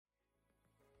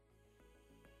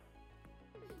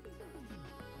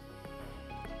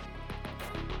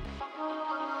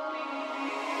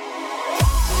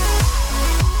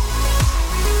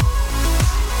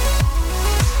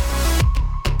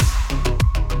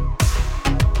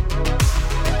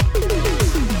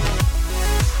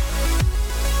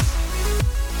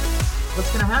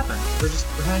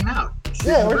hanging out.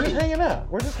 Yeah, we're just hanging out.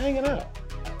 We're just hanging out.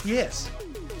 Yes.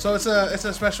 So it's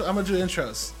a special. I'm gonna do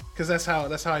intros because that's how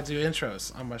I do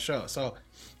intros on my show. So,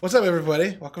 what's up,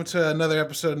 everybody? Welcome to another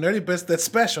episode of Nerdy Bits that's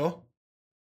special,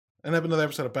 and another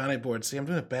episode of Bounty Board. See, I'm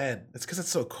doing it bad. It's because it's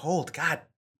so cold. God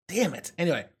damn it.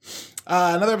 Anyway,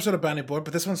 another episode of Bounty Board,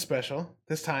 but this one's special.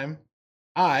 This time,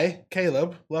 I,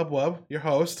 Caleb Lubwub, your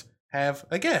host, have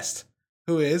a guest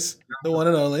who is the one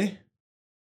and only.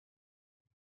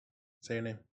 Say your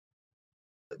name.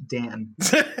 Dan.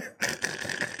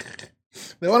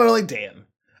 The one and only Dan.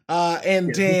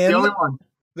 And Dan,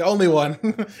 the only one.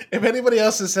 If anybody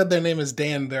else has said their name is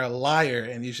Dan, they're a liar,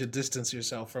 and you should distance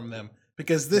yourself from them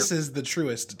because this is the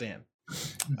truest Dan.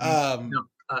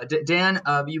 Dan,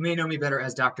 you may know me better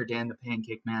as Dr. Dan, the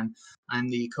Pancake Man. I'm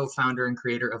the co-founder and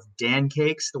creator of Dan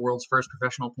Cakes, the world's first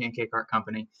professional pancake art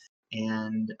company.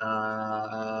 And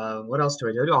what else do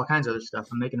I do? I do all kinds of other stuff.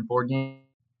 I'm making a board game.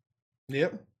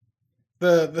 Yep.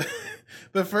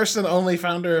 The first and only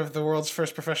founder of the world's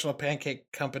first professional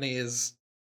pancake company is...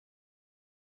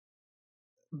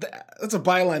 That's a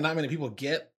byline not many people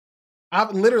get.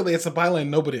 Literally, it's a byline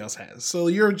nobody else has. So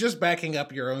you're just backing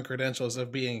up your own credentials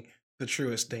of being the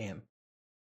truest Dan.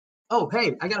 Oh,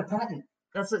 hey, I got a patent.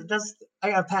 I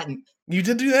got a patent. You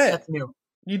did do that. That's new.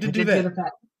 You did do that. Get a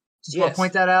patent. Just want to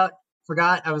point that out.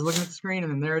 Forgot. I was looking at the screen,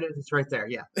 and then there it is. It's right there.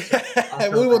 Yeah.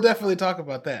 We will definitely talk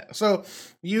about that. So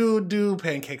you do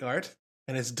pancake art,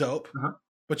 and it's dope. Uh-huh.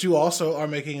 But you also are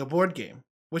making a board game,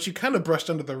 which you kind of brushed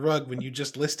under the rug when you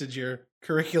just listed your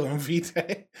curriculum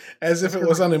vitae as if it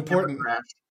was unimportant.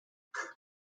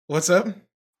 What's up?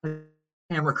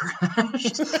 Camera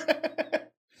crashed.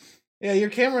 Yeah,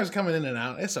 your camera is coming in and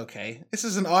out. It's okay. This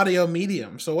is an audio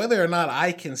medium, so whether or not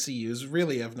I can see you is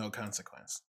really of no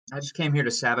consequence. I just came here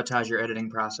to sabotage your editing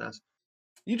process.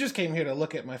 You just came here to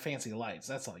look at my fancy lights.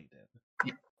 That's all you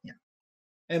did. Yeah.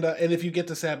 And if you get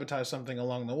to sabotage something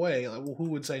along the way, who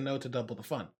would say no to double the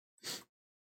fun?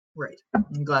 Right.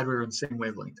 I'm glad we were on the same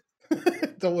wavelength.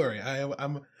 Don't worry.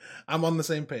 I'm on the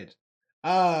same page.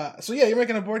 So yeah, you're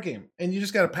making a board game, and you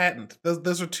just got a patent.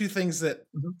 Those are two things that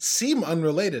seem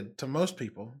unrelated to most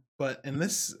people, but in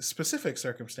this specific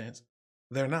circumstance,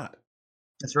 they're not.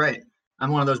 That's right.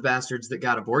 I'm one of those bastards that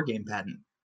got a board game patent.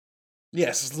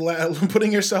 Yes,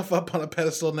 putting yourself up on a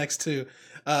pedestal next to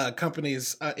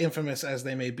companies infamous as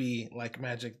they may be, like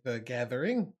Magic the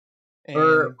Gathering. And...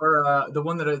 Or the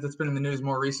one that's been in the news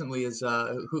more recently is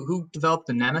who developed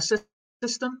the Nemesis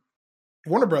system?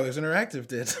 Warner Brothers Interactive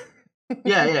did.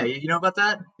 Yeah. You know about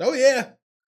that? Oh yeah.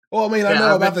 Well, I mean, I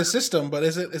know about the system, but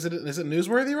is it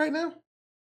newsworthy right now?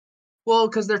 Well,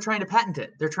 because they're trying to patent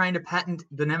it. They're trying to patent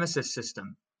the Nemesis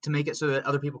system to make it so that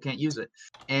other people can't use it.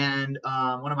 And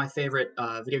one of my favorite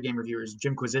video game reviewers,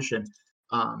 Jimquisition,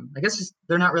 I guess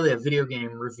they're not really a video game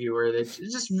reviewer. They're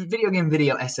just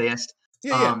video essayist.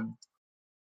 Yeah.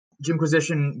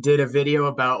 Jimquisition did a video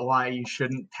about why you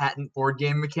shouldn't patent board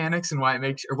game mechanics and why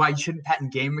you shouldn't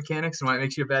patent game mechanics and why it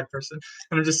makes you a bad person.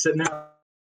 And I'm just sitting there.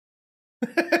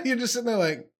 You're just sitting there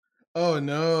like, oh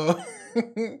no,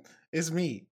 it's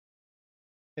me.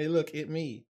 Hey, look, it's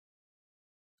me.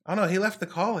 Oh no, he left the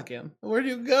call again. Where'd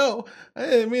you go? I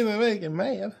didn't mean to make him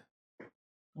mad.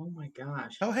 Oh my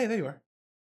gosh. Oh, hey, there you are.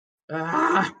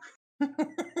 Ah.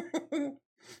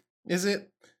 Is it...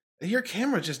 Your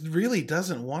camera just really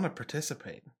doesn't want to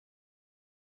participate.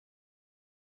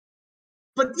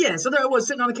 But yeah, so there I was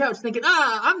sitting on the couch thinking,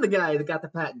 I'm the guy that got the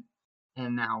patent.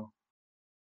 And now,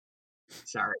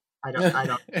 sorry, I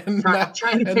don't. And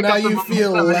now you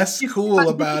feel less cool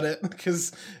about it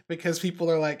because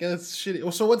people are like, it's shitty.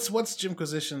 Well, so what's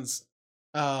Jimquisition's?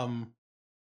 What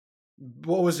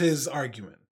was his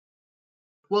argument?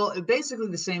 Well, basically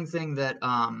the same thing that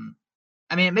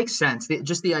I mean, it makes sense.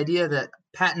 Just the idea that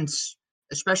patents,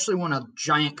 especially when a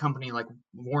giant company like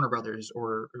Warner Brothers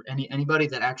or anybody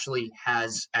that actually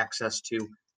has access to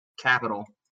capital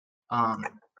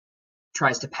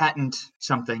tries to patent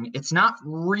something, it's not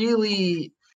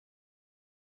really...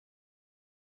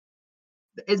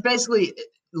 It's basically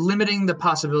limiting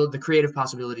the creative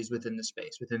possibilities within the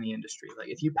space, within the industry. Like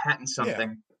if you patent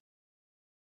something,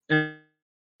 so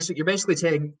you're basically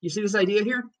saying, you see this idea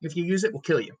here? If you use it, we'll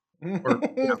kill you. Or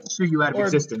sue you out of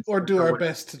existence. Or do our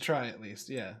best to try at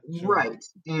least, yeah. Sure. Right.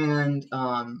 And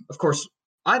of course,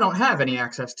 I don't have any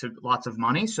access to lots of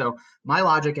money, so my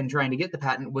logic in trying to get the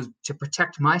patent was to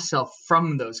protect myself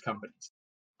from those companies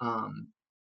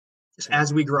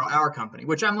as we grow our company,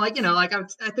 which I'm like, I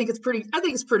think it's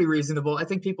pretty reasonable. I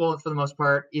think people, for the most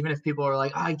part, even if people are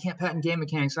like, you can't patent game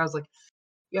mechanics, I was like,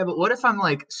 yeah, but what if I'm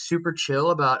like super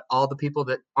chill about all the people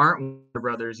that aren't Warner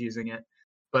Brothers using it,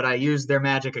 but I use their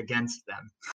magic against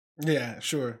them? Yeah,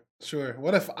 sure.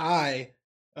 What if I,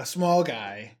 a small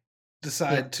guy,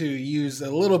 decide to use a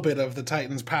little bit of the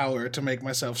Titan's power to make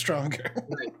myself stronger?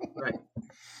 Right.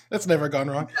 That's never gone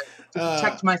wrong. To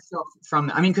protect myself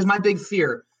from, I mean, because my big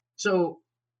fear. So,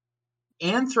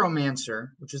 Anthromancer,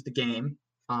 which is the game,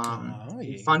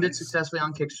 we funded successfully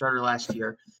on Kickstarter last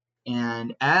year,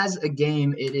 and as a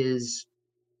game, it's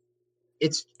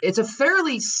a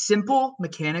fairly simple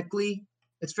mechanically.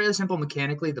 It's fairly simple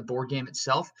mechanically, the board game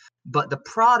itself, but the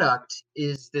product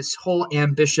is this whole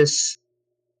ambitious.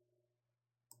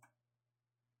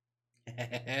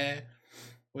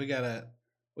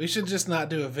 We should just not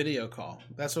do a video call.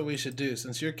 That's what we should do,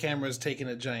 since your camera's taking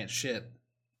a giant shit.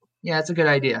 Yeah, that's a good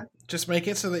idea. Just make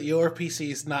it so that your PC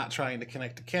is not trying to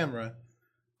connect to camera.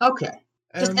 Okay.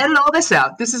 Just edit all this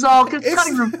out. This is all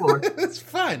cutting room floor. It's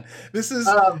fine. This is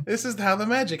how the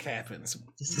magic happens.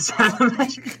 This is how the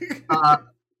magic.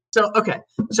 So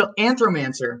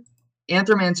Anthromancer.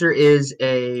 Anthromancer is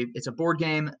a board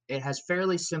game. It has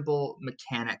fairly simple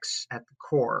mechanics at the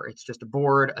core. It's just a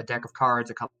board, a deck of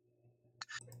cards, a couple,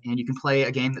 and you can play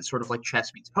a game that's sort of like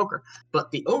chess meets poker.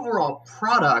 But the overall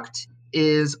product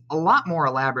is a lot more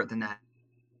elaborate than that.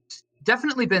 It's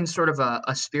definitely been sort of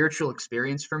a spiritual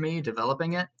experience for me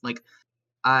developing it. Like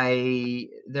you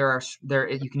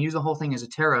can use the whole thing as a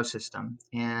tarot system,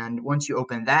 and once you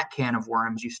open that can of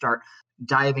worms, you start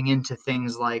diving into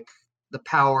things like the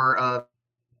power of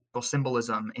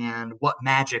symbolism and what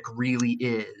magic really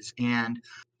is, and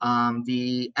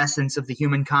the essence of the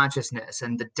human consciousness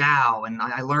and the Tao. And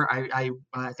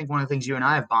I think one of the things you and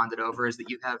I have bonded over is that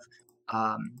you have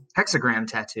hexagram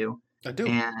tattoo. I do.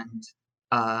 And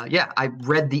I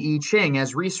read the I Ching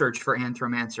as research for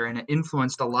Anthromancer, and it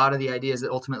influenced a lot of the ideas that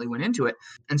ultimately went into it.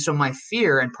 And so my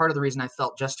fear, and part of the reason I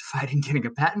felt justified in getting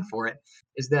a patent for it,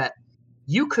 is that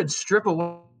you could strip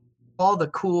away all the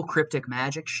cool cryptic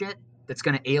magic shit that's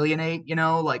going to alienate,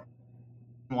 like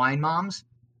wine moms,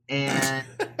 and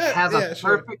have a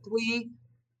perfectly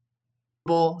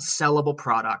sellable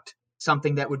product,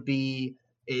 something that would be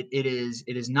it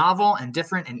is novel and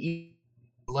different and easy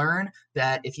to learn,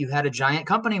 that if you had a giant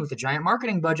company with a giant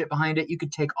marketing budget behind it, you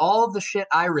could take all of the shit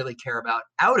I really care about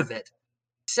out of it,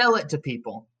 sell it to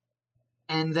people,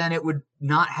 and then it would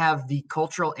not have the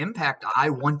cultural impact I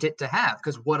want it to have.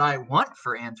 Because what I want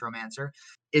for Anthromancer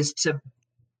is to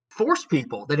force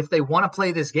people that if they want to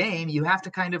play this game, you have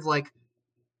to kind of like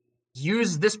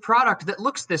use this product that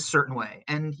looks this certain way,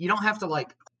 and you don't have to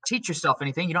like teach yourself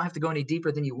anything. You don't have to go any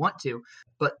deeper than you want to,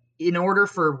 but in order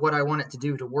for what I want it to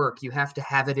do to work, you have to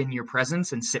have it in your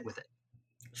presence and sit with it.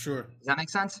 Sure. Does that make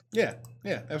sense? Yeah,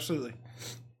 absolutely.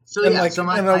 So and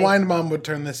a wine mom would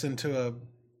turn this into a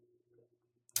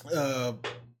I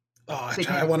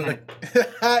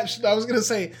was gonna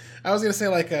say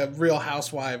like a Real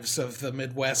Housewives of the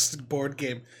Midwest board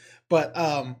game, but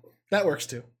that works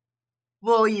too.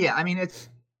 Well, yeah, I mean it's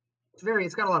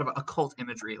got a lot of occult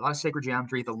imagery, a lot of sacred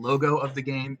geometry. The logo of the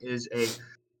game is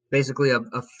basically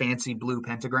a fancy blue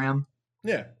pentagram.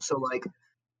 Yeah. So like,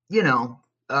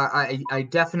 I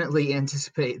definitely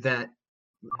anticipate that.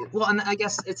 Well, and I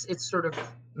guess it's sort of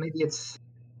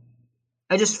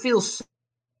I just feel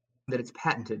that it's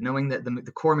patented, knowing that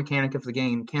the core mechanic of the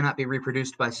game cannot be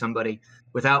reproduced by somebody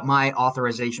without my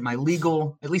authorization, my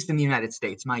legal, at least in the United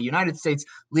States, my United States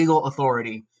legal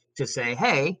authority to say,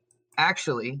 hey,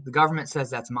 actually, the government says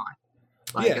that's mine.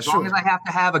 Like, as long as I have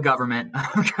to have a government,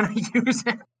 I'm going to use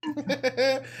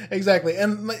it. Exactly.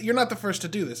 And you're not the first to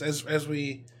do this. As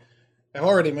we have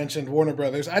already mentioned, Warner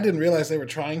Brothers, I didn't realize they were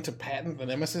trying to patent the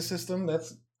Nemesis system.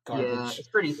 That's garbage. Yeah, it's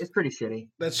pretty shitty.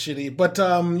 That's shitty. But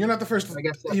you're not the first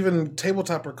even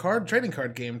tabletop or trading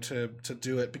card game to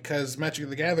do it, because Magic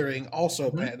the Gathering also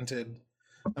patented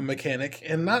a mechanic,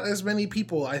 and not as many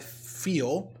people, I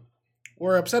feel,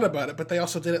 were upset about it, but they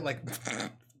also did it like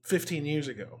 15 years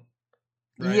ago.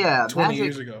 Right? Yeah, 20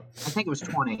 years ago. I think it was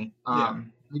 20.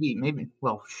 Maybe.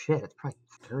 Well, shit, it's probably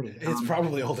 30. It's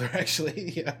probably older,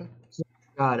 actually. Yeah.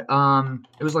 God,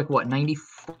 it was like what,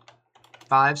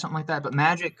 95, something like that. But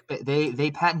Magic,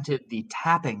 they patented the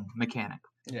tapping mechanic.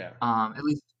 Yeah. At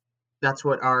least that's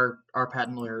what our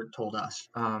patent lawyer told us.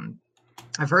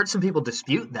 I've heard some people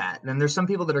dispute that, and there's some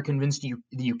people that are convinced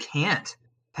you can't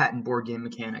patent board game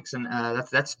mechanics, and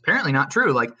that's apparently not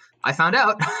true. Like, I found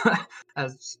out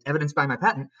as evidenced by my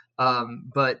patent,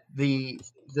 but the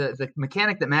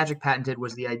mechanic that Magic patented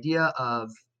was the idea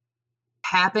of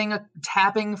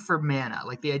tapping for mana,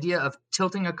 like the idea of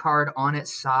tilting a card on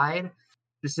its side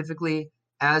specifically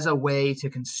as a way to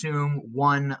consume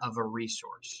one of a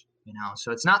resource.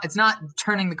 So it's not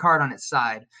turning the card on its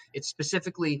side, it's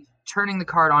specifically turning the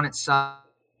card on its side,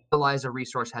 realize a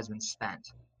resource has been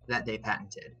spent. that they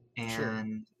patented, Sure.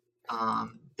 and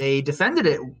they defended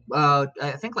it. I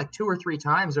think like 2 or 3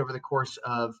 times over the course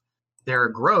of their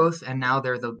growth, and now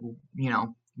they're the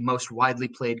most widely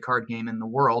played card game in the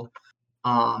world.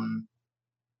 I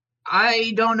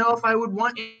don't know if I would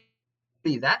want it to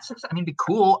be that successful. I mean, it'd be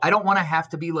cool. I don't want to have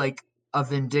to be like a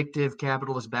vindictive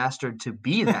capitalist bastard to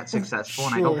be that successful,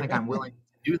 and I don't think I'm willing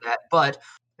to do that. But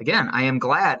again, I am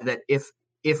glad that if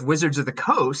Wizards of the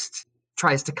Coast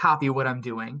tries to copy what I'm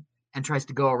doing and tries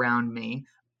to go around me,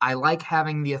 I like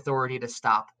having the authority to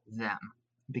stop them,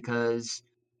 because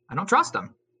I don't trust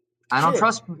them. I don't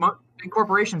trust big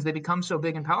corporations. They become so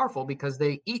big and powerful because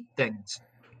they eat things,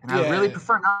 and I really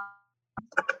prefer not.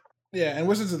 Yeah, and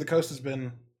Wizards of the Coast has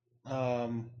been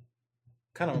kind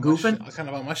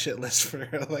of on my shit list for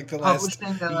like the last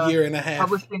year and a half.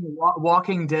 Publishing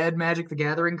Walking Dead, Magic the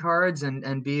Gathering cards,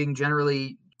 and being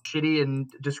generally shitty and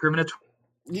discriminatory.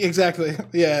 Exactly.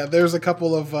 Yeah, there's a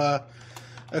couple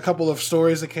of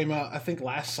stories that came out, I think,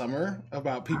 last summer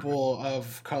about people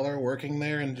of color working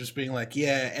there and just being like,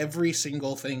 yeah, every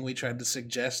single thing we tried to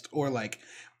suggest or like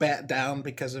bat down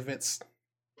because of its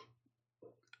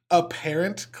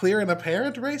clear and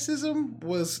apparent racism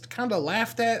was kind of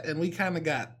laughed at, and we kind of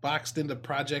got boxed into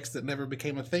projects that never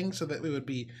became a thing so that we would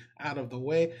be out of the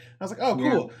way. I was like, oh,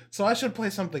 cool. Yeah. So I should play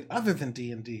something other than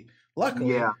D&D.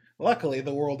 Luckily,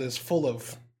 the world is full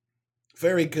of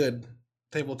very good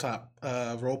tabletop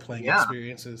role-playing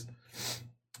experiences.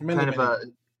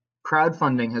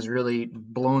 Crowdfunding has really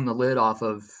blown the lid off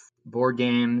of board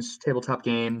games, tabletop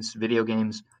games, video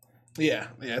games. Yeah,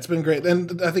 it's been great,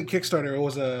 and I think Kickstarter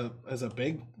was a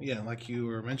big, like you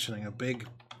were mentioning, a big,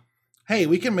 hey,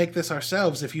 we can make this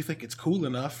ourselves if you think it's cool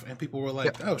enough, and people were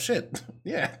like, oh shit,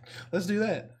 yeah, let's do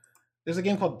that. There's a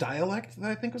game called Dialect that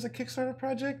I think was a Kickstarter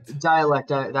project. Dialect,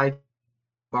 I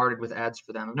bombarded with ads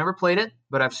for them. I've never played it,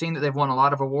 but I've seen that they've won a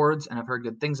lot of awards, and I've heard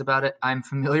good things about it. I'm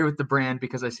familiar with the brand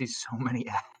because I see so many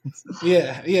ads.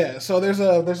 Yeah. So there's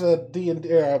a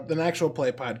D&D, an actual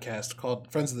play podcast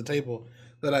called Friends of the Table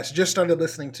that I just started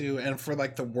listening to, and for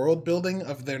like the world building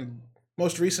of their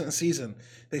most recent season,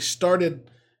 they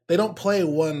don't play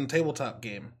one tabletop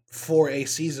game for a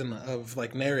season of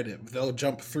like narrative. They'll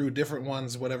jump through different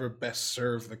ones, whatever best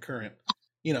serve the current,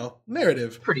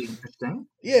 narrative. Pretty interesting.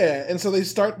 Yeah, and so they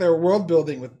start their world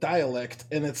building with Dialect,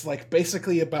 and it's like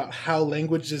basically about how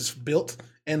language is built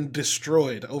and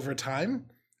destroyed over time.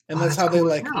 And that's how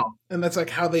that's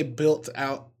like how they built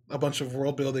out a bunch of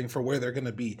world building for where they're going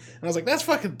to be. And I was like, that's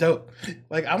fucking dope.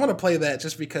 Like, I want to play that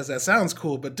just because that sounds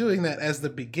cool, but doing that as the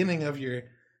beginning of your,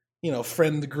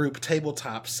 friend group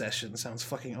tabletop session sounds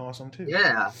fucking awesome too.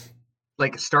 Yeah.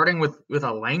 Like starting with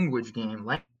a language game.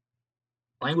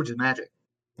 Language is magic.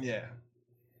 Yeah.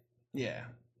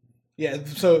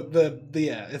 So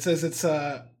it says it's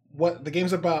what the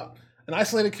game's about: an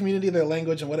isolated community, their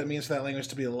language, and what it means for that language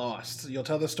to be lost. You'll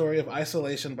tell the story of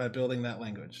isolation by building that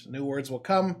language. New words will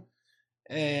come,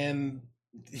 and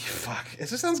fuck, it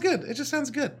just sounds good.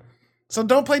 So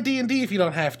don't play D&D if you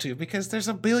don't have to, because there's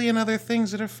a billion other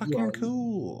things that are fucking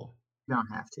cool. You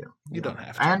don't have to. You don't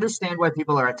have to. I understand why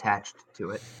people are attached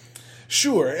to it.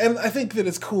 Sure, and I think that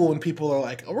it's cool when people are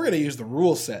like, oh, we're going to use the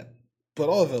rule set, but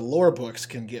all the lore books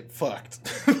can get fucked.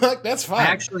 Like, that's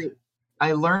fine.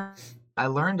 I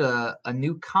learned a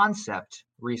new concept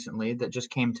recently that just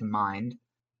came to mind.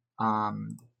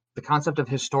 The concept of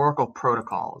historical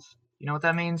protocols. You know what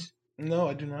that means? No,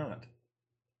 I do not.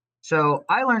 So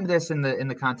I learned this in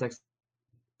the context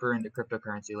we're into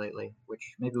cryptocurrency lately,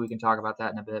 which maybe we can talk about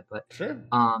that in a bit. But sure.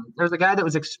 There's a guy that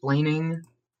was explaining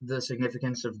the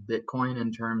significance of Bitcoin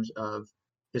in terms of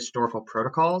historical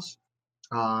protocols.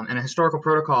 And a historical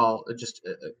protocol, just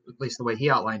at least the way he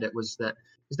outlined it, was that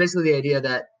it's basically the idea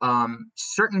that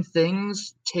certain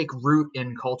things take root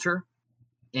in culture.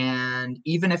 And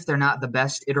even if they're not the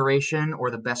best iteration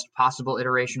or the best possible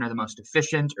iteration or the most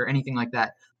efficient or anything like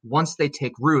that, once they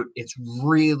take root, it's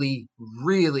really,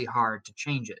 really hard to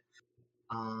change it.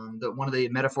 One of the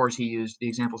metaphors he used, the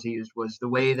examples he used, was the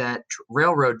way that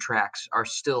railroad tracks are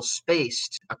still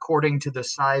spaced according to the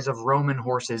size of Roman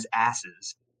horses'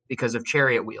 asses because of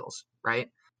chariot wheels, right?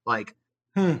 Like,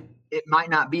 it might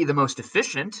not be the most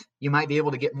efficient. You might be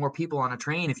able to get more people on a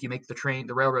train if you make the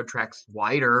railroad tracks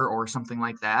wider or something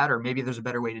like that, or maybe there's a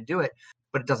better way to do it,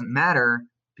 but it doesn't matter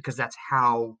because that's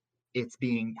how it's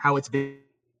been.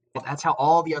 That's how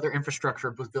all the other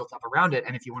infrastructure was built up around it.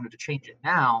 And if you wanted to change it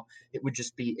now, it would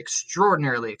just be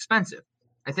extraordinarily expensive.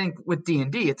 I think with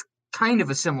D&D, it's kind of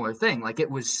a similar thing. Like,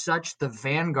 it was such the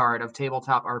vanguard of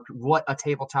what a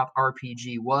tabletop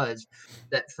RPG was,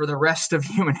 that for the rest of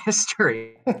human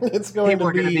history, it's going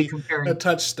to be a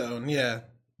touchstone. Yeah.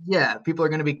 Yeah, people are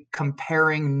going to be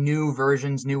comparing new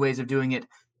versions, new ways of doing it.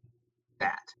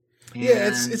 That. Yeah,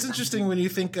 And it's interesting when you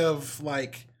think of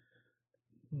like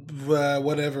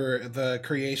whatever the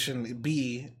creation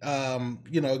be,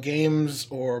 games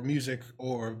or music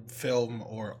or film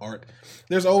or art.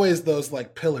 There's always those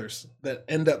like pillars that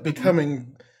end up Mhm.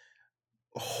 becoming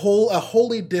a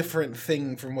wholly different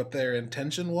thing from what their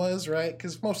intention was, right?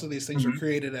 Because most of these things were Mhm.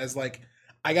 created as like,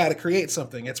 I got to create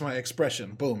something. It's my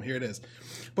expression. Boom, here it is.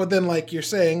 But then, like you're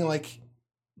saying, like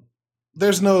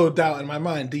there's no doubt in my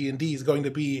mind, D&D is going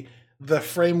to be the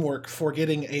framework for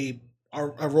getting a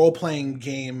role playing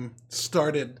game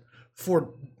started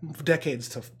for decades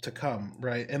to come,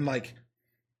 right? And like,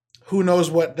 who knows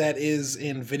what that is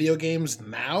in video games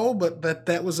now, but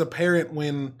that was apparent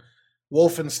when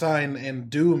Wolfenstein and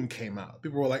Doom came out.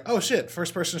 People were like, "Oh shit,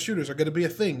 first person shooters are going to be a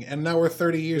thing." And now we're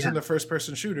 30 years Yeah, into first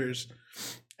person shooters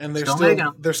and still making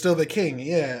them. they're still the king.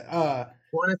 Yeah.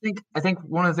 Well, and I think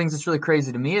one of the things that's really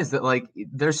crazy to me is that like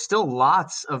there's still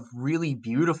lots of really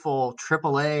beautiful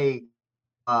AAA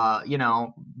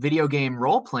video game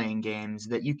role playing games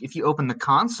that you if you open the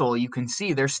console, you can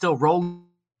see they're still rolling,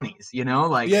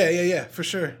 like Yeah, for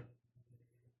sure.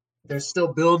 they're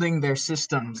still building their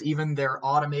systems, even their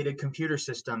automated computer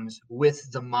systems with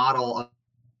the model of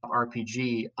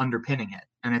RPG underpinning it.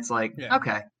 And it's like, Yeah.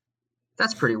 okay,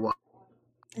 that's pretty wild.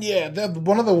 Yeah,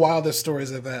 one of the wildest stories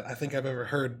of that I think I've ever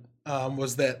heard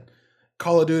was that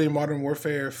Call of Duty Modern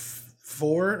Warfare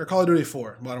 4 or Call of Duty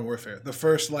 4 Modern Warfare, the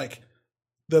first like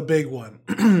the big one,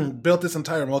 built this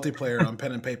entire multiplayer on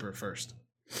pen and paper first.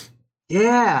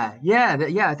 Yeah.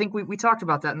 I think we talked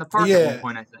about that in the park at one Yeah,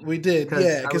 point, I think, we did. because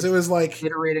Yeah, I because it was was like,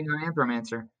 iterating on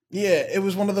Anthromancer. yeah, it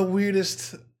was one of the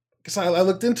weirdest. Because I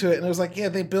looked into it and it was like, yeah,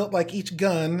 they built like each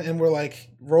gun and were like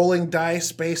rolling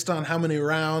dice based on how many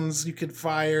rounds you could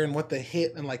fire and what they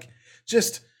hit and like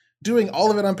just doing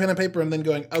all of it on pen and paper and then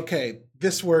going, okay,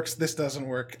 this works, this doesn't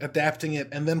work, adapting it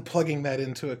and then plugging that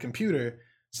into a computer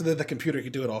so that the computer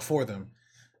could do it all for them.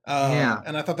 Yeah.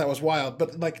 And I thought that was wild,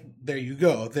 but like, there you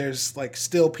go. There's like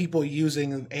still people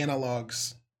using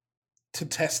analogs to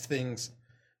test things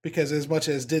because as much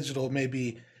as digital may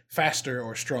be faster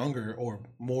or stronger or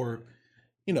more,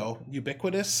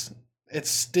 ubiquitous, it's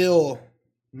still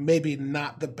maybe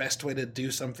not the best way to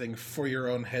do something for your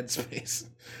own headspace.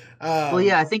 Well, Um,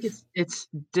 yeah, I think it's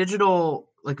digital,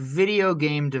 like video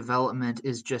game development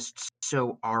is just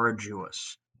so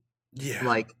arduous. yeah,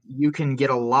 Like you can get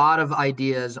a lot of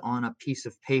ideas on a piece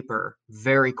of paper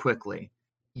very quickly.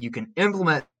 You can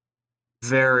implement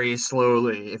very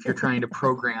slowly if you're trying to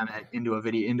program it into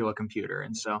a computer.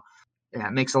 And so yeah,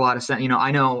 it makes a lot of sense.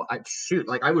 I know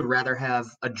like I would rather have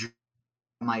at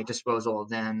my disposal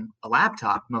than a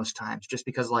laptop most times just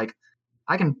because like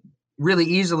I can really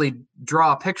easily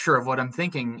draw a picture of what I'm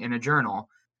thinking in a journal.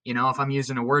 If I'm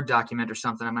using a Word document or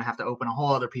something, I'm gonna have to open a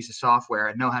whole other piece of software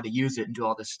and know how to use it and do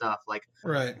all this stuff. Like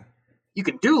right. you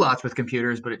can do lots with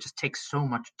computers, but it just takes so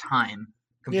much time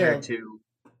Yeah, compared to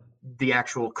the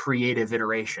actual creative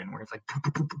iteration where it's like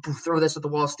throw this at the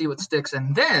wall, see what sticks,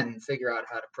 and then figure out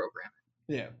how to program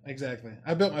yeah, exactly.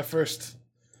 I built my first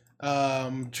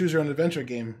choose your own adventure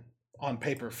game on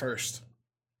paper first.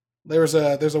 There's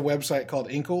a website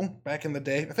called Inkle back in the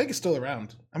day. I think it's still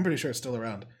around. I'm pretty sure it's still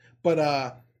around.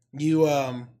 But you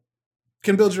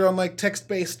can build your own like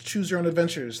text-based choose your own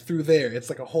adventures through there. It's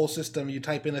like a whole system. You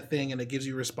type in a thing and it gives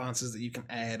you responses that you can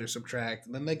add or subtract,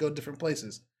 and then they go different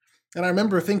places. And I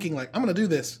remember thinking like, I'm gonna do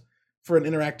this for an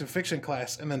interactive fiction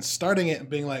class, and then starting it and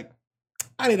being like,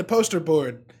 I need a poster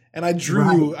board. And I it.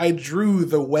 Right. drew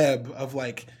the web of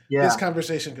like this Yeah.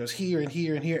 conversation goes here and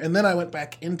here and here. And then I went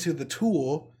back into the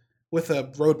tool with a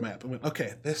roadmap and went,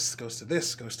 okay, this goes to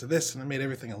this, goes to this, and it made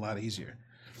everything a lot easier.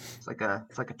 It's like a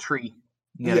tree.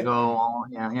 You got to Yeah. go all,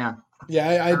 yeah.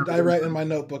 Yeah, I write in my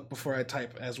notebook before I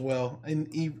type as well. And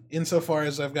insofar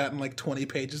as I've gotten like 20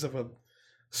 pages of a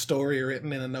story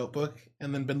written in a notebook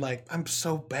and then been like, I'm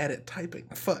so bad at typing.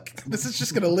 Fuck, this is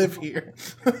just gonna live here.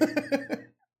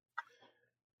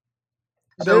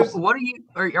 So There's what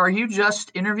are you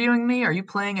just interviewing me? Are you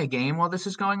playing a game while this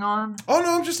is going on? Oh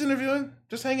no, I'm just interviewing,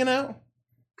 just hanging out.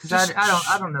 Because I, Just I don't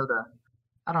I don't know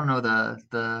I don't know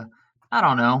the I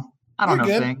don't know. I don't You're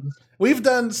know good. things. We've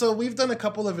done a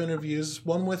couple of interviews.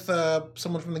 One with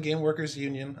someone from the Game Workers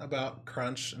Union about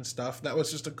crunch and stuff. That was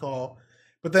just a call.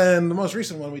 But then the most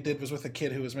recent one we did was with a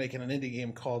kid who was making an indie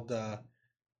game called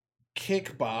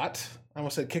Kickbot. I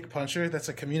almost said Kick Puncher. That's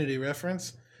a community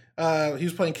reference. He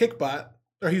was playing Kickbot,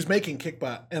 or he was making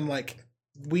Kickbot, and like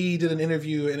we did an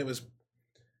interview, and it was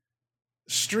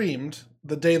streamed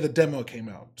the day the demo came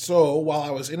out. So while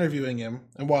I was interviewing him,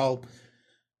 and while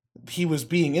he was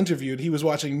being interviewed, he was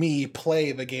watching me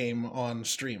play the game on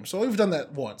stream. So we've done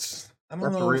that once. I don't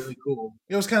That's know really cool.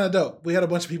 it was kind of dope. We had a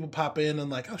bunch of people pop in and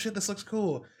like, oh shit, this looks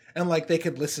cool. And like they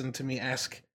could listen to me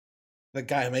ask the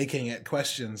guy making it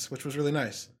questions, which was really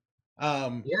nice.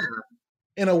 Yeah.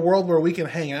 In a world where we can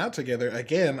hang out together,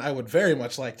 again, I would very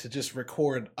much like to just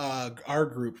record our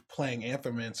group playing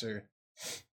Anthromancer.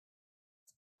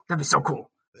 That'd be so cool.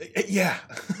 Yeah,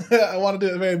 I want to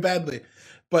do it very badly.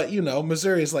 But, you know,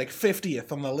 Missouri is like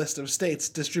 50th on the list of states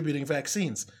distributing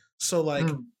vaccines. So, like,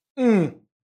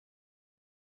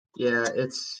 Yeah,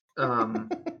 it's,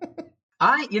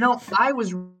 I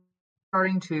was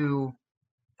starting to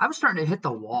hit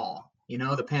the wall. You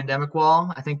know, the pandemic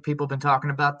wall. I think people have been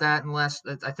talking about that in the last.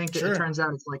 I think Sure. it turns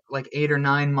out it's like 8 or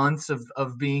 9 months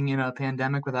of being in a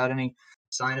pandemic without any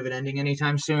sign of it ending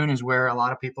anytime soon is where a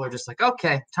lot of people are just like,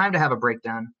 okay, time to have a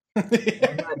breakdown.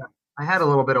 I had a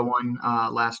little bit of one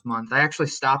last month. I actually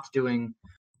stopped doing.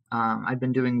 I've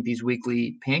been doing these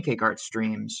weekly pancake art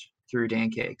streams through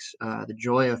Dancakes. The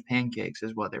Joy of Pancakes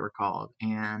is what they were called,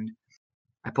 and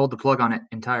I pulled the plug on it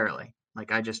entirely.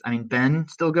 Like Ben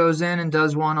still goes in and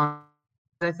does one on,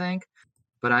 I think,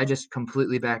 but I just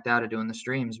completely backed out of doing the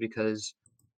streams because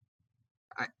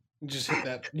you just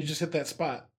hit that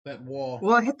spot, that wall.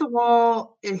 well, I hit the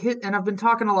wall. It hit, and I've been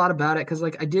talking a lot about it because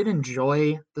like I did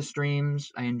enjoy the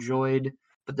streams. I enjoyed,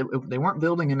 but they weren't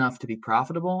building enough to be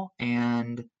profitable,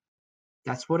 and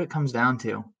that's what it comes down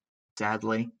to,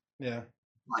 sadly. Yeah.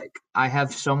 Like I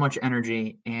have so much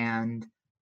energy and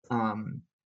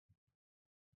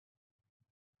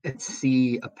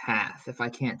see a path, if I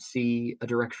can't see a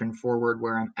direction forward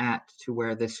where I'm at to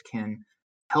where this can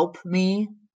help me,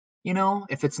 you know,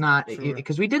 if it's not Sure.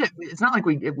 because we did it, it's not like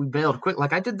we bailed quick.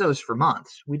 Like I did those for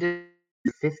months. We did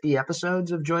 50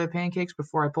 episodes of Joy of Pancakes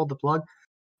before I pulled the plug,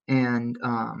 and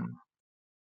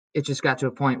it just got to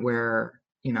a point where,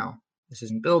 you know, this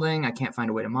isn't building. I can't find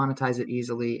a way to monetize it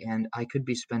easily, and I could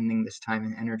be spending this time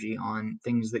and energy on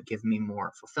things that give me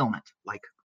more fulfillment, like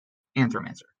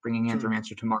Anthromancer, bringing True.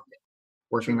 Anthromancer to market,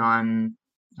 working True. on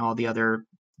all the other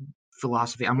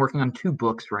philosophy. I'm working on 2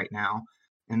 books right now,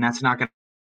 and that's not going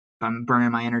to, I'm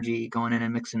burning my energy going in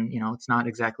and mixing, you know, it's not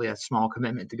exactly a small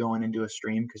commitment to go in and do a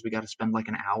stream because we got to spend like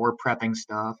an hour prepping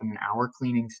stuff and an hour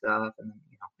cleaning stuff and,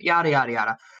 you know, yada, yada,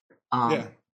 yada. Yeah.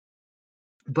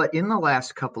 But in the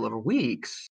last couple of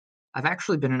weeks, I've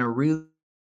actually been in a really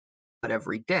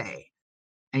every day.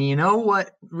 And you know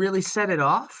what really set it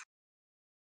off?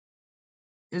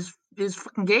 Is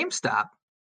fucking GameStop.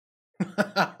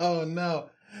 Oh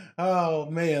no. Oh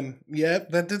man.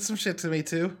 Yep, that did some shit to me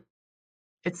too.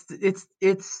 It's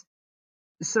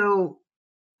so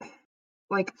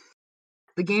like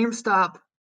the GameStop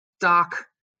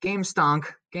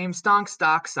GameStonk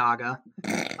stock saga.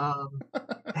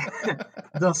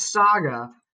 The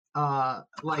saga,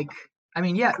 like, I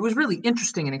mean, yeah, it was really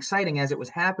interesting and exciting as it was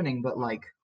happening, but like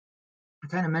I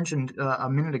kind of mentioned a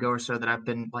minute ago or so that I've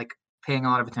been like paying a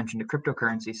lot of attention to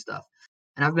cryptocurrency stuff,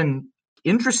 and I've been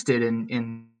interested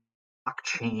in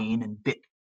blockchain and bit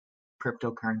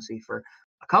cryptocurrency for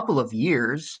a couple of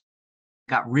years.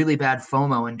 Got really bad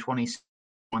FOMO in 20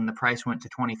 when the price went to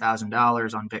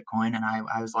 $20,000 on Bitcoin, and I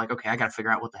was like, okay, I got to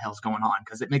figure out what the hell's going on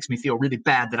because it makes me feel really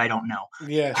bad that I don't know.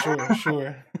 Yeah,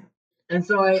 sure. And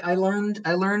so I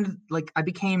learned like I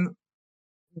became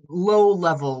low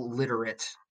level literate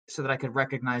so that I could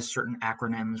recognize certain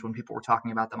acronyms when people were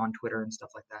talking about them on Twitter and stuff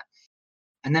like that.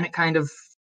 And then it kind of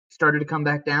started to come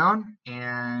back down,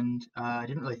 and I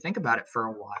didn't really think about it for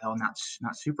a while. Not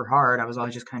super hard. I was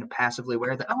always just kind of passively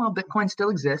aware that, oh, well, Bitcoin still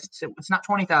exists. It's not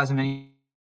 20,000 anymore,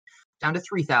 down to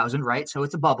 3,000, right? So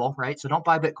it's a bubble, right? So don't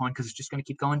buy Bitcoin because it's just going to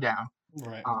keep going down.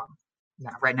 Right. Yeah,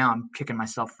 right now I'm kicking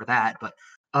myself for that, but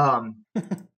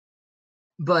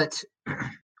but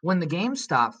when the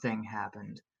GameStop thing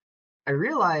happened, I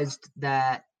realized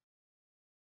that,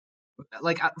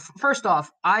 like, first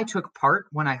off, I took part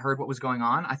when I heard what was going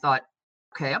on. I thought,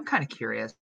 okay, I'm kind of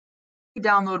curious.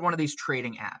 Download one of these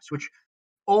trading apps, which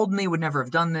old me would never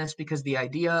have done this because the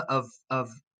idea of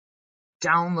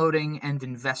downloading and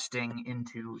investing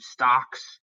into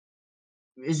stocks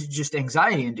is just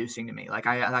anxiety inducing to me. Like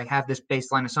I have this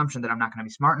baseline assumption that I'm not going to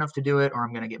be smart enough to do it, or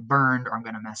I'm going to get burned, or I'm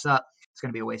going to mess up. It's going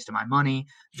to be a waste of my money.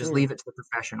 Just leave it to the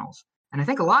professionals. And I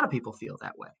think a lot of people feel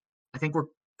that way. I think we're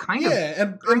kind of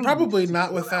and probably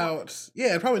not without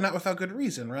probably not without good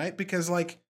reason, right? Because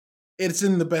like it's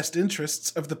in the best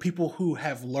interests of the people who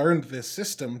have learned this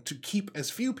system to keep as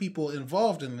few people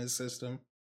involved in this system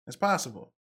as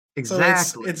possible.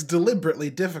 Exactly. So it's deliberately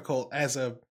difficult as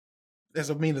a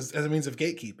means of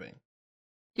gatekeeping.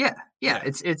 Yeah.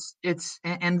 It's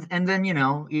and then, you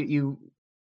know, you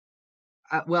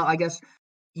well, I guess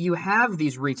you have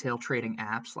these retail trading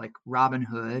apps like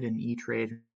Robinhood and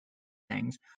E-Trade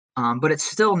things, but it's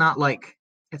still not like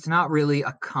it's not really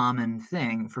a common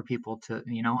thing for people to,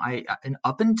 and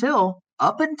up until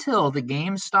the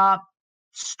GameStop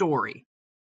story,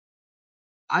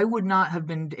 I would not have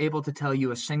been able to tell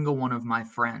you a single one of my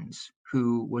friends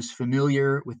who was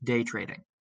familiar with day trading,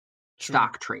 Sure.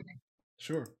 stock trading,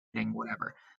 Sure.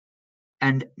 whatever.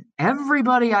 And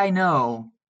everybody I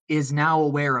know is now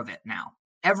aware of it now.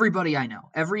 Everybody I know,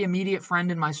 every immediate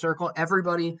friend in my circle,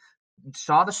 everybody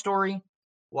saw the story,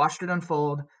 watched it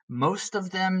unfold. Most of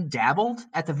them dabbled,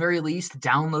 at the very least,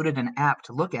 downloaded an app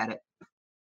to look at it.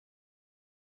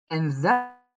 And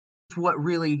that's what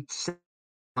really set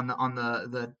on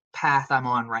the path I'm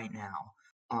on right now.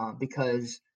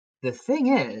 Because the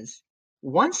thing is,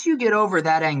 once you get over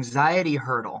that anxiety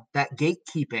hurdle, that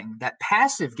gatekeeping, that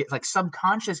passive, like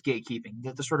subconscious gatekeeping,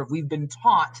 that the sort of we've been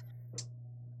taught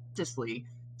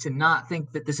to not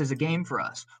think that this is a game for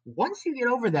us. Once you get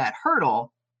over that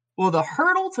hurdle, well, the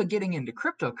hurdle to getting into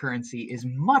cryptocurrency is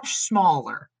much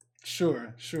smaller.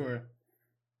 Sure.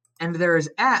 And there's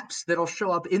apps that'll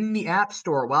show up in the App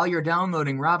Store while you're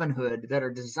downloading Robinhood that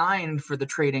are designed for the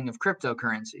trading of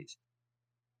cryptocurrencies.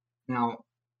 Now,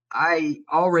 I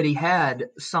already had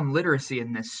some literacy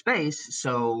in this space,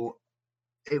 so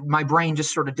my brain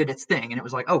just sort of did its thing, and it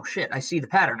was like, oh shit, I see the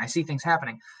pattern, I see things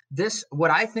happening.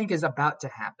 What I think is about to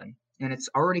happen, and it's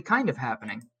already kind of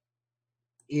happening,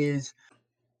 is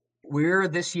we're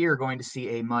this year going to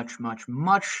see a much, much,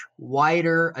 much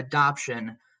wider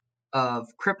adoption of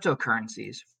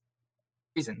cryptocurrencies.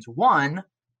 Reasons. One,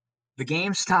 the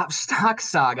GameStop stock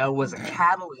saga was a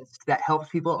catalyst that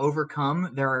helped people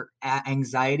overcome their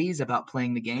anxieties about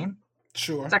playing the game.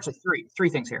 Sure. It's actually three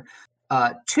things here.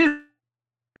 Two,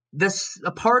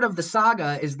 a part of the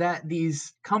saga is that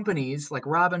these companies like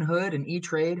Robinhood and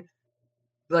E-Trade,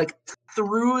 like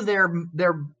through their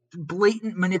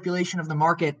blatant manipulation of the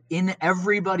market in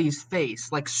everybody's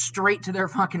face, like straight to their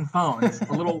fucking phones,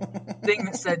 a little thing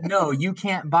that said, no, you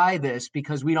can't buy this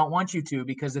because we don't want you to,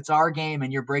 because it's our game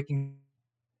and you're breaking.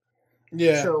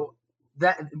 Yeah. So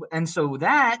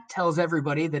that tells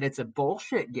everybody that it's a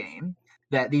bullshit game,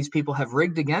 that these people have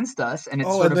rigged against us, and it's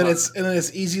and then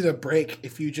it's easy to break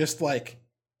if you just like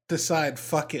decide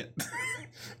fuck it.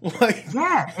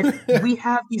 We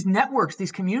have these networks,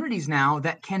 these communities now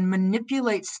that can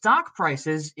manipulate stock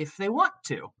prices if they want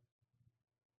to.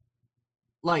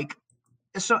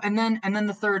 And then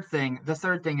the third thing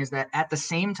is that at the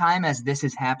same time as this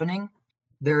is happening,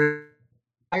 there's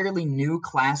an entirely new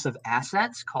class of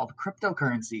assets called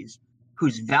cryptocurrencies,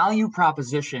 whose value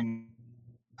proposition,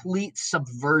 complete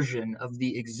subversion of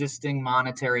the existing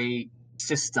monetary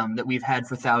system that we've had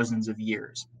for thousands of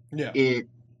years. Yeah. It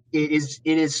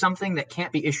is something that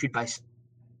can't be issued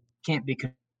can't be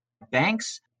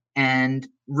banks, and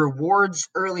rewards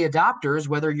early adopters,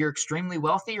 whether you're extremely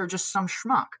wealthy or just some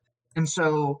schmuck. And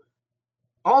so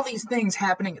all these things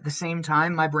happening at the same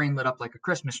time, my brain lit up like a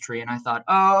Christmas tree, and I thought,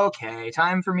 oh, okay,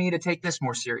 time for me to take this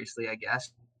more seriously, I guess.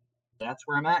 That's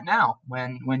where I'm at now.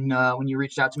 When you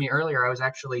reached out to me earlier, I was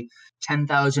actually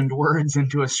 10,000 words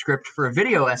into a script for a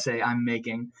video essay I'm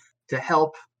making to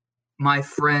help my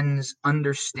friends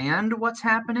understand what's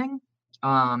happening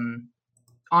on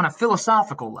a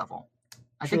philosophical level.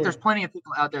 I think there's plenty of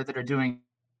people out there that are doing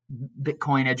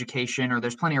Bitcoin education, or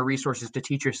there's plenty of resources to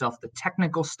teach yourself the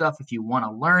technical stuff if you want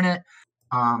to learn it.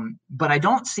 But I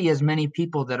don't see as many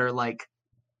people that are like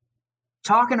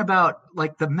talking about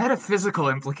like the metaphysical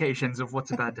implications of what's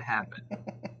about to happen.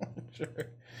 Sure.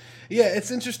 Yeah,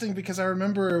 it's interesting because I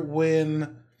remember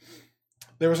when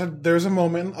there was a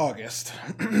moment in August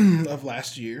of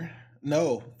last year.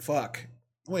 No, fuck.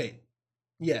 Wait.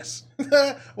 Yes.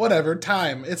 Whatever.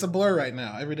 Time. It's a blur right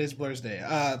now. Every day's Blur's Day.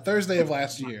 Thursday of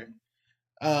last year.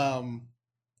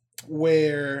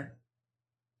 Where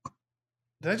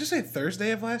did I just say Thursday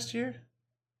of last year?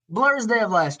 Blur's Day of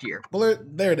last year. Blur.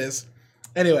 There it is.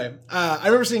 Anyway, I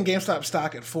remember seeing GameStop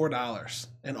stock at $4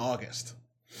 in August.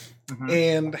 Mm-hmm.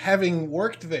 And having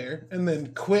worked there and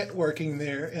then quit working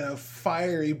there in a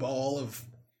fiery ball of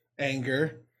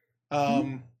anger.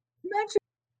 Imagine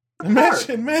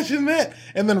that.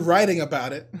 And then writing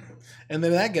about it. And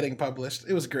then that getting published.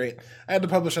 It was great. I had to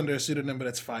publish under a pseudonym, but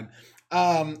it's fine.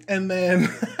 And then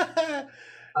I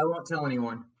won't tell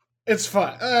anyone. It's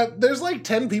fine. There's like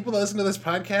 10 people that listen to this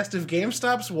podcast. If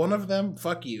GameStop's one of them,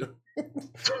 fuck you.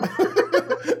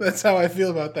 That's how I feel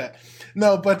about that.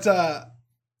 No, but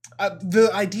the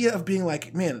idea of being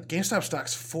like, man, GameStop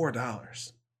stock's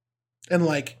 $4. And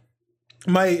like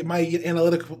my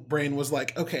analytical brain was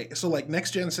like, okay, so like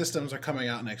next gen systems are coming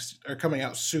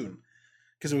out soon.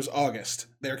 because it was August.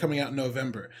 They're coming out in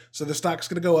November. So the stock's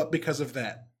going to go up because of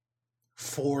that.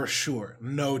 For sure.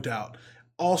 No doubt.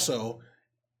 Also,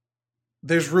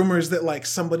 there's rumors that like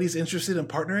somebody's interested in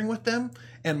partnering with them,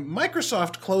 and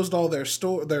Microsoft closed all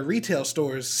their retail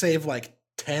stores, save like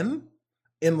 10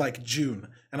 in like June.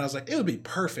 And I was like, it would be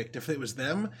perfect if it was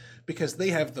them because they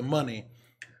have the money.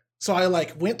 So I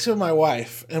like went to my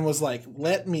wife and was like,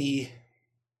 let me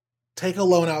take a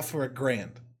loan out for $1,000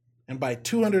 and buy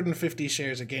 250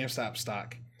 shares of GameStop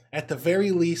stock. At the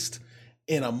very least,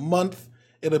 in a month,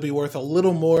 it'll be worth a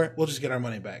little more. We'll just get our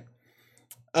money back.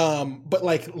 But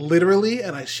like literally,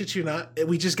 and I shit you not,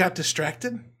 we just got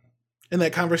distracted and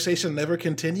that conversation never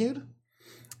continued.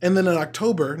 And then in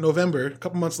November, a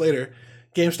couple months later,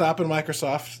 GameStop and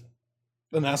Microsoft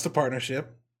announced a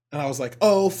partnership. And I was like,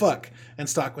 oh, fuck. And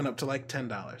stock went up to like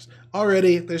 $10.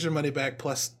 Already, there's your money back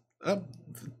plus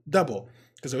double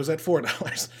because it was at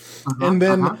 $4.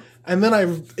 And then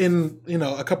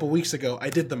a couple weeks ago, I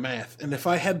did the math. And if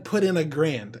I had put in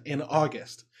 $1,000 in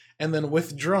August and then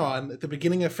withdrawn at the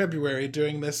beginning of February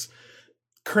during this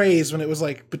craze when it was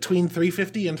like between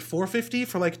 $350 and $450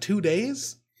 for like 2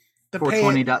 days,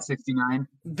 420.69.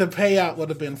 The payout would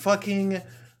have been fucking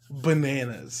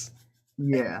bananas.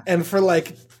 Yeah. And for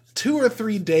like 2 or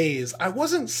 3 days, I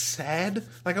wasn't sad.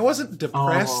 Like, I wasn't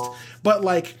depressed. But,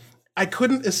 like, I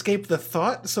couldn't escape the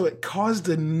thought. So it caused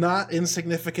a not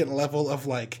insignificant level of,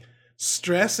 like,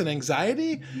 stress and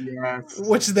anxiety. Yes.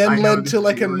 Which then led to,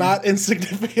 like, a not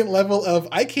insignificant level of,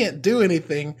 I can't do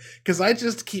anything. Because I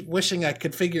just keep wishing I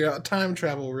could figure out time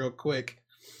travel real quick.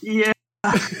 Yeah.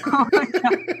 Oh my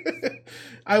God.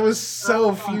 I was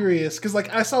so furious. Because,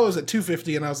 like, I saw it was at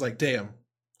 250 and I was like, damn.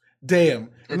 And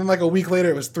then like a week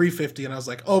later it was 350 and I was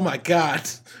like, oh my God,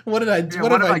 what have I done?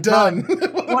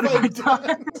 What have I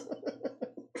done?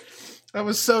 I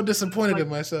was so disappointed in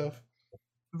myself.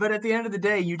 But at the end of the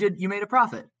day, you made a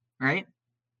profit, right?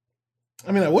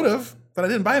 I mean, I would have, but I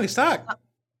didn't buy any stock.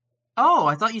 Oh,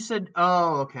 I thought you said,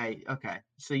 okay.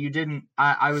 So you didn't,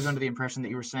 I was under the impression that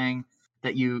you were saying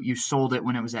that you sold it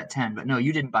when it was at 10, but no,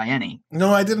 you didn't buy any.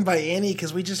 No, I didn't buy any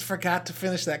because we just forgot to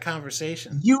finish that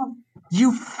conversation.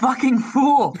 You fucking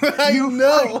fool! I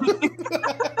know.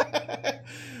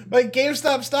 Like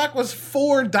GameStop stock was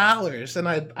 $4, and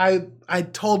I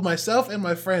told myself and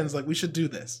my friends like we should do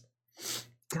this.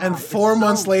 God, and 4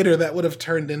 months later, that would have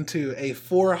turned into a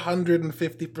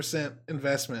 450%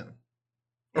 investment.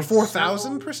 Or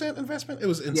 4,000% investment? It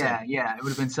was insane. Yeah, it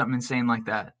would have been something insane like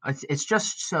that. It's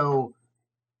just so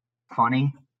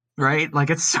funny, right? Like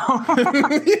it's so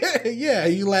yeah,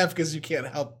 you laugh because you can't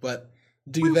help but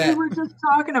do that. We were just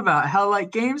talking about how like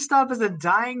GameStop is a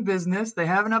dying business. They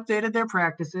haven't updated their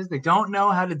practices. They don't know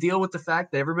how to deal with the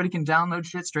fact that everybody can download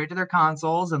shit straight to their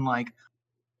consoles, and like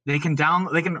they can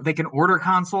order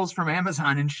consoles from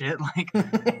Amazon and shit. Like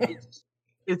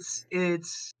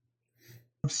it's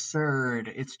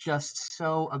absurd. It's just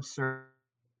so absurd.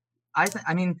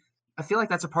 I mean, I feel like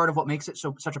that's a part of what makes it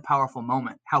such a powerful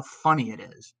moment. How funny it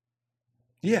is.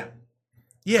 Yeah.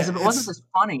 Because if it wasn't this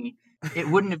funny, it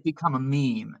wouldn't have become a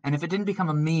meme. And if it didn't become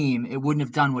a meme, it wouldn't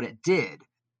have done what it did.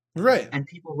 Right. And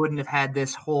people wouldn't have had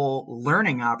this whole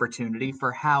learning opportunity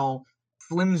for how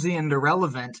flimsy and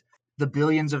irrelevant the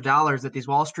billions of dollars that these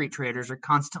Wall Street traders are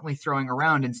constantly throwing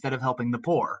around instead of helping the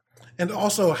poor. And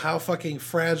also how fucking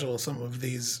fragile some of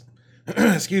these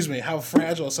how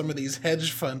fragile some of these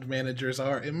hedge fund managers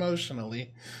are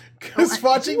emotionally. Because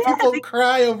watching people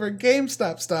cry over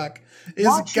GameStop stock is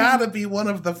gotta be one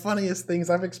of the funniest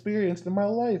things I've experienced in my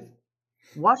life.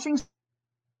 Watching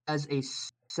as a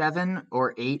 7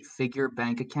 or 8 figure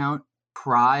bank account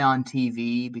cry on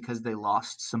TV because they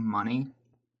lost some money.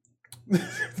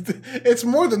 It's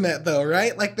more than that though,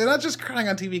 right? Like they're not just crying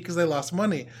on TV because they lost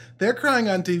money. They're crying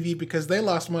on TV because they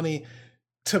lost money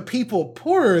to people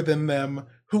poorer than them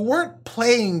who weren't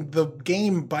playing the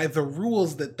game by the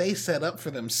rules that they set up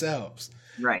for themselves.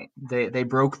 Right. They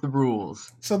broke the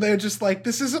rules. So they're just like,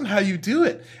 this isn't how you do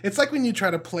it. It's like when you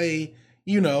try to play,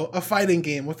 a fighting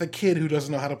game with a kid who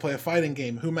doesn't know how to play a fighting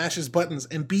game, who mashes buttons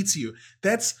and beats you.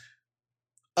 That's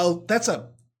a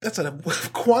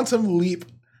quantum leap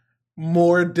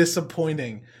more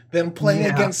disappointing than playing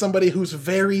against somebody who's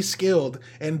very skilled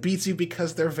and beats you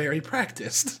because they're very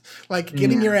practiced. Like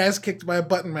getting your ass kicked by a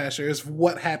button masher is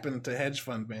what happened to hedge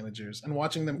fund managers, and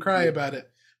watching them cry about it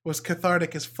was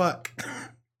cathartic as fuck.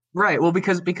 Right. Well,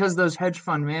 because those hedge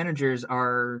fund managers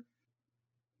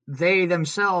they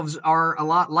themselves are a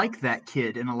lot like that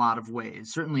kid in a lot of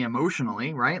ways, certainly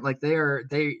emotionally, right? Like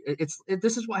this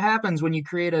is what happens when you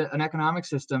create an economic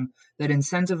system that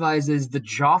incentivizes the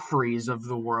Joffreys of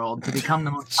the world to become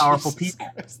the most powerful people.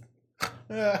 Christ.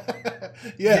 Yeah,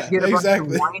 Just get a bunch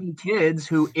exactly. of whiny kids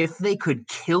who, if they could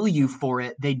kill you for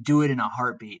it, they'd do it in a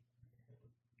heartbeat.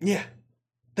 Yeah,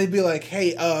 they'd be like,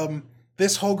 "Hey,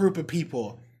 this whole group of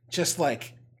people, just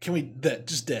like, can we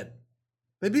just dead?"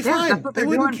 They'd be Yeah, that's fine. what They they're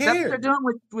wouldn't doing. That's what they're care.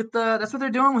 doing with the. That's what they're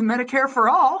doing with Medicare for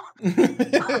all.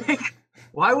 Like,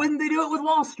 why wouldn't they do it with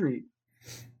Wall Street?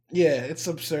 Yeah, it's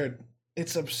absurd.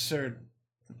 It's absurd.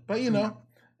 But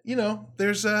Yeah.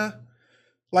 there's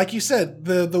like you said,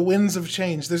 the winds of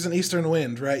change. There's an eastern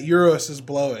wind, right? Euros is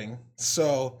blowing.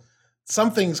 So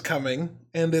something's coming,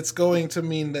 and it's going to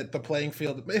mean that the playing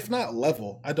field, if not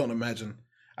level, I don't imagine.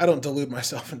 I don't delude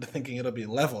myself into thinking it'll be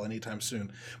level anytime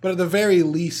soon. But at the very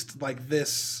least, like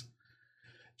this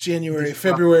January,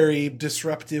 February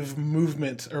disruptive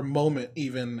movement or moment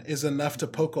even is enough to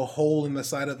poke a hole in the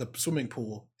side of the swimming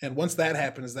pool. And once that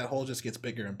happens, that hole just gets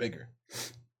bigger and bigger.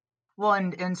 Well,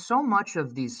 and so much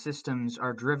of these systems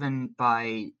are driven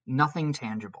by nothing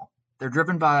tangible. They're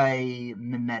driven by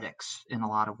mimetics in a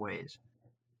lot of ways.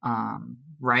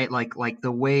 Right? Like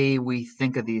the way we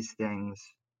think of these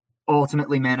things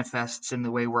ultimately manifests in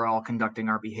the way we're all conducting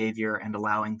our behavior and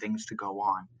allowing things to go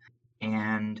on.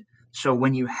 And so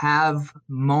when you have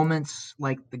moments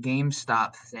like the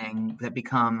GameStop thing that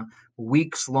become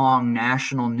weeks long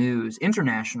national news,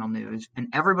 international news, and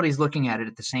everybody's looking at it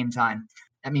at the same time,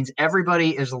 that means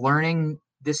everybody is learning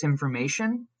this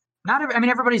information. I mean,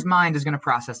 everybody's mind is going to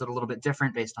process it a little bit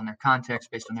different based on their context,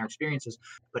 based on their experiences,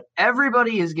 but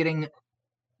everybody is getting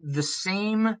the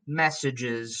same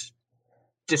messages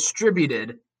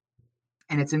distributed,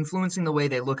 and it's influencing the way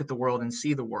they look at the world and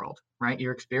see the world, right?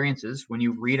 Your experiences when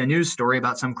you read a news story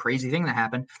about some crazy thing that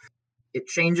happened, it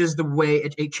changes the way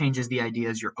it changes the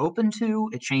ideas you're open to,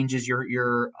 it changes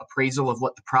your appraisal of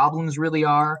what the problems really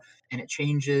are, and it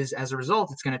changes, as a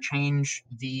result, it's going to change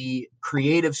the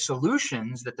creative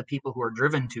solutions that the people who are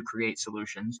driven to create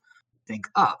solutions think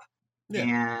up.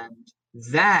 Yeah. And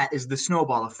that is the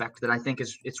snowball effect that I think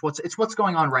is it's what's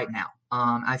going on right now.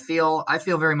 I feel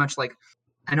very much like,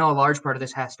 I know a large part of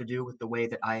this has to do with the way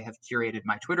that I have curated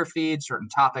my Twitter feed, certain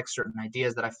topics, certain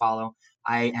ideas that I follow.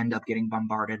 I end up getting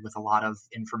bombarded with a lot of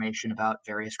information about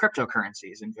various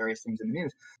cryptocurrencies and various things in the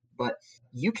news. But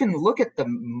you can look at the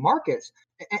markets.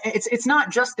 It's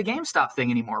not just the GameStop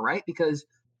thing anymore, right? Because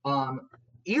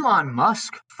Elon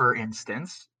Musk, for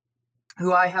instance,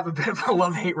 who I have a bit of a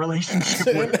love-hate relationship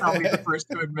with, I'll be the first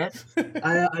to admit.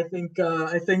 I think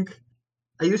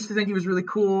I used to think he was really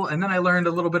cool, and then I learned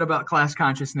a little bit about class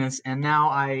consciousness, and now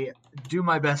I do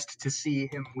my best to see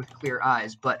him with clear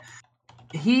eyes. But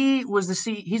he's the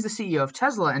CEO of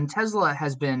Tesla, and Tesla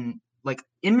has been like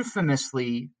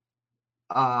infamously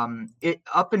it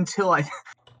up until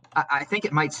I think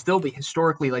it might still be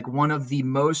historically like one of the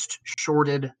most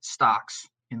shorted stocks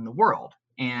in the world.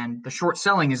 And the short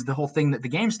selling is the whole thing that the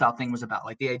GameStop thing was about,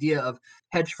 like the idea of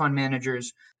hedge fund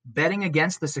managers betting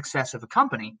against the success of a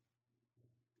company.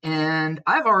 And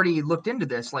I've already looked into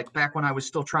this, like back when I was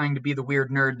still trying to be the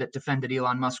weird nerd that defended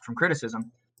Elon Musk from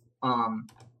criticism.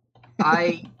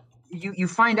 I you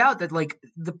find out that like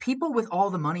the people with all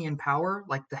the money and power,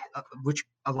 like which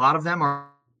a lot of them are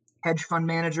hedge fund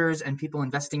managers and people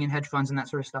investing in hedge funds and that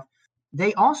sort of stuff,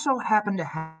 they also happen to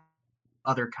have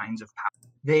other kinds of power.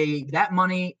 That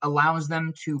money allows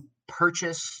them to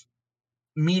purchase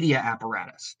media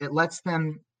apparatus. It lets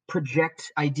them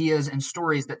project ideas and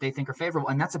stories that they think are favorable,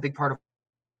 and that's a big part of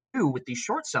do with these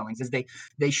short sellings is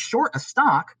they short a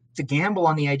stock to gamble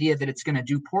on the idea that it's going to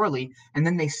do poorly, and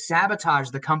then they sabotage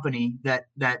the company that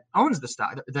owns the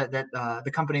stock, that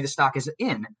the company the stock is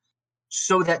in,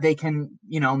 so that they can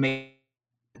make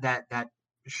that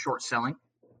short selling.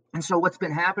 And so what's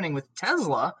been happening with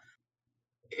Tesla,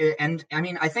 and I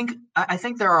mean, I think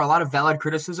there are a lot of valid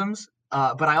criticisms,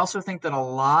 but I also think that a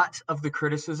lot of the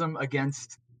criticism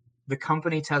against the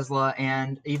company Tesla,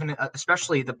 and even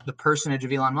especially the personage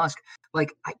of Elon Musk,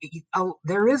 like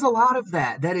there is a lot of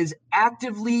that is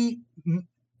actively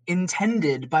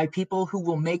intended by people who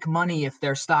will make money if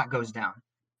their stock goes down.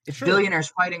 It's Sure. billionaires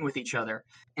fighting with each other,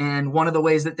 and one of the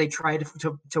ways that they try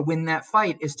to win that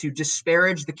fight is to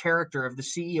disparage the character of the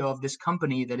CEO of this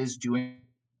company that is doing.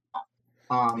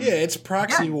 Yeah, it's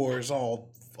proxy wars all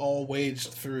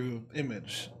waged through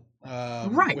image,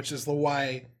 Right. which is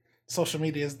why social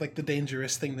media is like the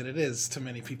dangerous thing that it is to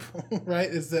many people, right?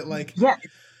 Is that like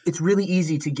it's really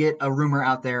easy to get a rumor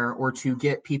out there or to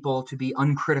get people to be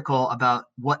uncritical about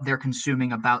what they're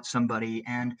consuming about somebody,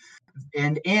 and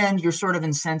you're sort of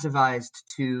incentivized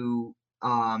to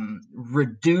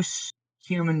reduce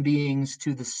human beings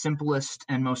to the simplest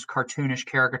and most cartoonish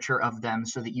caricature of them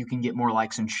so that you can get more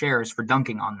likes and shares for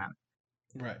dunking on them.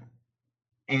 right.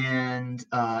 And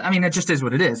I mean, it just is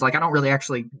what it is. Like, I don't really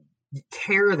actually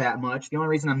care that much. The only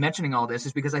reason I'm mentioning all this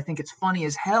is because I think it's funny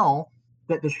as hell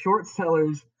that the short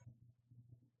sellers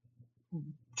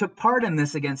took part in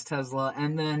this against Tesla,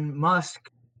 and then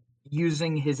Musk,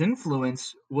 using his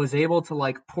influence, was able to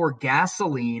like pour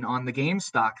gasoline on the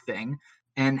GameStop thing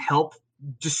and help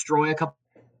destroy a couple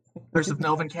of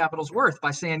Melvin Capital's worth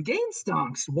by saying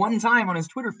GameStonks one time on his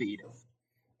Twitter feed.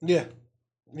 Yeah.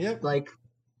 Yep. Like,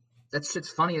 that shit's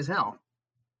funny as hell.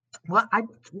 Where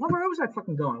was I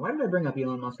fucking going? Why did I bring up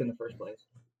Elon Musk in the first place?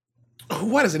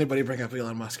 Why does anybody bring up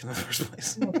Elon Musk in the first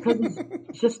place? Because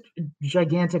he's just a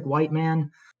gigantic white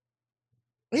man.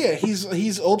 Yeah,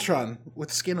 he's Ultron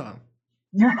with skin on.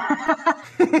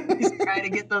 He's trying to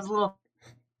get those little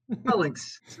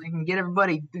links so he can get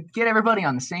everybody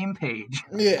on the same page.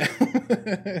 Yeah.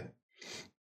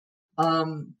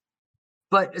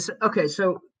 But okay,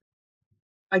 so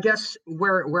I guess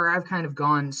where I've kind of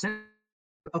gone since.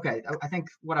 Okay, I think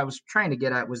what I was trying to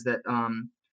get at was that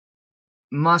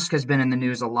Musk has been in the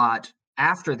news a lot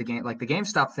after the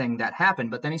GameStop thing that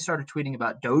happened, but then he started tweeting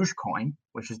about Dogecoin,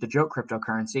 which is the joke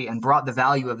cryptocurrency, and brought the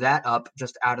value of that up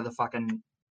just out of the fucking,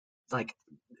 like,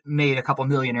 made a couple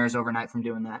millionaires overnight from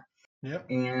doing that. Yep.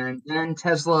 And then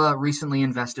Tesla recently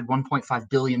invested $1.5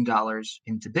 billion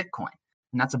into Bitcoin.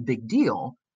 And that's a big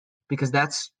deal because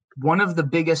that's one of the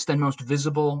biggest and most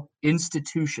visible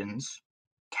institutions,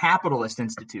 capitalist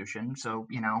institution. So,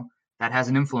 that has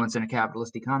an influence in a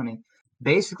capitalist economy,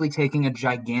 basically taking a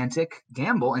gigantic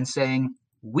gamble and saying,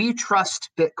 we trust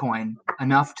Bitcoin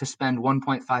enough to spend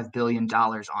 $1.5 billion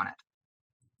on it.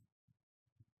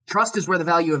 Trust is where the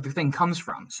value of the thing comes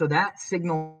from. So that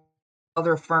signal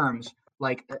other firms,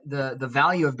 like the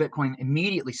value of Bitcoin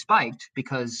immediately spiked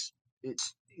because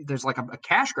there's like a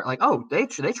cash grab, like, oh, they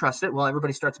trust it. Well,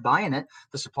 everybody starts buying it.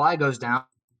 The supply goes down,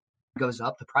 goes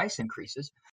up, the price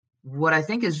increases. What I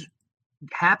think is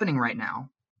happening right now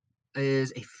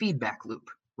is a feedback loop,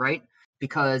 right?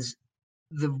 Because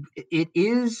it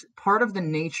is part of the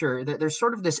nature that there's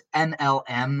sort of this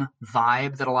MLM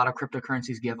vibe that a lot of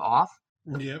cryptocurrencies give off.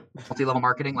 Yep. Multi-level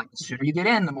marketing, like the sooner you get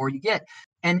in, the more you get.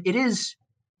 And it is,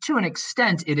 to an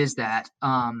extent, it is that.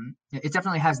 It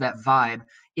definitely has that vibe.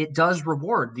 It does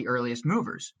reward the earliest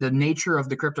movers. The nature of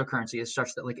the cryptocurrency is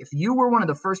such that, like, if you were one of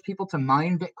the first people to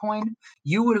mine Bitcoin,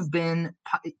 you would have been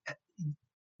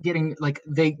getting, like,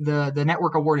 the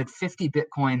network awarded 50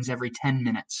 Bitcoins every 10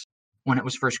 minutes when it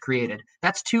was first created.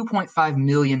 That's $2.5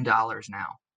 million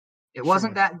now. It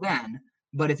wasn't that then,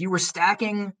 but if you were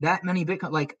stacking that many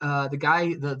Bitcoin, like the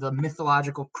guy, the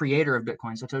mythological creator of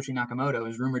Bitcoin, Satoshi Nakamoto,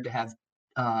 is rumored to have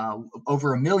over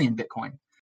 1 million Bitcoin.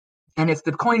 And if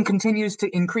the coin continues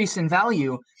to increase in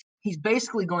value, he's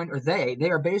basically going, or they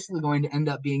are basically going to end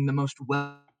up being the most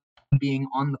being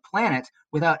on the planet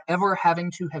without ever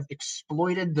having to have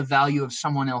exploited the value of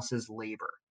someone else's labor.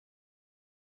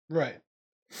 Right.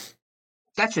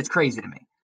 That shit's crazy to me.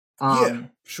 Yeah,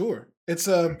 sure.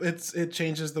 It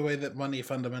changes the way that money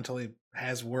fundamentally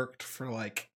has worked for,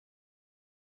 like,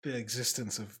 the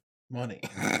existence of money.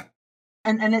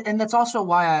 And that's also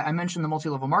why I mentioned the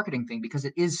multi-level marketing thing, because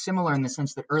it is similar in the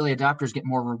sense that early adopters get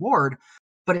more reward,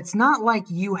 but it's not like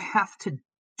you have to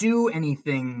do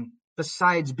anything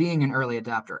besides being an early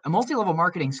adopter. A multi-level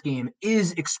marketing scheme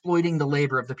is exploiting the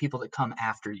labor of the people that come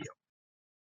after you.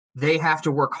 They have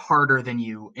to work harder than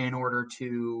you in order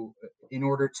to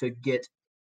get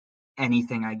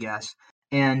anything, I guess.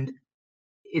 And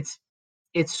it's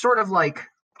sort of like,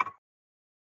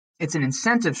 it's an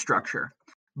incentive structure,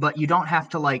 but you don't have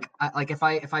to, like if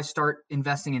I start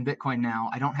investing in Bitcoin now,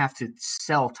 I don't have to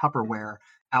sell Tupperware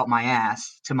out my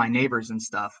ass to my neighbors and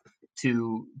stuff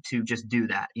to just do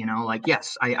that. Like,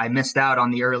 yes, I missed out on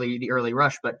the early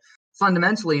rush, but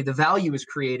fundamentally the value is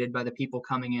created by the people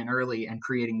coming in early and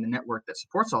creating the network that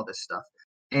supports all this stuff.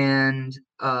 And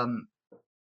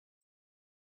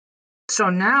so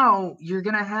now you're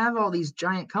going to have all these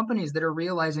giant companies that are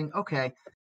realizing, okay,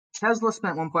 Tesla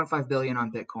spent $1.5 billion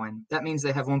on Bitcoin. That means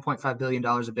they have $1.5 billion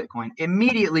of Bitcoin.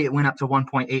 Immediately it went up to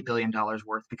 $1.8 billion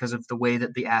worth because of the way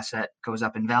that the asset goes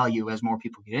up in value as more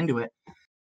people get into it.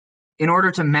 In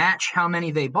order to match how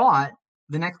many they bought,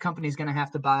 the next company is going to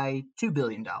have to buy $2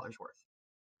 billion worth.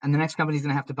 And the next company is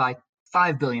going to have to buy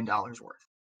 $5 billion worth.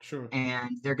 Sure.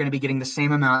 And they're going to be getting the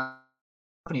same amount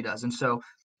the company does. And so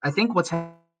I think what's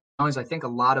happening is, I think a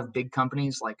lot of big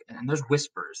companies, like, and there's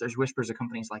whispers of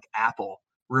companies like Apple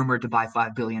rumored to buy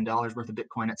 $5 billion worth of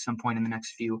Bitcoin at some point in the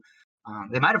next few.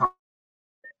 They might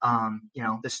have,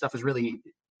 this stuff is really,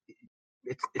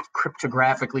 it's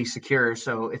cryptographically secure.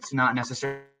 So it's not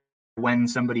necessary when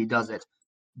somebody does it,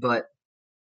 but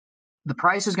the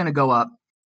price is going to go up.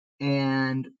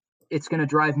 and it's going to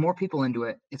drive more people into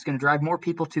it. It's going to drive more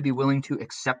people to be willing to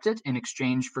accept it in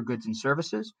exchange for goods and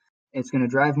services. It's going to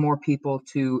drive more people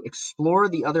to explore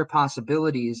the other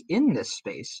possibilities in this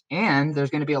space. And there's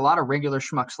going to be a lot of regular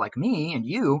schmucks like me and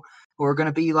you who are going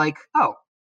to be like, oh,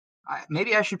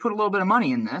 maybe I should put a little bit of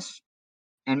money in this,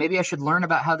 and maybe I should learn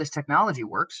about how this technology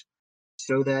works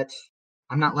so that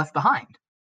I'm not left behind.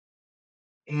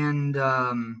 And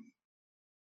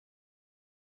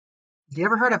you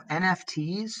ever heard of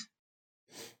NFTs?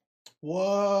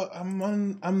 What? I'm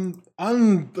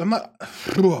not.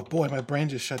 Oh boy, my brain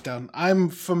just shut down. I'm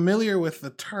familiar with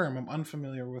the term. I'm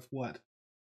unfamiliar with what?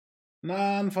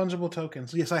 Non-fungible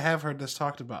tokens. Yes, I have heard this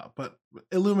talked about, but what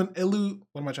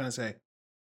am I trying to say?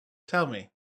 Tell me.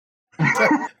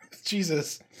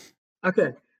 Jesus.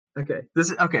 Okay.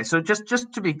 So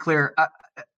just to be clear,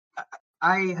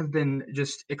 I have been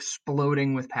just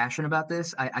exploding with passion about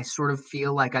this. I sort of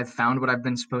feel like I've found what I've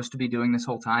been supposed to be doing this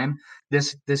whole time.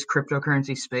 This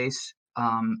cryptocurrency space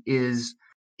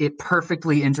it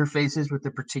perfectly interfaces with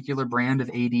the particular brand of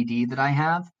ADD that I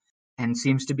have, and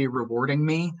seems to be rewarding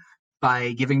me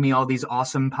by giving me all these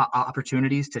awesome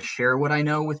opportunities to share what I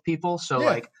know with people. So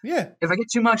if I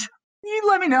get too much, you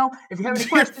let me know. If you have any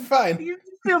questions, fine. You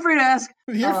feel free to ask.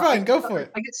 You're fine. Go for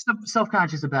it. I get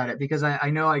self-conscious about it because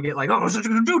I know I get like, oh,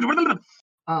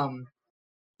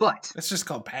 but it's just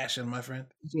called passion, my friend.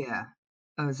 Yeah,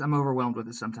 I'm overwhelmed with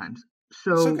it sometimes.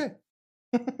 So it's okay.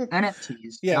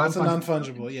 NFTs. Yeah, it's a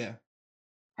non-fungible. Yeah.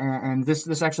 And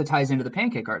this actually ties into the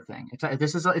pancake art thing.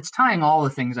 It's tying all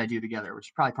the things I do together, which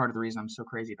is probably part of the reason I'm so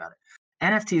crazy about it.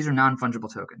 NFTs are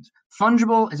non-fungible tokens.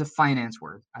 Fungible is a finance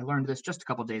word. I learned this just a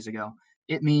couple days ago.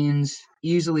 It means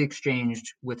easily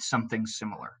exchanged with something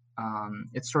similar.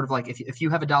 It's sort of like if you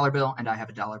have a dollar bill and I have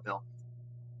a dollar bill,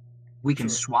 we can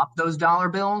swap those dollar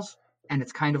bills, and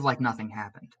it's kind of like nothing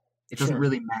happened. It doesn't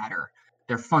really matter.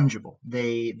 They're fungible.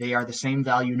 They are the same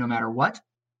value no matter what.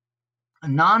 A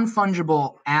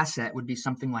non-fungible asset would be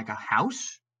something like a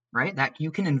house, right? That you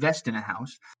can invest in a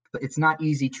house, but it's not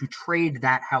easy to trade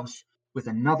that house with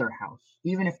another house.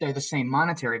 Even if they're the same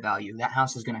monetary value, that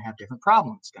house is going to have different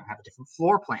problems. It's going to have a different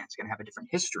floor plan. It's going to have a different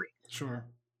history. Sure.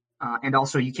 And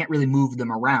also, you can't really move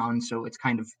them around, so it's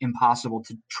kind of impossible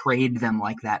to trade them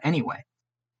like that anyway.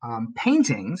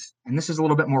 Paintings, and this is a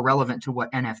little bit more relevant to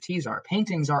what NFTs are,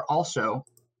 paintings are also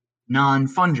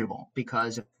non-fungible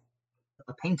because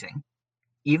a painting,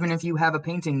 even if you have a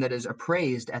painting that is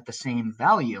appraised at the same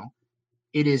value,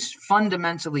 it is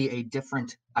fundamentally a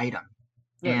different item.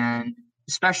 Right. And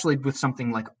especially with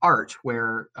something like art,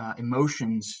 where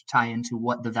emotions tie into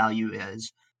what the value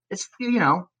is, it's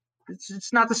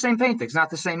not the same painting. It's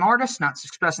not the same artist, not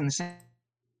expressing the same.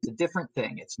 It's a different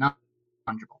thing. It's not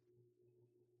fungible.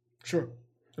 Sure.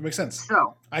 That makes sense.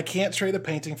 So I can't trade a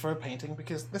painting for a painting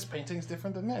because this painting is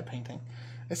different than that painting.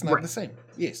 It's not the same.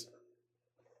 Yes.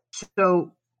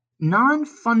 So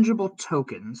non-fungible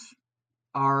tokens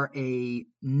are a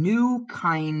new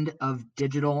kind of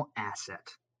digital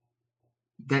asset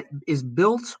that is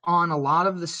built on a lot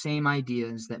of the same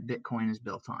ideas that Bitcoin is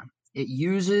built on. It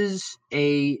uses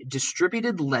a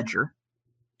distributed ledger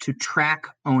to track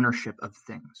ownership of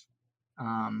things.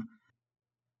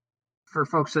 For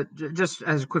folks that, just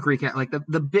as a quick recap, like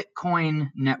the Bitcoin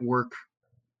network,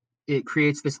 it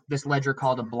creates this ledger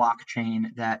called a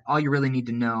blockchain that all you really need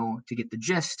to know to get the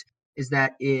gist is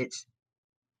that it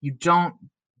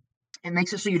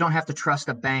makes it so you don't have to trust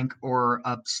a bank or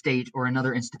a state or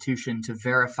another institution to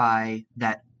verify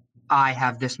that I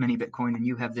have this many Bitcoin and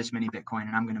you have this many Bitcoin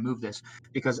and I'm going to move this,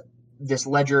 because this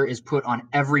ledger is put on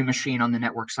every machine on the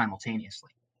network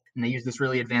simultaneously. And they use this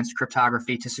really advanced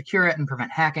cryptography to secure it and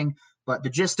prevent hacking. But the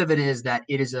gist of it is that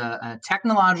it is a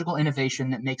technological innovation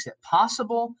that makes it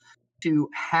possible to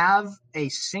have a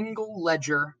single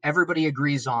ledger everybody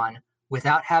agrees on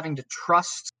without having to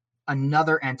trust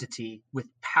another entity with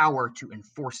power to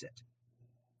enforce it.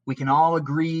 We can all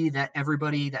agree that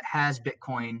everybody that has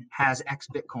Bitcoin has X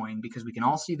Bitcoin because we can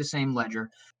all see the same ledger,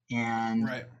 and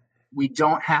we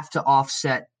don't have to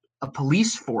offset a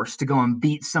police force to go and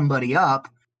beat somebody up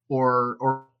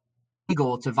or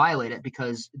legal to violate it,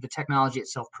 because the technology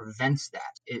itself prevents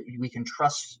that. We can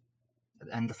trust,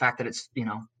 and the fact that it's,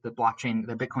 the blockchain,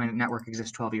 the Bitcoin network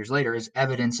exists 12 years later is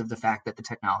evidence of the fact that the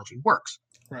technology works.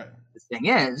 Right. The thing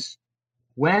is,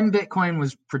 when Bitcoin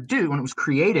was produced, when it was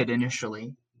created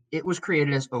initially, it was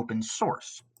created as open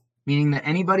source, meaning that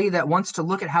anybody that wants to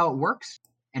look at how it works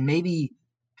and maybe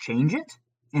change it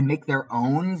and make their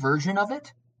own version of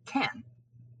it can.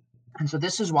 And so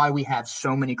this is why we have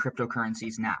so many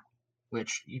cryptocurrencies now,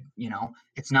 which,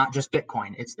 it's not just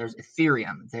Bitcoin. There's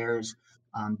Ethereum, there's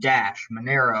Dash,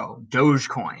 Monero,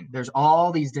 Dogecoin. There's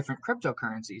all these different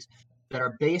cryptocurrencies that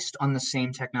are based on the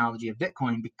same technology of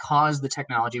Bitcoin because the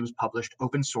technology was published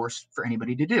open source for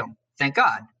anybody to do. Thank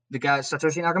God. The guy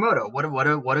Satoshi Nakamoto,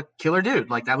 what a killer dude.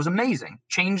 Like, that was amazing.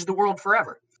 Changed the world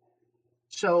forever.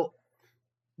 So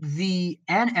the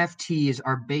NFTs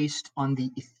are based on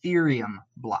the Ethereum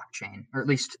blockchain, or at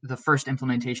least the first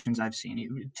implementations I've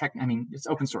seen. I mean, it's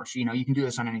open source. You can do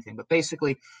this on anything. But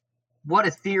basically, what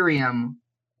Ethereum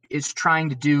is trying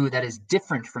to do that is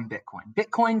different from Bitcoin.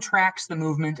 Bitcoin tracks the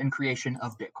movement and creation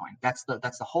of Bitcoin. That's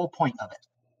the whole point of it.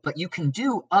 But you can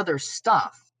do other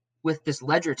stuff with this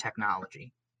ledger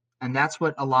technology. And that's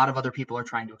what a lot of other people are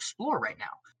trying to explore right now.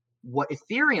 What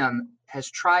Ethereum has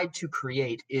tried to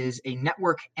create is a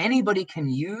network anybody can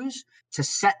use to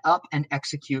set up and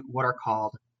execute what are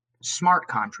called smart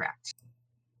contracts.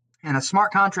 And a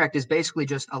smart contract is basically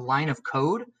just a line of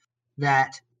code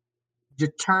that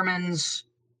determines,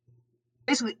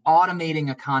 basically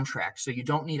automating a contract. So you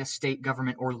don't need a state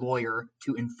government or lawyer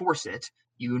to enforce it.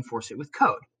 You enforce it with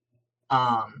code.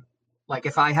 Like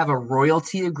if I have a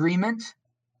royalty agreement,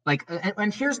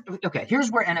 and here's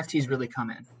where NFTs really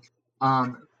come in.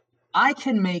 I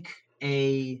can make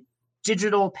a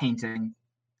digital painting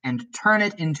and turn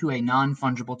it into a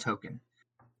non-fungible token.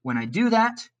 When I do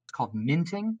that, it's called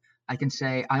minting. I can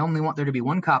say, I only want there to be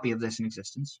one copy of this in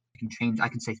existence. I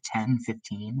can say 10,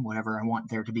 15, whatever. I want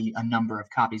there to be a number of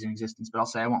copies in existence, but I'll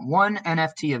say I want one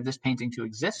NFT of this painting to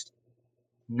exist.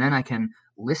 And then I can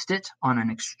list it on an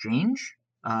exchange,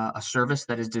 a service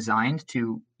that is designed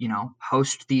to,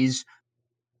 host these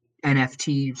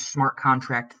NFT smart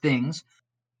contract things.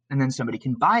 And then somebody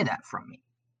can buy that from me.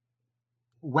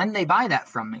 When they buy that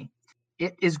from me,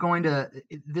 this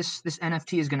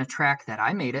NFT is going to track that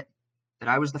I made it, that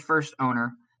I was the first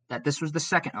owner, that this was the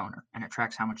second owner, and it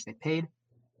tracks how much they paid.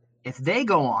 If they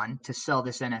go on to sell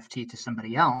this NFT to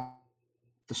somebody else,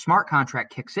 the smart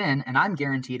contract kicks in, and I'm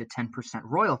guaranteed a 10%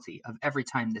 royalty of every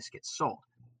time this gets sold.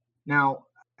 Now,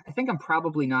 I think I'm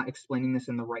probably not explaining this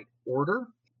in the right order,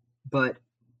 but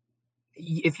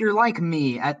if you're like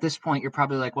me, at this point, you're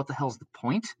probably like, what the hell's the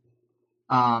point?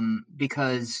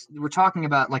 Because we're talking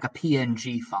about like a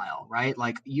PNG file, right?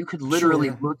 Like you could literally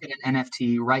look at an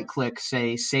NFT, right click,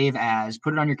 say save as,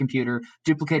 put it on your computer,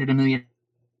 duplicate it a million,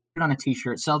 put it on a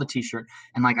t-shirt, sell the t-shirt.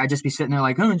 And like, I'd just be sitting there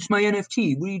like, oh, it's my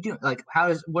NFT. What are you doing? Like,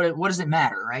 what does it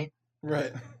matter? Right.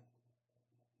 Right.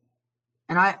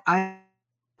 And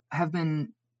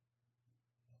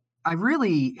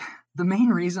the main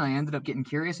reason I ended up getting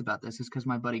curious about this is because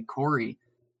my buddy Corey,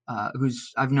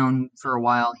 who's I've known for a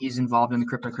while, he's involved in the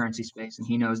cryptocurrency space, and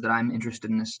he knows that I'm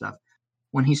interested in this stuff.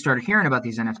 When he started hearing about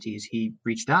these NFTs, he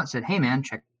reached out and said, hey, man,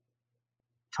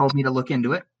 told me to look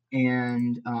into it.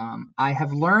 And I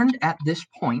have learned at this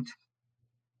point,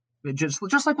 just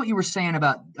like what you were saying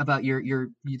about your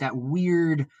that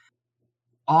weird,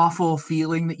 awful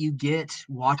feeling that you get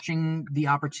watching the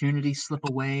opportunity slip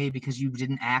away because you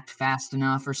didn't act fast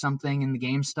enough or something in the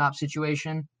GameStop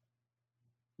situation.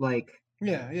 Like,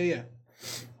 yeah.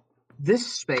 This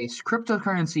space,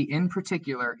 cryptocurrency in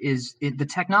particular, the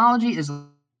technology is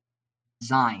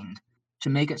designed to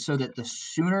make it so that the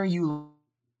sooner you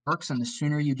works and the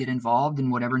sooner you get involved in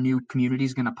whatever new community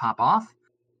is going to pop off,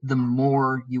 the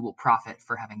more you will profit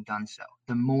for having done so.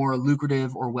 The more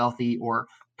lucrative or wealthy or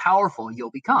powerful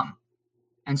you'll become.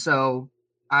 And so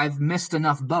I've missed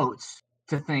enough boats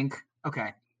to think,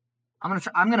 okay, I'm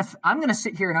gonna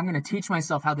sit here and I'm gonna teach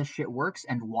myself how this shit works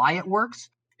and why it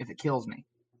works if it kills me.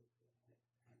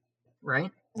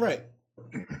 Right? Right.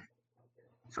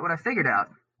 So what I figured out,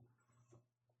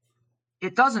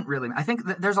 it doesn't really. I think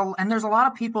that there's a lot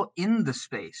of people in the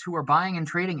space who are buying and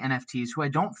trading NFTs who I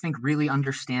don't think really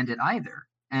understand it either.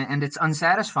 And it's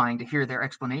unsatisfying to hear their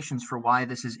explanations for why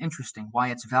this is interesting,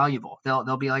 why it's valuable.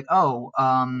 They'll be like, oh,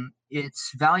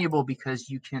 it's valuable because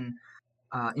you can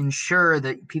ensure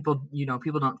that people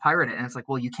don't pirate it. And it's like,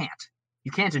 well, you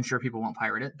can't ensure people won't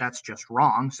pirate it. That's just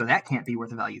wrong. So that can't be where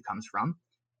the value comes from.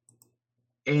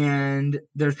 And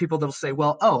there's people that'll say,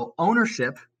 well,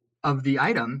 ownership of the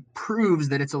item proves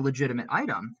that it's a legitimate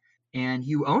item and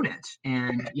you own it.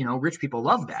 And, rich people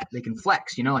love that. They can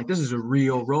flex, like this is a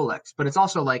real Rolex. But it's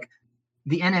also like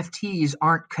the NFTs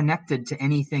aren't connected to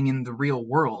anything in the real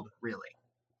world, really.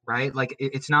 Right? Like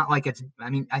it's not like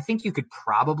I think you could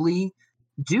probably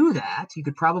do that. You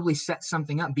could probably set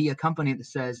something up, be a company that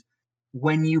says,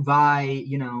 when you buy,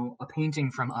 a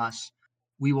painting from us,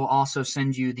 we will also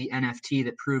send you the NFT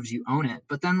that proves you own it.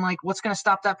 But then like, what's going to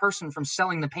stop that person from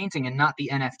selling the painting and not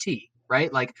the NFT,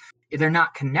 right? Like they're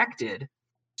not connected.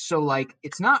 So like,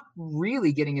 it's not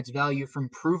really getting its value from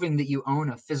proving that you own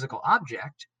a physical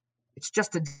object. It's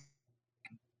just a.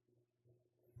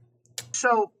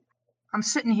 So I'm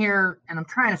sitting here and I'm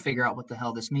trying to figure out what the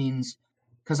hell this means,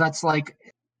 because it's like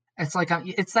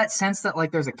it's that sense that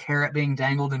like there's a carrot being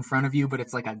dangled in front of you, but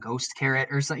it's like a ghost carrot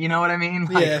or something. You know what I mean?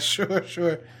 Like, Yeah, sure.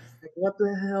 like, what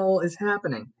the hell is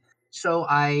happening? So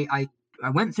I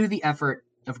went through the effort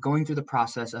of going through the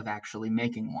process of actually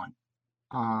making one.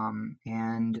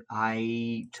 And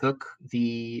I took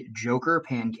the Joker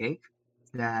pancake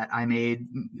that I made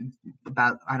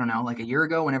about, I don't know, like a year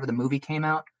ago, whenever the movie came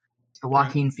out. The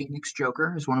Joaquin Phoenix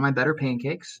Joker is one of my better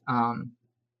pancakes.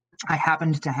 I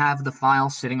happened to have the file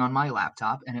sitting on my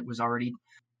laptop, and it was already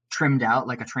trimmed out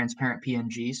like a transparent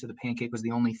PNG, so the pancake was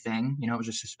the only thing, it was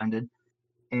just suspended.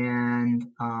 And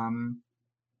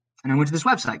I went to this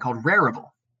website called Rarible,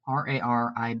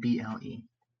 Rarible,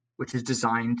 which is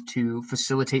designed to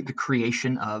facilitate the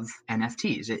creation of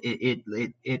NFTs.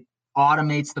 It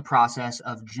automates the process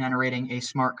of generating a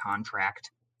smart contract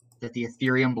that the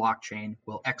Ethereum blockchain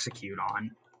will execute on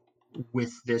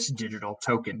with this digital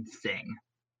token thing.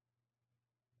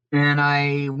 And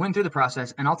I went through the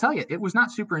process, and I'll tell you, it was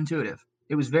not super intuitive.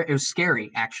 It was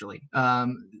scary, actually.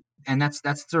 And that's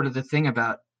sort of the thing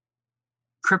about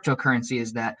cryptocurrency,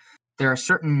 is that there are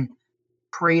certain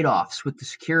trade-offs with the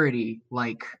security.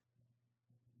 Like,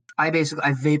 I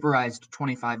vaporized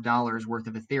 $25 worth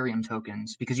of Ethereum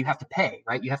tokens, because you have to pay,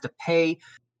 right? You have to pay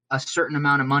a certain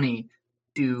amount of money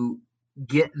to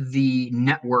get the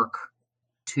network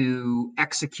to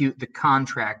execute the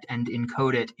contract and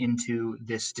encode it into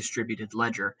this distributed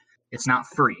ledger. It's not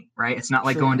free, right? It's not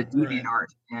like going to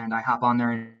DeviantArt and I hop on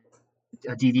there and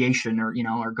a deviation, or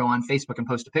go on Facebook and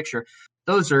post a picture.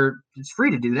 It's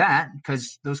free to do that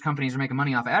because those companies are making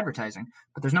money off of advertising,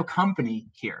 but there's no company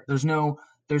here. There's no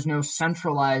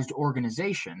centralized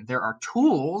organization. There are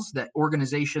tools that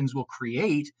organizations will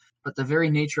create, but the very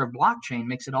nature of blockchain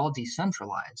makes it all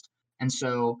decentralized. And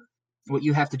so what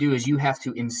you have to do is you have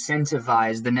to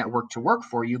incentivize the network to work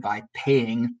for you by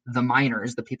paying the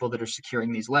miners, the people that are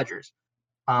securing these ledgers.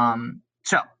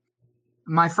 So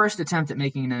my first attempt at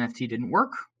making an NFT didn't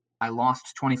work. I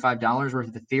lost $25 worth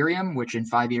of Ethereum, which in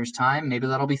 5 years' time, maybe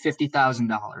that'll be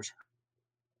 $50,000.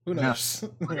 Who knows?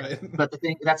 Right. But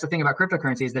that's the thing about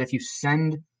cryptocurrency, is that if you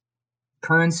send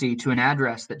currency to an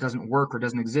address that doesn't work or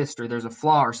doesn't exist, or there's a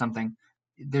flaw or something,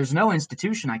 there's no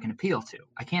institution I can appeal to.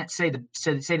 I can't say to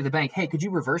the bank, hey, could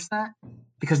you reverse that?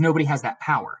 Because nobody has that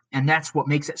power. And that's what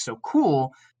makes it so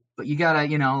cool. But you gotta,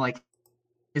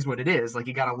 is what it is. Like,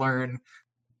 you gotta learn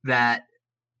that.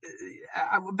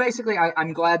 Basically,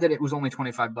 I'm glad that it was only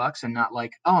 $25 and not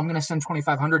like, oh, I'm gonna send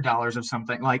 $2,500 of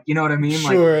something. Like, you know what I mean?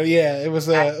 Sure, like, yeah, it was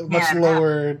a much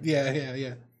lower.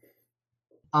 Yeah.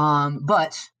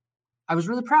 But I was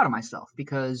really proud of myself,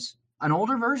 because an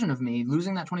older version of me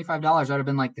losing that $25, I'd have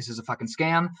been like, this is a fucking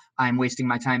scam. I'm wasting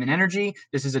my time and energy.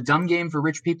 This is a dumb game for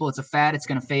rich people. It's a fad. It's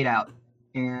gonna fade out.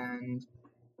 And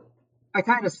I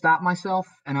kind of stopped myself,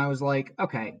 and I was like,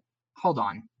 okay, hold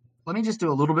on. Let me just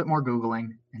do a little bit more Googling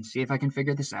and see if I can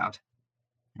figure this out.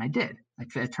 And I did.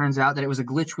 It turns out that it was a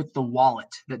glitch with the wallet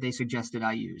that they suggested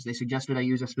I use. They suggested I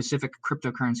use a specific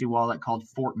cryptocurrency wallet called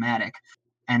Fortmatic.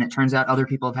 And it turns out other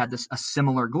people have had a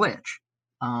similar glitch.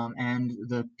 And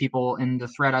the people in the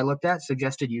thread I looked at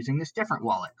suggested using this different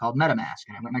wallet called MetaMask.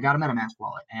 And I went and I got a MetaMask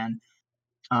wallet and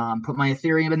put my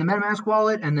Ethereum in the MetaMask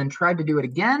wallet, and then tried to do it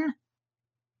again.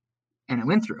 And it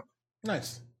went through.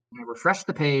 Nice. I refreshed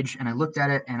the page and I looked at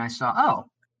it and I saw, oh,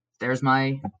 there's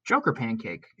my Joker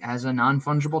pancake as a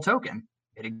non-fungible token.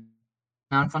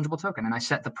 Non-fungible token. And I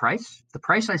set the price. The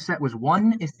price I set was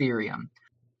 1 Ethereum,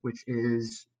 which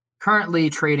is currently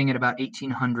trading at about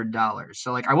 $1,800.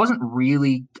 So like, I don't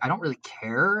really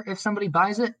care if somebody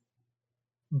buys it,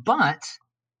 but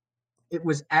it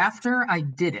was after I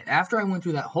did it, after I went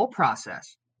through that whole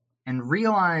process and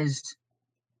realized,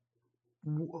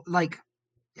 like,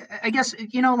 I guess,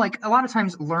 like, a lot of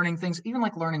times learning things, even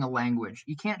like learning a language,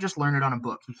 you can't just learn it on a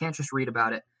book. You can't just read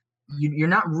about it. You're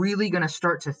not really going to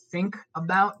start to think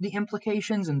about the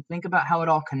implications and think about how it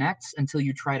all connects until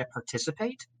you try to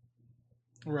participate.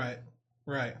 Right.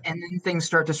 And then things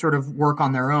start to sort of work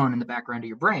on their own in the background of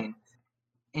your brain.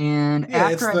 And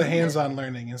yeah, it's the hands-on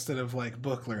learning instead of like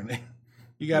book learning.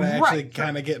 You got to actually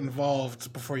kind of get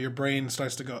involved before your brain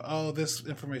starts to go, oh, this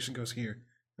information goes here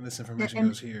and this information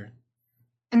goes here.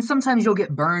 And sometimes you'll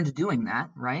get burned doing that,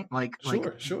 right?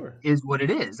 Sure. Is what it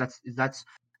is.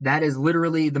 That is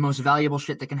literally the most valuable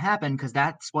shit that can happen, because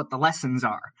that's what the lessons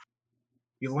are.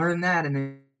 You learn that, and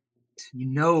then you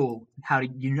know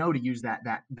to use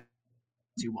that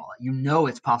wallet. You know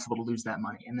it's possible to lose that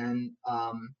money, and then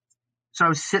So I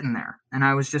was sitting there and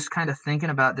I was just kind of thinking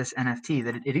about this NFT,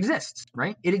 that it exists,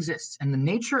 right? It exists. And the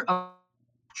nature of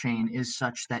blockchain is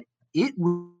such that it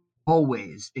will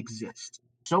always exist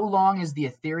so long as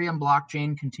the Ethereum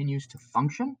blockchain continues to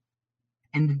function.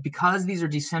 And because these are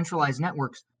decentralized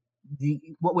networks,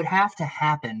 what would have to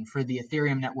happen for the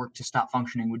Ethereum network to stop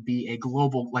functioning would be a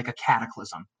global, like a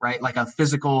cataclysm, right? Like a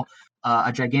physical,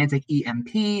 a gigantic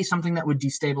EMP, something that would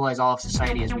destabilize all of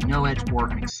society as we know it, or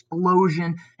an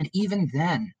explosion. And even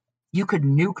then, you could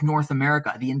nuke North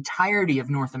America, the entirety of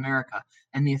North America,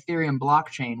 and the Ethereum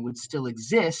blockchain would still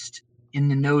exist in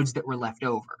the nodes that were left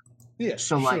over. Yeah,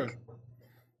 so sure. like,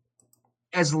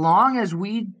 as long as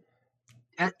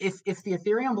if the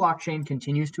Ethereum blockchain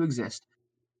continues to exist,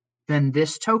 then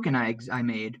this token I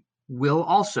made will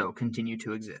also continue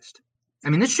to exist. I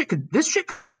mean, this shit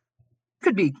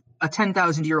could be a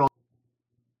 10,000-year-old.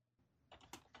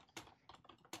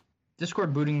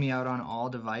 Discord booting me out on all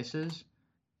devices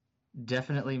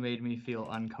definitely made me feel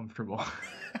uncomfortable.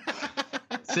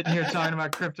 Sitting here talking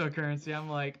about cryptocurrency, I'm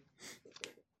like,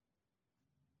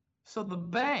 so the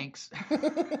banks. Do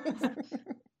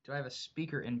I have a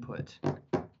speaker input?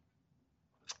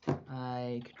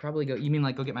 I could probably go. You mean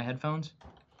like go get my headphones?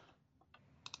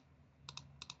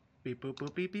 Beep boop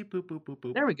boop beep beep boop boop boop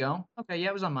boop. There we go. Okay, yeah,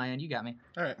 it was on my end. You got me.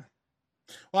 All right.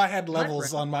 Well, I had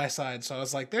levels on my side, so I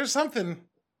was like, "There's something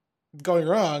going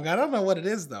wrong. I don't know what it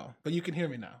is though." But you can hear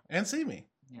me now and see me.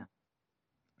 Yeah.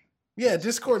 Yeah,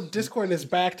 Discord is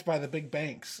backed by the big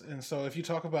banks, and so if you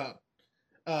talk about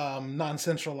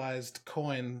non-centralized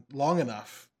coin long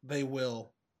enough, they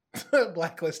will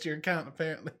blacklist your account.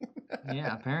 Apparently.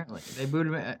 Yeah, apparently they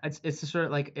booted me. It's the sort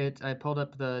of like it. I pulled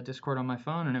up the Discord on my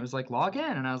phone and it was like log in,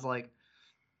 and I was like,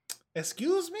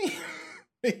 "Excuse me."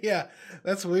 Yeah,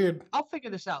 that's weird. I'll figure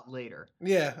this out later.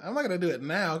 Yeah, I'm not gonna do it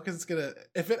now because it's gonna.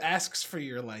 If it asks for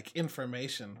your like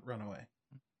information, run away.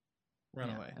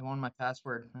 Run away. I want my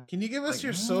password. Can you give us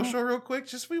your social real quick?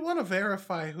 Just we want to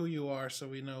verify who you are so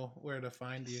we know where to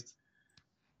find you.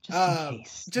 Just in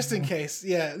case. Just in case,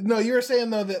 yeah. No, you were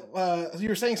saying though that you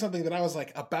were saying something that I was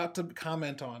like about to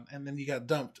comment on, and then you got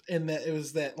dumped. And that it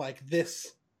was that like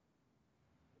this,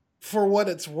 for what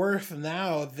it's worth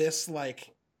now, this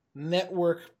like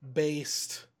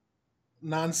network-based,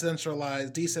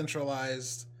 non-centralized,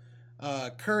 decentralized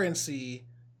currency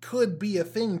could be a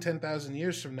thing 10,000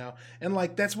 years from now. And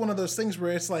like that's one of those things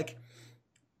where it's like,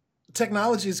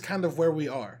 technology is kind of where we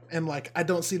are, and like I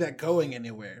don't see that going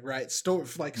anywhere, right?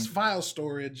 File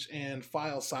storage and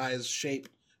file size, shape,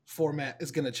 format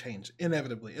is going to change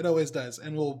inevitably. It always does,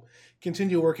 and we'll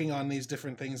continue working on these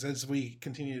different things as we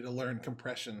continue to learn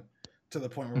compression to the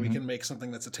point where we can make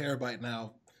something that's a terabyte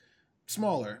now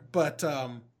smaller. But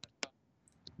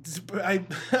I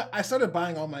started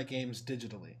buying all my games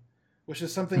digitally, which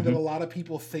is something that a lot of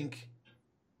people think.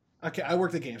 Okay, I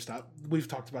worked at GameStop. We've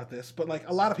talked about this, but like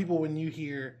a lot of people, when you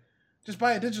hear just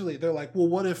buy it digitally, they're like, "Well,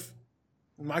 what if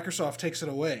Microsoft takes it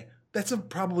away?" That's a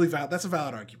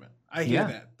valid argument. I hear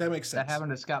that. That makes sense. That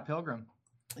happened to Scott Pilgrim.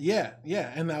 Yeah,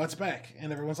 and now it's back,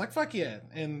 and everyone's like, "Fuck yeah!"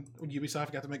 And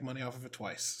Ubisoft got to make money off of it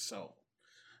twice. So,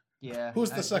 yeah,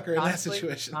 who's the sucker in that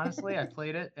situation? Honestly, I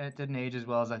played it. It didn't age as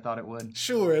well as I thought it would.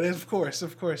 Sure, it is. Of course.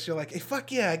 You're like, "Hey,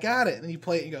 fuck yeah, I got it!" And you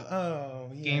play it, and you go,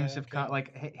 "Oh, yeah." Games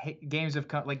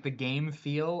have like the game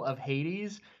feel of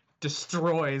Hades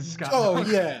destroys Scott. Oh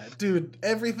yeah, dude!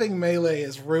 Everything Melee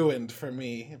is ruined for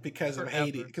me because of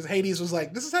Hades. Because Hades was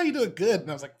like, "This is how you do it good," and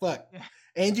I was like, "Fuck!" Yeah.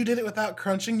 And you did it without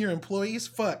crunching your employees.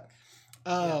 Fuck.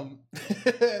 But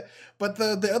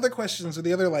the other questions or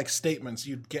the other like statements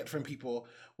you'd get from people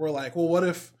were like, "Well, what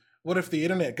if the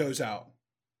internet goes out?"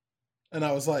 And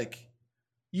I was like,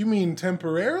 "You mean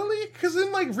temporarily? Because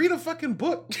then like read a fucking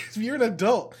book if you're an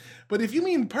adult. But if you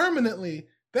mean permanently."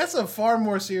 That's a far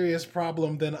more serious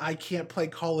problem than I can't play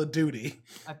Call of Duty.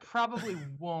 I probably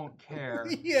won't care.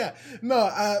 Yeah.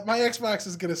 No, my Xbox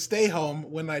is going to stay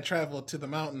home when I travel to the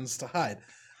mountains to hide.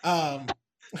 Hide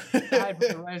from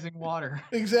the rising water.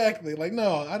 Exactly. Like,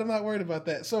 no, I'm not worried about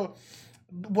that. So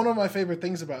one of my favorite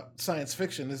things about science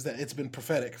fiction is that it's been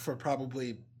prophetic for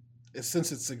probably since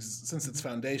its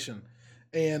foundation.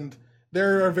 And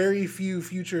there are very few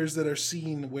futures that are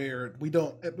seen where we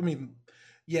don't, I mean,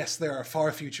 yes, there are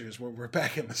far futures where we're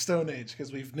back in the Stone Age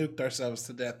because we've nuked ourselves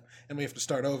to death and we have to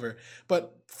start over.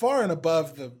 But far and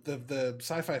above the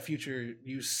sci-fi future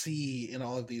you see in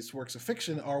all of these works of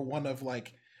fiction are one of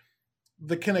like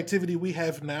the connectivity we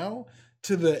have now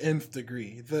to the nth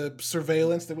degree, the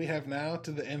surveillance that we have now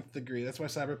to the nth degree. That's why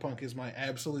cyberpunk is my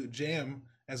absolute jam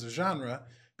as a genre,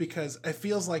 because it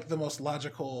feels like the most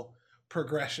logical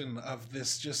progression of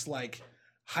this just like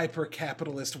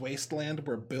hyper-capitalist wasteland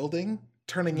we're building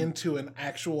turning into an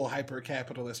actual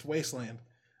hyper-capitalist wasteland.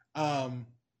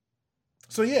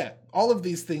 So yeah, all of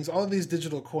these things, all of these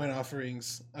digital coin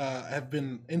offerings have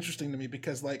been interesting to me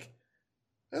because, like,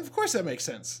 of course that makes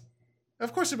sense.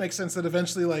 Of course it makes sense that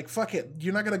eventually, like, fuck it,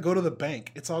 you're not going to go to the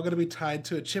bank. It's all going to be tied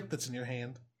to a chip that's in your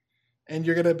hand. And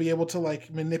you're going to be able to,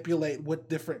 like, manipulate what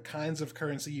different kinds of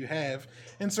currency you have.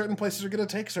 And certain places are going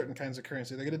to take certain kinds of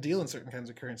currency. They're going to deal in certain kinds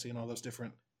of currency in all those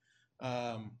different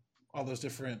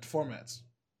formats.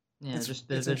 Yeah,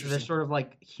 they're sort of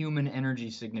like human energy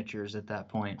signatures at that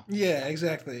point. Yeah,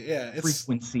 exactly. Yeah, it's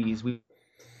frequencies.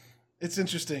 It's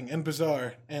interesting and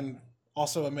bizarre and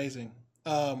also amazing.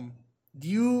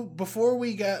 Before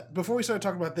we started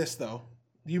talking about this though,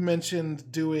 you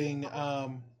mentioned doing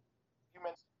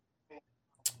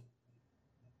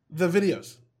the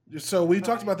videos. So we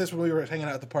talked about this when we were hanging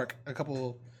out at the park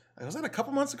was that a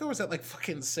couple months ago or was that like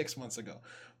fucking 6 months ago?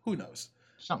 Who knows?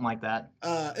 Something like that.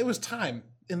 It was time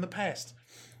in the past.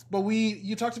 But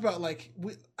you talked about like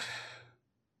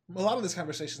a lot of this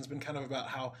conversation has been kind of about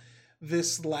how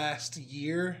this last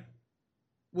year,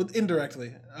 well,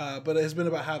 indirectly, but it has been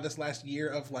about how this last year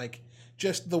of like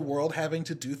just the world having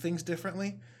to do things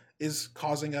differently is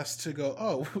causing us to go,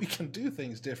 oh, we can do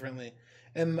things differently.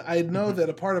 And I know that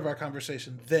a part of our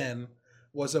conversation then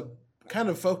was a kind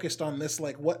of focused on this,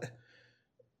 like what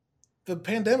the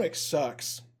pandemic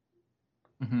sucks,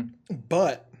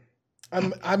 but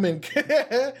I'm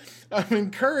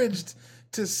encouraged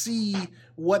to see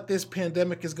what this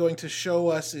pandemic is going to show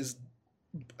us is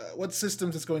what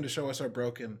systems it's going to show us are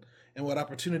broken and what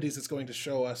opportunities it's going to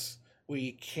show us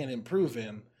we can improve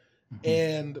in.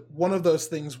 And one of those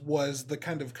things was the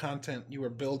kind of content you were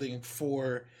building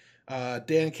for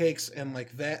Dan Cakes and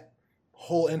like that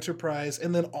whole enterprise,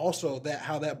 and then also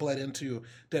how that bled into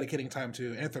dedicating time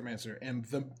to Anthromancer and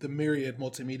the myriad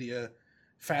multimedia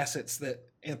facets that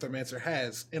Anthromancer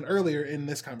has. And earlier in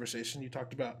this conversation, you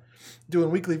talked about doing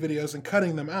weekly videos and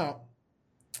cutting them out.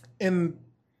 And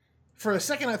for a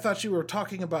second, I thought you were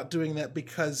talking about doing that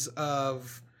because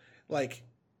of like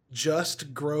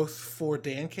just growth for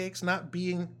Dan Cakes not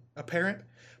being apparent,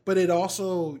 but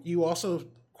you also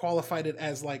qualified it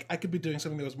as like I could be doing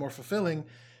something that was more fulfilling.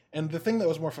 And the thing that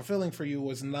was more fulfilling for you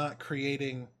was not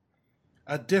creating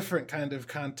a different kind of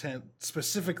content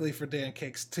specifically for Dan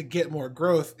Cakes to get more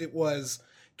growth. It was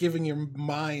giving your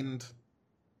mind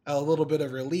a little bit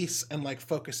of release and like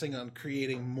focusing on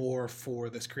creating more for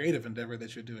this creative endeavor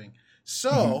that you're doing.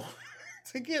 So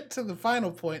to get to the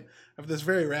final point of this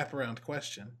very wraparound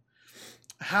question,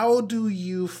 how do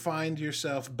you find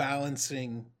yourself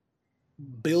balancing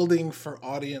building for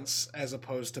audience as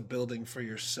opposed to building for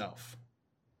yourself?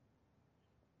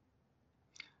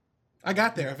 I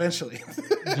got there eventually.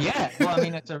 Yeah, well, I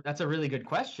mean, that's a really good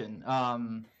question. How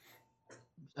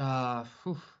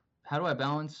do I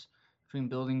balance between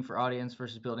building for audience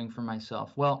versus building for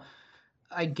myself? Well,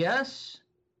 I guess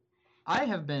I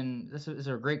have been. This is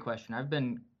a great question. I've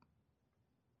been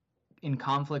in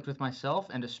conflict with myself,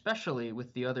 and especially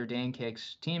with the other Dan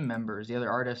Cakes team members, the other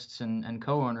artists and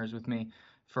co-owners with me,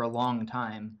 for a long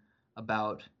time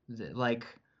about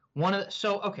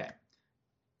okay.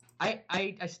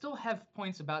 I still have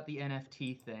points about the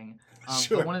NFT thing.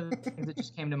 Sure. But one of the things that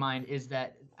just came to mind is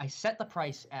that I set the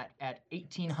price at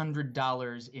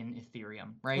 $1,800 in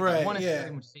Ethereum, right? Right, One yeah.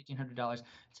 Ethereum, which is $1,800.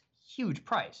 It's a huge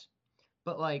price.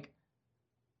 But like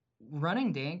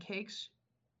running Dan Cakes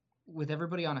with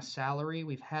everybody on a salary,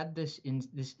 we've had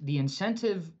the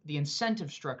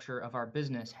incentive structure of our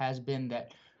business has been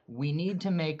that we need to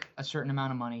make a certain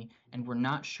amount of money and we're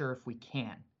not sure if we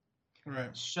can. Right.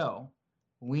 So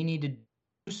we need to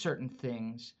do certain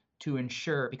things to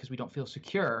ensure, because we don't feel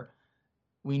secure,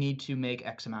 we need to make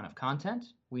X amount of content.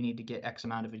 We need to get X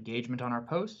amount of engagement on our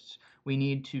posts. We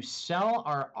need to sell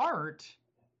our art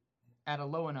at a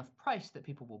low enough price that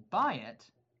people will buy it.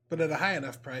 But at a high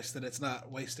enough price that it's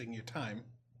not wasting your time.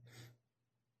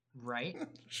 Right?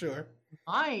 Sure.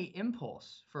 My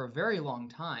impulse for a very long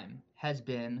time has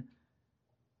been,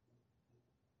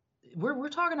 we're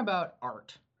talking about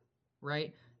art,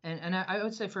 right? And I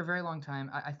would say for a very long time,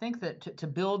 I think that to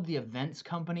build the events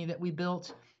company that we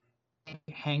built,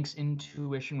 Hank's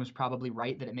intuition was probably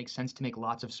right, that it makes sense to make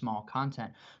lots of small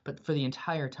content. But for the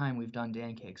entire time we've done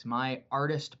Dan Cakes, my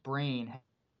artist brain has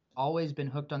always been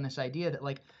hooked on this idea that,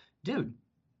 like, dude,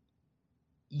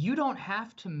 you don't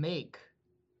have to make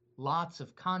lots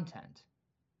of content.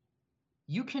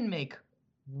 You can make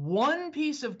one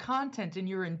piece of content in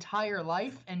your entire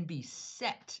life and be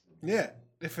set. Yeah.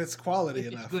 If it's quality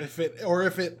enough,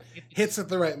 if it hits at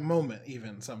the right moment,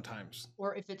 even sometimes,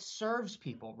 or if it serves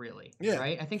people, really, yeah,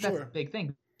 right? I think sure. that's a big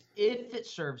thing. If it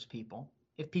serves people,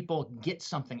 if people get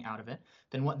something out of it,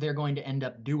 then what they're going to end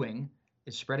up doing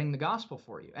is spreading the gospel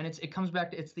for you. And it comes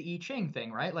back to, it's the I Ching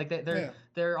thing, right? Like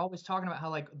they're always talking about how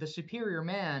like the superior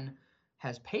man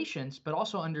has patience, but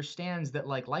also understands that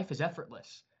like life is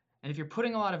effortless. And if you're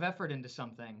putting a lot of effort into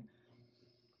something,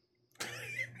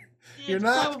 you're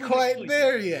not quite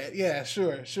there yet. Yeah,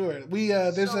 sure. We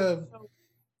there's go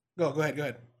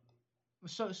ahead.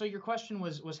 So your question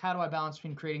was how do I balance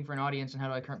between creating for an audience and how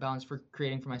do I balance for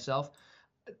creating for myself?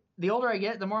 The older I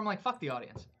get, the more I'm like, fuck the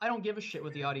audience. I don't give a shit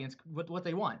what the audience what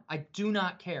they want. I do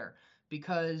not care,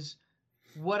 because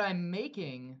what I'm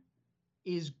making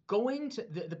is going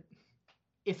to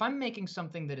if I'm making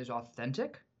something that is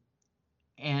authentic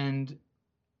and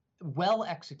well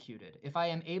executed, if I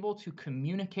am able to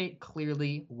communicate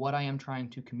clearly what I am trying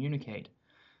to communicate,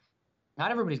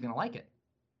 not everybody's going to like it.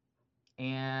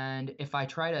 And if I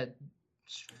try to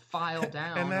file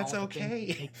down, and that's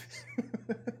okay.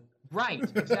 Right,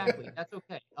 exactly. That's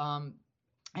okay.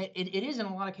 It is in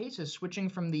a lot of cases switching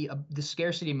from the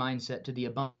scarcity mindset to the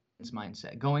abundance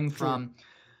mindset, going from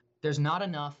there's not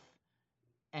enough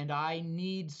and I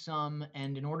need some,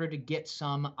 and in order to get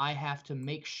some, I have to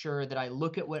make sure that I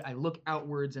look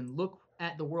outwards and look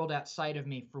at the world outside of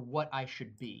me for what I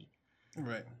should be.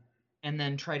 Right. And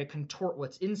then try to contort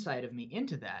what's inside of me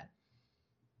into that.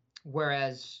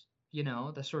 Whereas,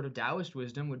 the sort of Taoist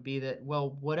wisdom would be that,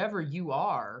 well, whatever you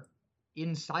are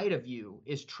inside of you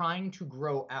is trying to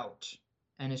grow out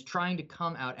and is trying to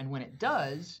come out. And when it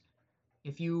does,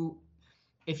 if you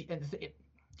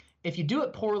do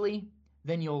it poorly,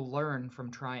 then you'll learn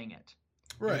from trying it.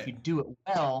 Right. And if you do it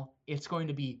well, it's going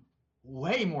to be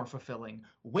way more fulfilling,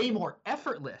 way more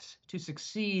effortless to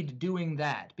succeed doing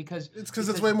that, because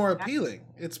it's way more appealing.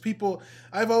 It's people.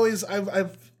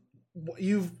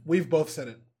 We've both said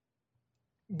it,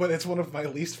 but it's one of my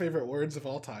least favorite words of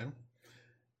all time.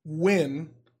 When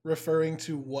referring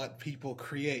to what people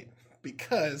create,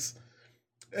 because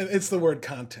it's the word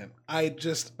content. I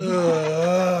just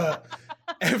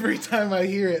every time I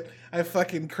hear it, I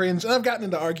fucking cringe, and I've gotten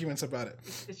into arguments about it.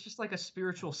 It's just like a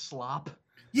spiritual slop.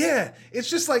 Yeah, it's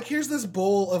just like, here's this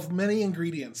bowl of many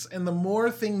ingredients, and the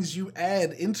more things you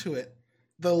add into it,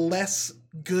 the less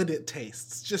good it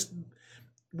tastes. Just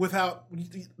you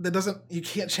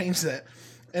can't change that.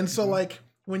 And so like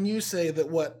when you say that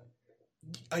what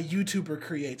a YouTuber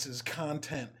creates is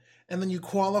content, and then you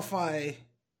qualify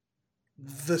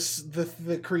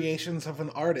the creations of an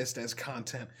artist as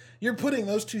content, you're putting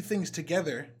those two things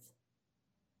together,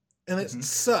 and it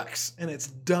sucks, and it's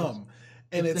dumb.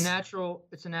 And it's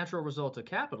a natural result of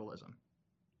capitalism.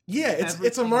 Yeah,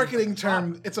 it's a marketing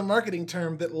term. It's a marketing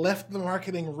term that left the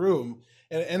marketing room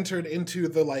and entered into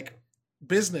the like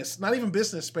business, not even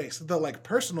business space, the like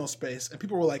personal space. And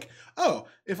people were like, "Oh,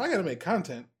 if I got to make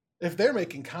content, if they're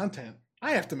making content,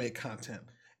 I have to make content."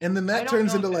 And then that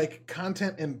turns into like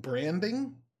content and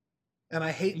branding. And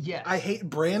I hate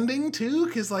branding too,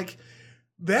 because like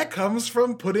that comes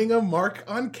from putting a mark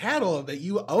on cattle that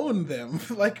you own them.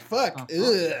 Like, fuck.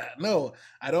 No,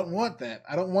 I don't want that.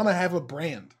 I don't want to have a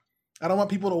brand. I don't want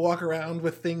people to walk around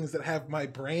with things that have my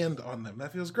brand on them.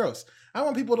 That feels gross. I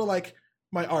want people to like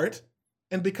my art,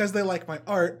 and because they like my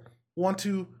art, want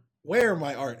to wear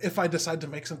my art if I decide to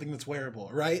make something that's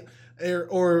wearable, right?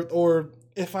 Or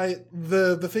if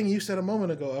the thing you said a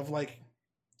moment ago of like,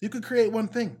 you could create one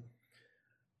thing.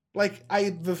 Like,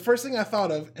 the first thing I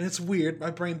thought of, and it's weird, my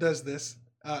brain does this,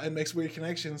 and makes weird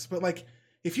connections, but like,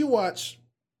 if you watch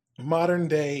modern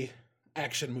day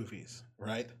action movies,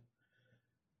 right?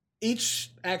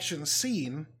 Each action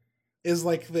scene is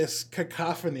like this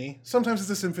cacophony. Sometimes it's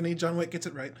a symphony, John Wick gets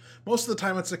it right. Most of the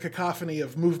time it's a cacophony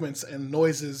of movements and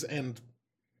noises and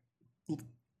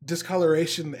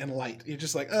discoloration and light. You're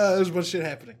just like, there's a bunch of shit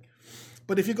happening.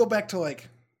 But if you go back to like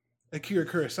Akira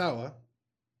Kurosawa,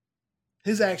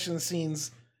 his action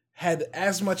scenes had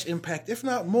as much impact, if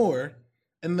not more,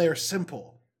 and they're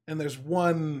simple. And there's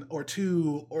one or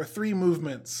two or three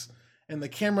movements, and the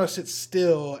camera sits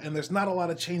still, and there's not a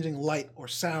lot of changing light or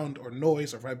sound or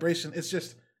noise or vibration. It's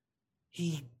just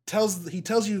he tells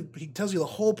you the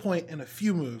whole point in a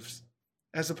few moves,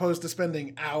 as opposed to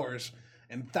spending hours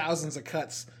and thousands of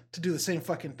cuts to do the same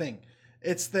fucking thing.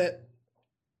 It's that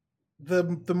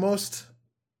the most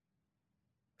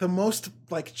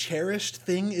like cherished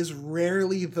thing is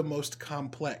rarely the most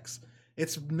complex.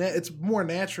 It's more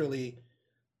naturally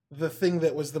the thing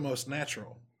that was the most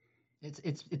natural.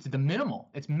 It's the minimal.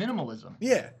 It's minimalism.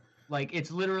 Yeah. Like, it's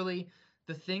literally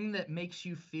the thing that makes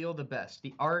you feel the best.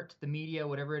 The art, the media,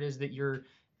 whatever it is that you're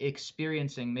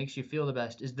experiencing makes you feel the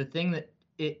best is the thing that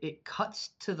it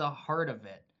cuts to the heart of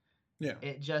it. Yeah.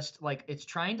 It just like, it's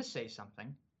trying to say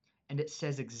something, and it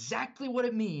says exactly what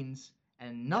it means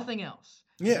and nothing else.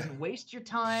 It Yeah. doesn't waste your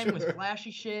time Sure. with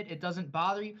flashy shit. It doesn't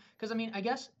bother you. Because, I mean, I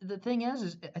guess the thing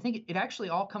is I think it actually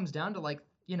all comes down to, like,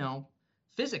 you know,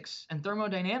 physics and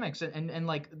thermodynamics and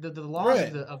like the laws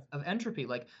Right. of entropy.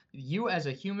 Like, you as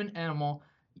a human animal,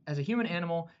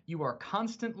 you are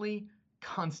constantly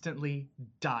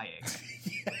dying.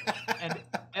 And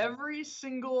every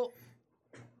single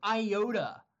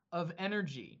iota of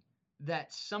energy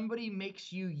that somebody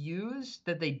makes you use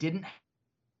that they didn't have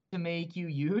to make you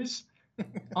use,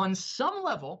 on some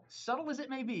level, subtle as it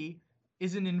may be,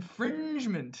 is an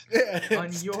infringement on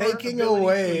It's your taking ability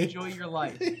away. to enjoy your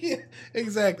life. Yeah,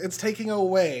 exactly. It's taking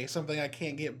away something I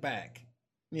can't get back.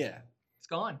 Yeah. It's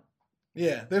gone.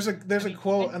 Yeah. There's a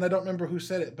quote, and I don't remember who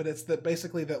said it, but it's that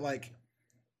basically that, like,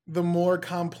 the more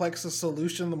complex a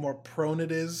solution, the more prone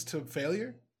it is to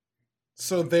failure.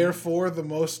 So therefore, the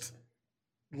most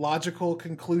logical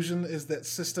conclusion is that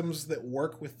systems that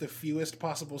work with the fewest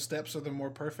possible steps are the more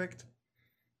perfect.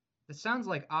 It sounds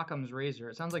like Occam's razor.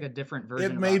 It sounds like a different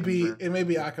version It of may Occam's be. razor. It may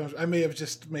be Occam's. I may have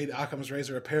just made Occam's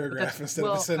razor a paragraph instead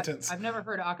of a sentence. I've never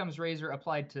heard Occam's razor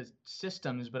applied to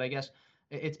systems, but I guess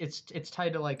it's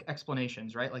tied to, like,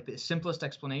 explanations, right? Like, the simplest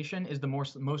explanation is the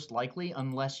most likely,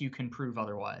 unless you can prove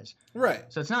otherwise. Right.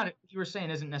 So it's not, what you were saying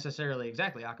isn't necessarily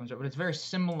exactly Occam's razor, but it's very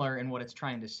similar in what it's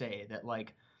trying to say. That,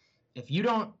 like, if you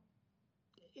don't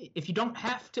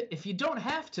have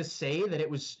to say that it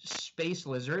was space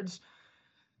lizards,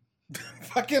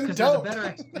 Fucking because there's a don't. better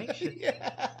explanation.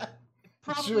 Yeah. It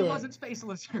probably Sure. wasn't space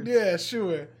lizards. Yeah,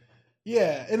 sure.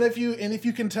 Yeah, and if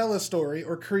you can tell a story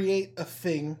or create a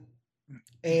thing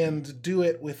and do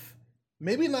it with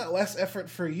maybe not less effort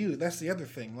for you, that's the other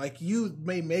thing. Like, you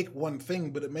may make one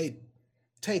thing, but it may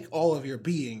take all of your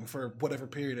being for whatever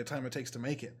period of time it takes to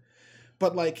make it.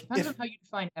 But, like, Depends on how you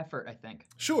define effort, I think.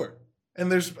 Sure.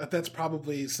 And that's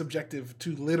probably subjective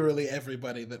to literally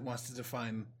everybody that wants to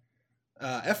define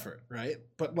effort, right?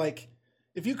 But, like,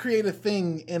 if you create a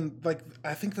thing, and, like,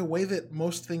 I think the way that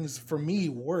most things for me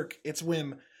work, it's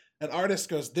when an artist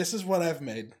goes, this is what I've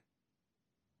made,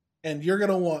 and you're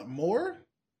going to want more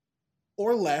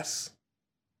or less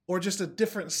or just a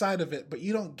different side of it, but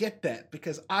you don't get that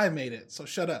because I made it, so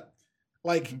shut up.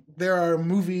 Like, there are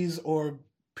movies or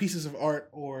pieces of art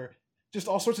or just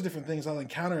all sorts of different things I'll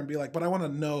encounter and be like, but I want to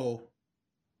know.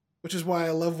 Which is why I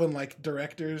love when, like,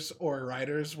 directors or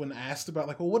writers, when asked about,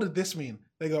 like, well, what did this mean?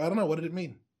 They go, I don't know. What did it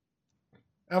mean?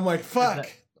 I'm like, fuck.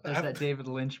 There's that David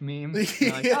Lynch meme.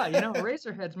 Yeah. You're like,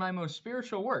 Eraserhead's my most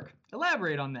spiritual work.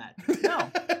 Elaborate on that.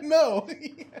 No. No.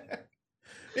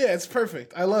 Yeah, it's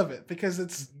perfect. I love it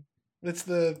because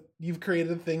you've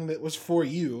created a thing that was for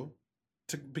you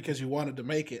because you wanted to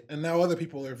make it, and now other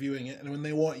people are viewing it, and when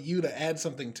they want you to add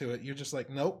something to it, you're just like,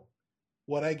 nope.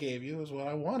 What I gave you is what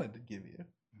I wanted to give you.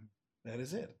 That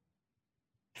is it.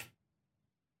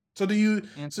 So do you?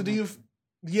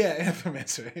 Yeah,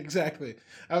 Anthromancer, exactly.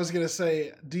 I was gonna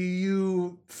say, do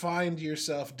you find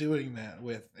yourself doing that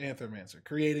with Anthromancer,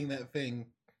 creating that thing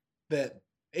that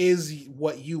is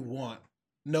what you want,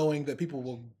 knowing that people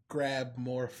will grab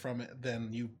more from it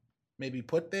than you maybe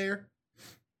put there?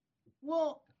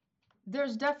 Well,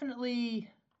 there's definitely...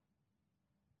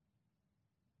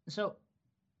 So,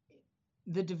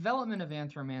 the development of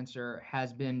Anthromancer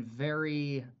has been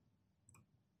very...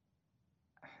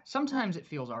 Sometimes it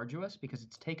feels arduous because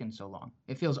it's taken so long.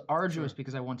 It feels arduous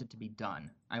because I want it to be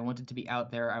done. I want it to be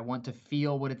out there. I want to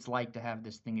feel what it's like to have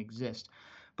this thing exist.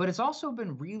 But it's also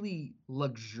been really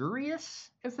luxurious,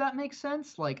 if that makes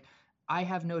sense. Like, I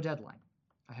have no deadline.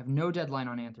 I have no deadline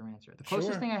on Anthromancer. The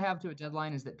closest thing I have to a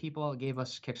deadline is that people gave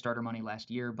us Kickstarter money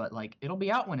last year, but, like, it'll be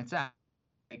out when it's out.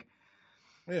 Like,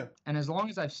 yeah. And as long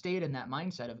as I've stayed in that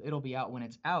mindset of it'll be out when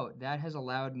it's out, that has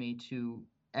allowed me to,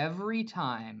 every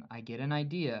time I get an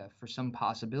idea for some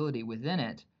possibility within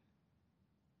it,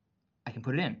 I can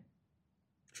put it in.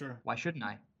 Sure. Why shouldn't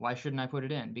I? Why shouldn't I put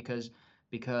it in? Because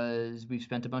we've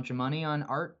spent a bunch of money on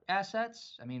art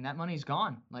assets. I mean, that money's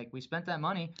gone. Like, we spent that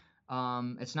money.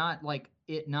 It's not like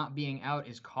it not being out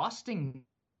is costing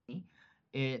me.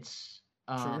 It's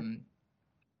and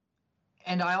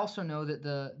I also know that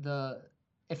the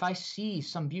if I see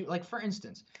some beauty, like, for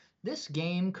instance, this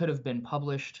game could have been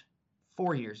published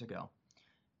 4 years ago.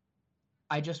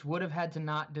 I just would have had to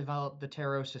not develop the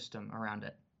tarot system around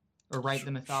it, or write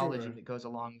the mythology that goes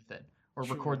along with it, or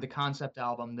record the concept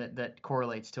album that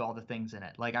correlates to all the things in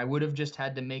it. Like, I would have just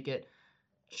had to make it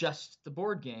just the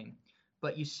board game.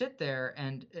 But you sit there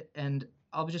and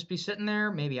I'll just be sitting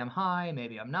there. Maybe I'm high,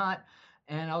 maybe I'm not.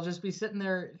 And I'll just be sitting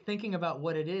there thinking about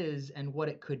what it is and what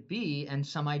it could be and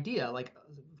some idea, like,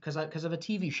 because of a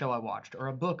TV show I watched or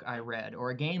a book I read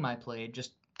or a game I played,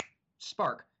 just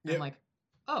spark. And Yep. I'm like,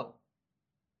 oh,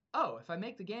 if I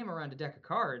make the game around a deck of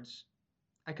cards,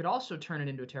 I could also turn it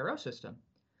into a tarot system.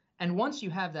 And once you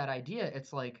have that idea,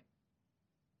 it's like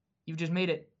you've just made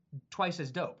it twice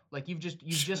as dope. Like you've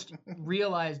just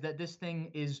realized that this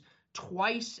thing is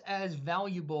twice as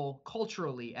valuable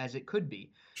culturally as it could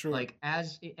be. Sure. Like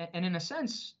and in a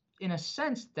sense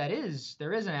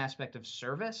there is an aspect of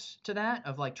service to that,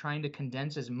 of like trying to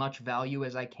condense as much value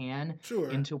as I can Sure.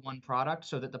 into one product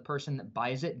so that the person that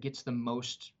buys it gets the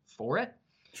most for it.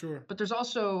 Sure. But there's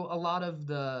also a lot of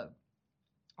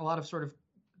sort of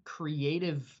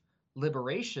creative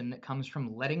liberation that comes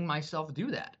from letting myself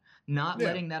do that, not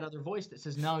letting that other voice that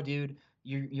says, no, dude,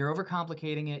 you're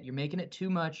overcomplicating it. You're making it too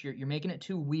much. You're making it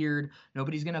too weird.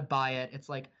 Nobody's going to buy it. It's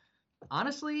like,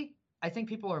 honestly, I think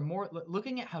people are more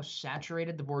looking at how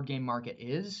saturated the board game market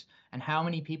is and how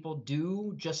many people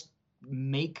do just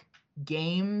make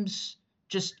games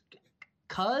just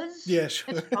cause. Yeah,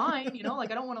 sure. It's fine.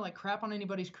 Like I don't want to like crap on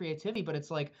anybody's creativity, but it's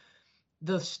like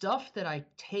the stuff that I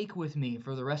take with me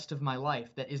for the rest of my life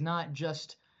that is not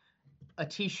just a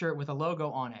t-shirt with a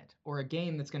logo on it or a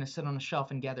game that's going to sit on a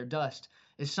shelf and gather dust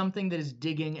is something that is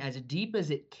digging as deep as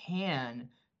it can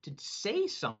to say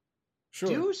something,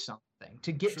 do something,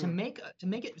 to get to make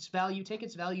its value, take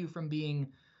its value from being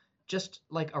just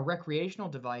like a recreational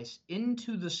device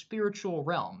into the spiritual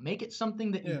realm. Make it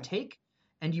something that you take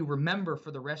and you remember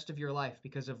for the rest of your life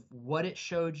because of what it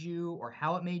showed you or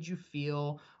how it made you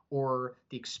feel or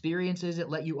the experiences it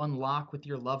let you unlock with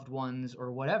your loved ones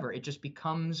or whatever. It just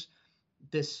becomes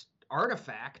this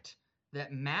artifact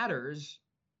that matters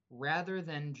rather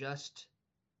than just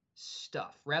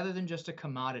stuff, rather than just a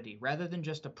commodity, rather than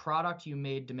just a product you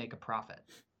made to make a profit.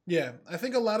 Yeah, I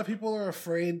think a lot of people are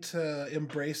afraid to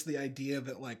embrace the idea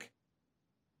that like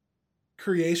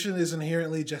creation is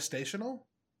inherently gestational,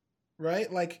 right?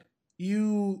 Like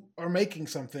you are making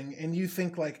something and you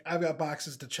think like, I've got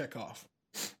boxes to check off.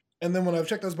 And then when I've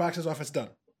checked those boxes off, it's done.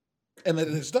 And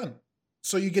then it's done.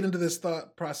 So you get into this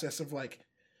thought process of like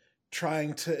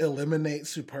trying to eliminate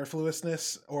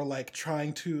superfluousness or like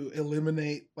trying to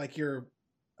eliminate like your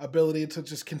ability to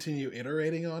just continue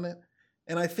iterating on it.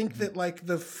 And I think that like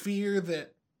the fear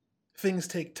that things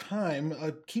take time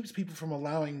keeps people from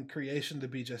allowing creation to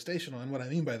be gestational. And what I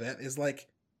mean by that is like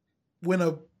when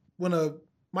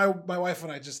my wife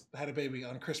and I just had a baby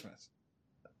on Christmas.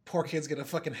 Poor kid's gonna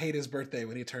fucking hate his birthday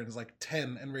when he turns like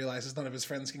 10 and realizes none of his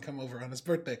friends can come over on his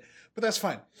birthday. But that's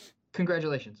fine.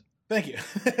 Congratulations. Thank you.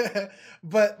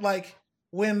 But like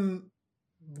when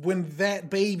that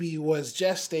baby was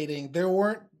gestating, there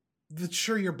weren't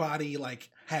sure your body like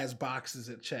has boxes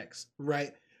it checks,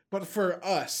 right? But for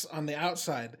us on the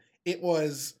outside, it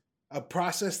was a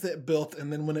process that built,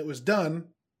 and then when it was done,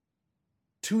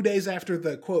 2 days after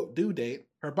the quote due date,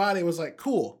 her body was like,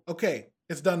 cool, okay,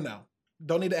 it's done now.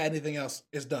 Don't need to add anything else.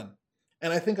 It's done.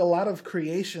 And I think a lot of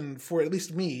creation for at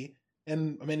least me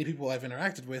and many people I've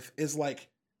interacted with is like,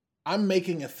 I'm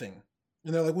making a thing.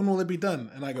 And they're like, when will it be done?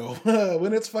 And I go,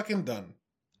 when it's fucking done.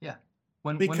 Yeah.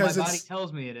 When my body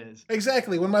tells me it is.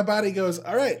 Exactly. When my body goes,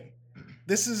 all right,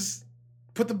 this is,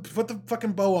 put the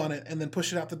fucking bow on it and then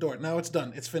push it out the door. Now it's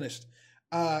done. It's finished.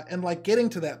 And like getting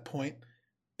to that point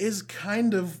is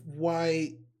kind of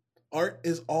why art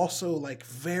is also like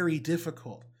very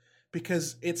difficult.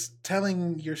 Because it's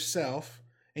telling yourself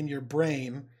and your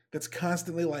brain that's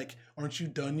constantly like, aren't you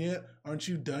done yet? Aren't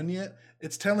you done yet?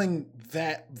 It's telling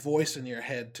that voice in your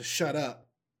head to shut up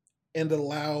and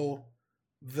allow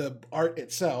the art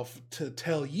itself to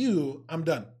tell you, I'm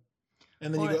done.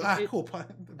 And then you go, cool.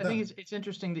 I think it's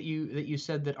interesting that you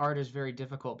said that art is very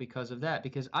difficult because of that,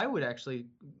 because I would actually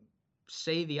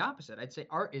say the opposite. I'd say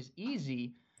art is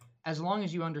easy as long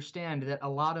as you understand that a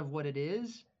lot of what it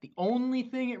is, the only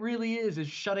thing it really is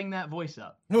shutting that voice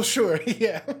up. Well, sure,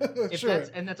 yeah, sure.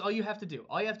 That's all you have to do.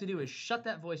 All you have to do is shut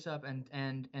that voice up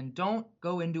and don't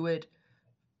go into it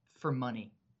for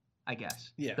money, I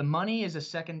guess. Yeah. The money is a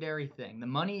secondary thing. The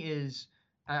money is,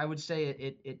 I would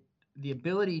say, the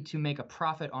ability to make a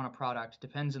profit on a product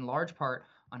depends in large part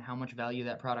on how much value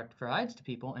that product provides to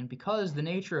people. And because the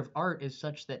nature of art is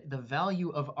such that the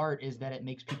value of art is that it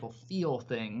makes people feel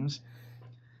things,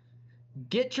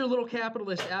 get your little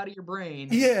capitalist out of your brain.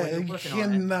 Yeah, you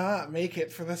cannot make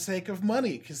it for the sake of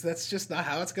money, because that's just not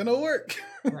how it's gonna work.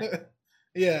 Right.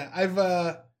 Yeah,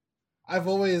 I've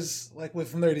always, like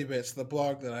with Nerdy Bits, the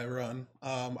blog that I run,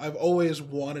 I've always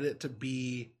wanted it to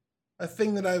be a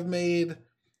thing that I've made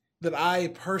that I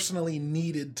personally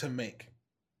needed to make,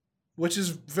 which is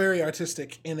very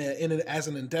artistic in it as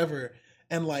an endeavor,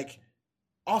 and like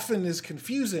often is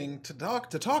confusing to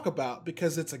talk about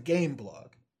because it's a game blog.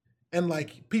 And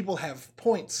like people have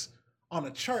points on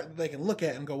a chart that they can look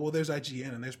at and go, well, there's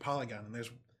IGN and there's Polygon and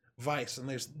there's Vice and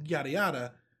there's yada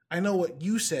yada. I know what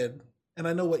you said, and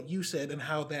I know what you said and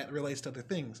how that relates to other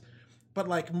things. But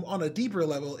like on a deeper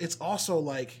level, it's also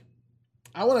like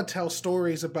I want to tell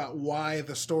stories about why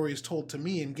the stories told to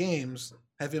me in games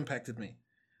have impacted me.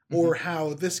 Or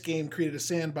how this game created a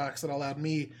sandbox that allowed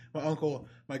me, my uncle,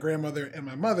 my grandmother, and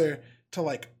my mother to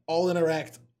like all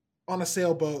interact on a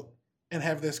sailboat and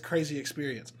have this crazy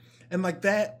experience. And like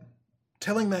that,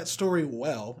 telling that story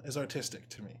well is artistic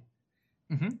to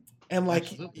me. And like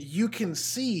Absolutely. you can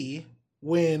see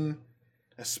when,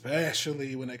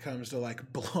 especially when it comes to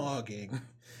like blogging,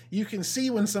 you can see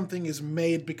when something is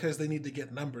made because they need to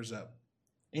get numbers up.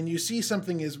 And you see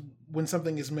when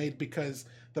something is made because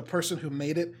the person who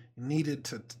made it needed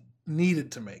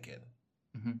to make it.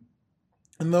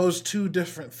 And those two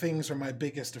different things are my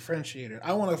biggest differentiator.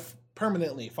 I want to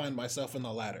permanently find myself in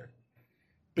the latter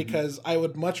because I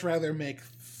would much rather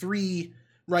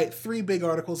write 3 big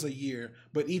articles a year,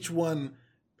 but each one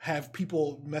have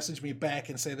people message me back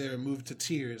and say they're moved to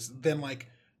tears than like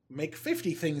make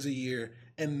 50 things a year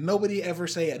and nobody ever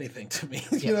say anything to me.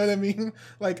 You know what I mean?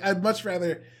 Like I'd much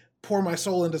rather pour my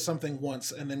soul into something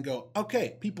once and then go,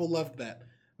 okay, people loved that,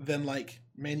 than like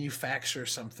manufacture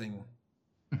something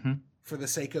for the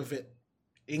sake of it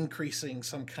increasing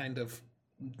some kind of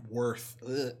worth.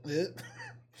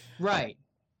 Right.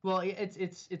 Well,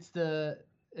 it's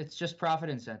just profit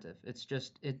incentive. It's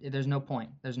just there's no point.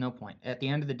 There's no point. At the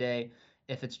end of the day,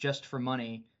 if it's just for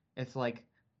money, it's like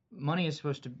money is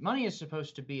supposed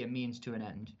to be a means to an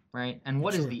end, right? And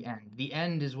what is the end? The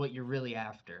end is what you're really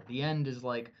after. The end is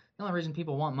like the only reason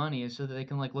people want money is so that they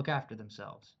can like look after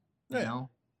themselves. You know?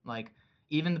 Like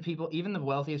even the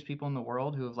wealthiest people in the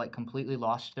world who have like completely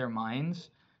lost their minds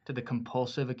to the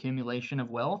compulsive accumulation of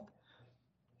wealth,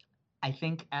 I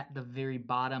think at the very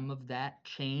bottom of that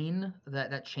chain,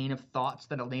 that chain of thoughts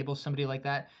that enables somebody like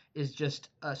that is just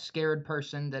a scared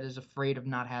person that is afraid of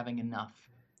not having enough.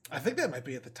 I think that might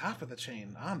be at the top of the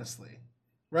chain, honestly.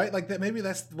 Right? Like that maybe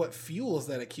that's what fuels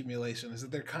that accumulation, is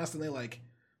that they're constantly like,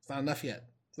 it's not enough yet.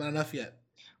 It's not enough yet.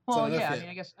 Well, yeah, I mean,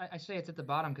 I guess I say it's at the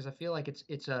bottom because I feel like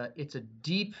it's a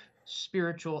deep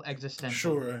spiritual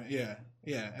existential. Sure, yeah,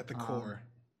 at the core.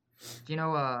 Do you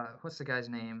know what's the guy's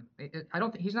name? I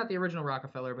don't think he's not the original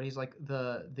Rockefeller, but he's like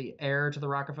the heir to the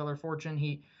Rockefeller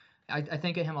fortune. I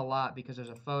think of him a lot because there's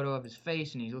a photo of his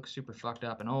face and he looks super fucked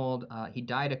up and old. He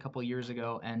died a couple years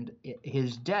ago, and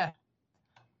his death.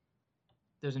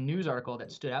 There's a news article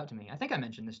that stood out to me. I think I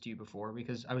mentioned this to you before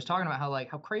because I was talking about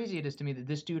how crazy it is to me that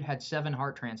this dude had 7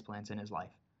 heart transplants in his life.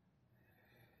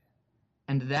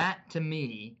 And that to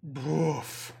me,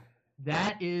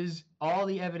 that is all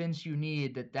the evidence you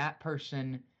need that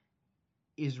person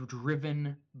is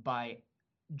driven by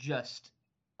just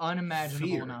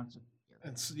unimaginable amounts of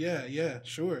fear. It's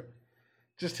sure.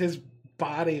 Just his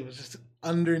body was just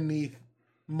underneath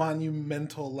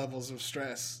monumental levels of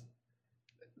stress.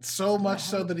 So much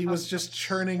so that he was just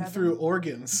churning through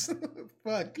organs.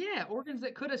 Fuck. Yeah, organs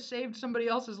that could have saved somebody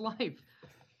else's life.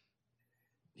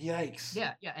 Yikes.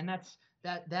 Yeah, and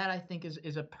that I think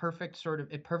is a perfect sort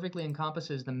of, it perfectly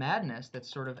encompasses the madness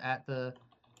that's sort of at the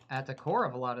core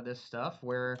of a lot of this stuff,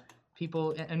 where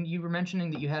people, and you were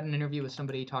mentioning that you had an interview with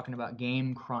somebody talking about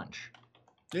game crunch.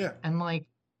 Yeah. And like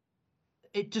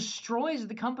it destroys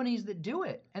the companies that do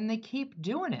it, and they keep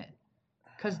doing it.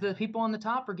 Because the people on the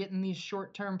top are getting these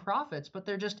short-term profits, but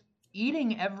they're just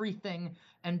eating everything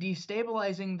and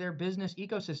destabilizing their business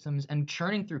ecosystems and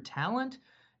churning through talent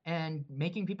and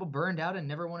making people burned out and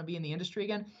never want to be in the industry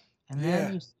again. And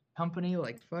then you see a company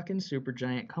like fucking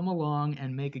Supergiant come along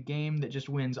and make a game that just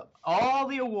wins all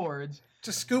the awards.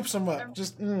 Just scoops them up.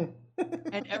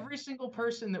 And every single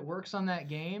person that works on that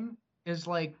game is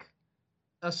like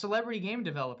a celebrity game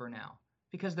developer now,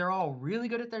 because they're all really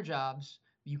good at their jobs.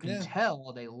 You can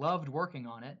tell they loved working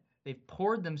on it. They've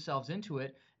poured themselves into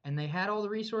it, and they had all the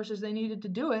resources they needed to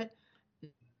do it. They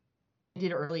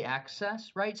did early access,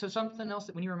 right? So something else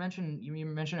that when you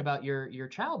mentioned about your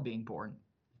child being born,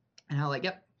 and how like,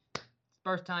 yep, it's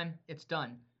birth time, it's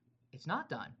done. It's not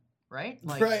done, right?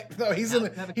 Like, right. No,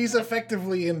 he's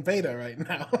effectively in beta right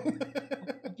now.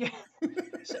 Yeah.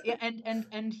 So, yeah,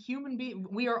 and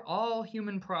we are all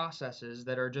human processes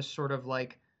that are just sort of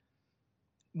like,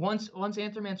 once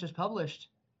Anthromancer's published,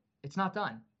 it's not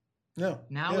done. No.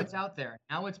 Now it's out there.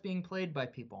 Now it's being played by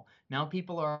people. Now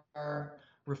people are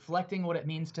reflecting what it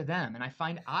means to them. And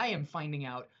I am finding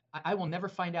out, I will never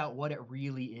find out what it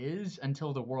really is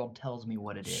until the world tells me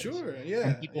what it is. Sure, yeah.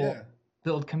 And people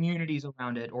build communities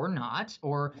around it or not,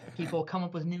 or people come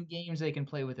up with new games they can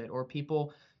play with it, or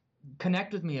people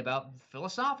connect with me about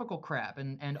philosophical crap,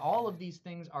 and all of these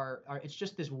things are it's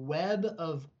just this web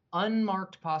of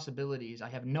unmarked possibilities. I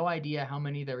have no idea how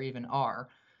many there even are.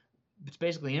 It's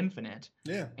basically infinite.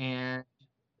 Yeah. And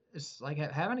it's like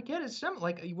having a kid. It's similar.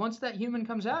 Like once that human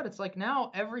comes out, it's like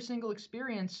now every single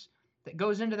experience that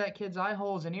goes into that kid's eye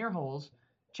holes and ear holes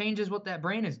changes what that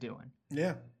brain is doing.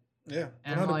 Yeah. Yeah.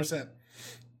 And 100%.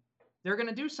 They're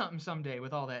gonna do something someday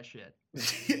with all that shit.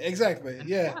 Exactly. And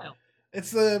Yeah.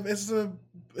 it's wild.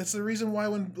 It's the reason why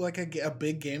when like a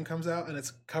big game comes out and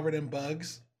it's covered in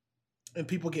bugs and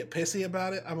people get pissy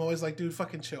about it, I'm always like, dude,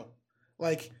 fucking chill.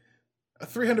 Like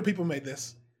 300 people made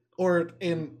this, or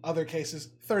in other cases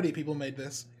 30 people made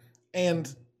this,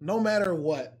 and no matter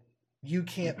what, you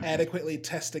can't adequately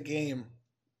test a game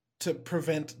to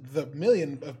prevent the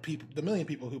million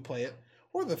people who play it,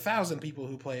 or the 1,000 people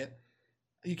who play it.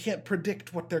 You can't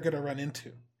predict what they're going to run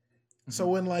into. So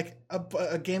when like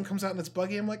a game comes out and it's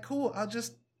buggy, I'm like, cool, I'll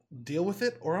just deal with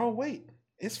it or I'll wait.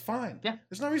 It's fine. Yeah.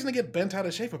 There's no reason to get bent out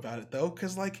of shape about it though,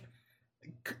 because like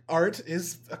art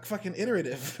is a fucking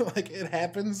iterative. Like it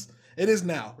happens. It is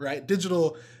now, right?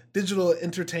 Digital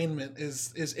entertainment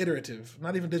is iterative.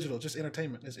 Not even digital, just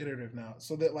entertainment is iterative now.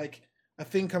 So that like a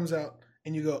thing comes out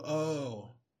and you go,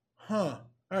 oh, huh,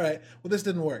 all right, well this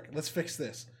didn't work. Let's fix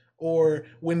this. Or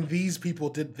when these people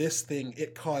did this thing,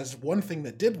 it caused one thing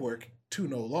that did work to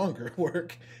no longer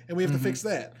work, and we have to fix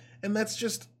that. And that's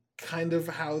just kind of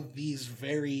how these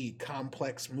very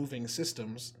complex moving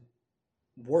systems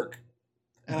work.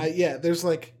 And there's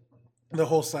like the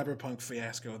whole cyberpunk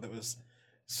fiasco that was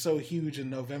so huge in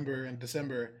November and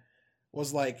December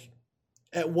was like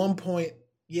at one point,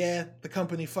 yeah, the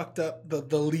company fucked up.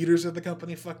 The leaders of the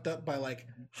company fucked up by like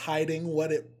hiding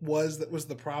what it was that was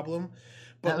the problem.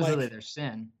 But that was like, really their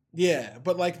sin. Yeah,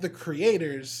 but like the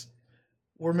creators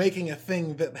were making a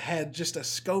thing that had just a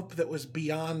scope that was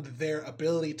beyond their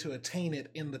ability to attain it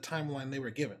in the timeline they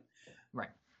were given. Right.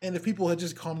 And if people had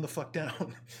just calmed the fuck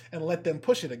down and let them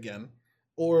push it again,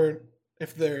 or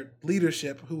if their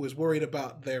leadership, who was worried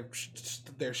about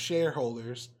their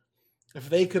shareholders, if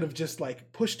they could have just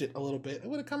like pushed it a little bit, it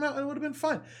would have come out and it would have been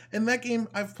fine. And that game,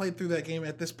 I've played through that game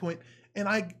at this point, and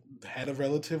I had a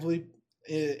relatively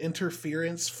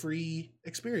interference-free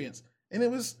experience, and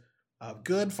it was a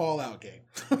good Fallout game.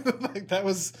 Like that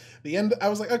was the end. I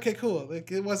was like, okay, cool.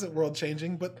 Like it wasn't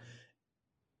world-changing, but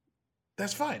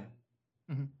that's fine.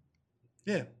 Mm-hmm.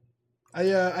 Yeah,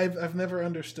 I've never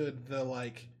understood the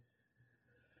like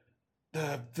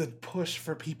the push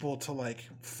for people to like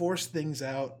force things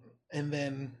out, and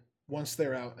then once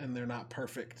they're out and they're not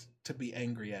perfect, to be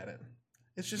angry at it.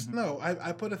 It's just no.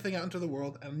 I put a thing out into the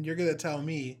world, and you're gonna tell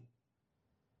me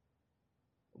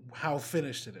how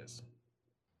finished it is.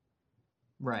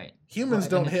 Right. Humans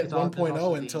don't hit it's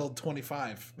 1.0 until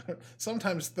 25,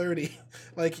 sometimes 30.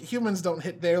 Like humans don't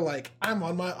hit their like I'm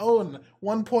on my own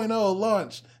 1.0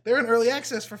 launch. They're in early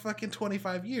access for fucking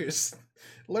 25 years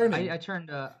learning. I turned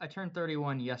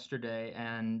 31 yesterday,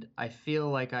 and I feel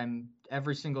like I'm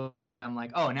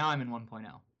like, oh, now I'm in 1.0.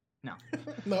 No.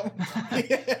 No.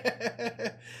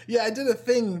 Yeah, I did a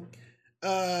thing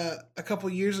a couple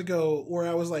years ago where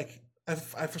I was like, I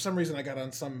for some reason I got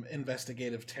on some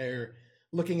investigative tear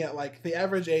looking at like the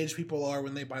average age people are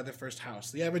when they buy their first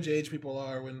house, the average age people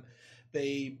are when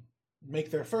they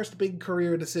make their first big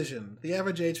career decision, the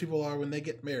average age people are when they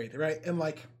get married, right? And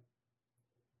like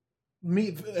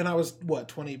me, and I was what,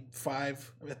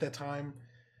 25 at that time,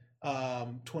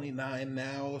 29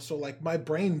 now. So like my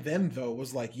brain then though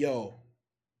was like, yo,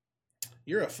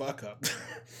 you're a fuck up.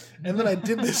 And then I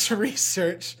did this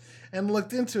research and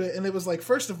looked into it, and it was like,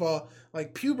 first of all,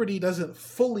 like puberty doesn't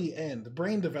fully end,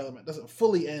 brain development doesn't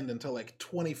fully end until like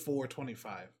 24,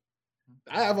 25.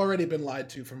 I've already been lied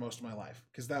to for most of my life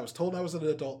because I was told I was an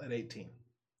adult at 18.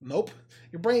 Nope.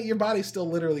 Your body's still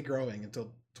literally growing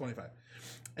until 25.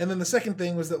 And then the second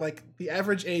thing was that like the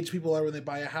average age people are when they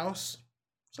buy a house,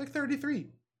 it's like 33. And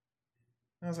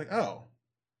I was like, oh,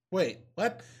 wait,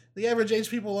 what? The average age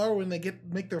people are when they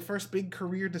make their first big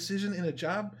career decision in a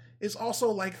job is also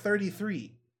like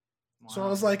 33. Wow. So I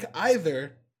was like,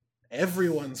 either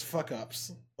everyone's fuck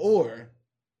ups, or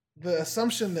the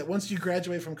assumption that once you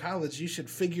graduate from college, you should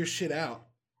figure shit out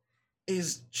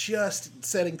is just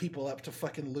setting people up to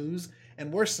fucking lose.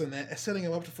 And worse than that, setting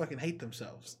them up to fucking hate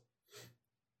themselves.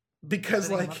 Because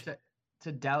setting like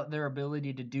to doubt their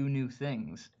ability to do new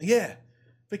things. Yeah.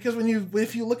 Because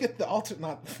if you look at the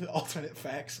alternate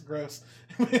facts, gross.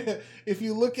 If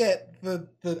you look at the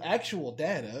actual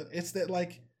data, it's that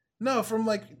like, no, from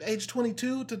like age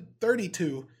 22 to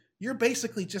 32, you're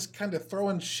basically just kind of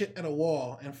throwing shit at a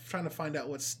wall and trying to find out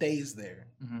what stays there.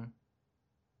 Mm-hmm.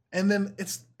 And then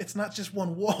it's not just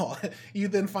one wall. You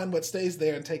then find what stays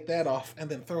there and take that off, and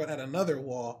then throw it at another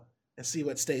wall and see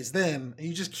what stays then. And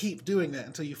you just keep doing that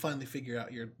until you finally figure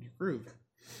out your groove.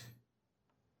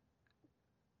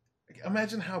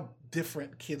 Imagine how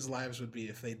different kids' lives would be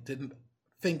if they didn't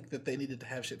think that they needed to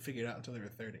have shit figured out until they were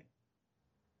 30.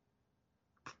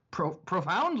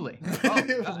 Profoundly.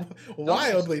 Oh,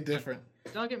 Wildly different.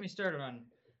 Don't get me started on.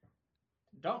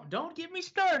 Don't get me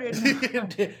started.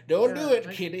 Don't do it,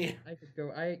 kitty. I could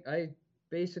go. I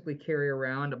basically carry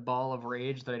around a ball of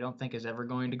rage that I don't think is ever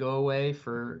going to go away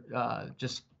for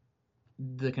just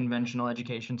the conventional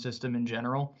education system in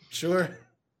general. Sure.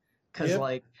 Because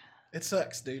like it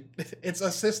sucks, dude. It's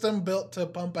a system built to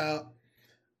pump out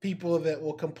people that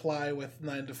will comply with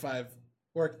 9 to 5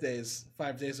 work days,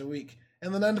 5 days a week.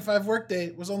 And the 9 to 5 work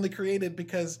day was only created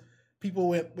because people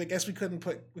went, I guess we can't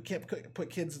put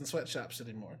kids in sweatshops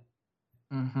anymore.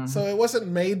 Mm-hmm. So it wasn't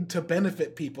made to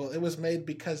benefit people. It was made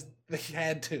because they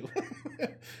had to.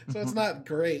 So it's not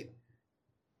great.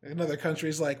 In other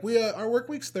countries, like our work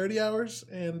week's 30 hours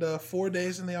and 4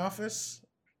 days in the office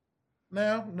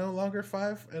now, no longer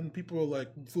 5. And people are like,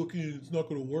 fuck you, it's not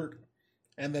going to work.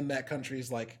 And then that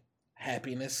country's like,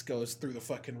 happiness goes through the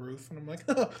fucking roof. And I'm like,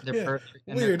 oh, they're perfect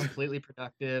and weird. They're completely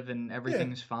productive and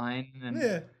everything's fine. And,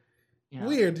 you know.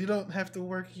 Weird. You don't have to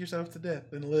work yourself to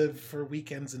death and live for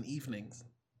weekends and evenings.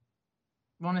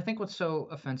 Well, and I think what's so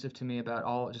offensive to me about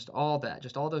all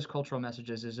those cultural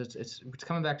messages is it's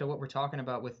coming back to what we're talking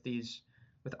about with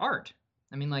art.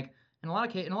 I mean, like in a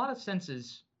lot of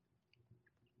senses,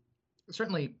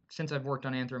 certainly since I've worked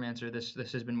on Anthromancer,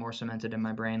 this has been more cemented in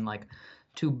my brain. Like,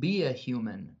 to be a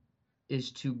human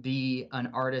is to be an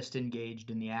artist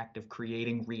engaged in the act of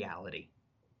creating reality.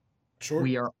 Sure.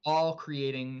 We are all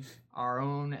creating our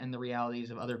own and the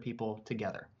realities of other people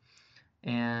together.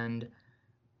 And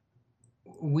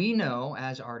we know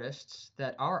as artists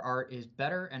that our art is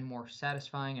better and more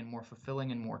satisfying and more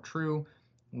fulfilling and more true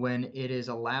when it is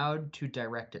allowed to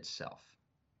direct itself,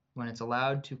 when it's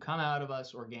allowed to come out of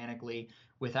us organically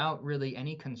without really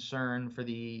any concern for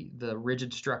the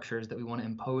rigid structures that we want to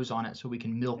impose on it so we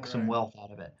can milk some wealth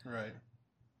out of it. Right.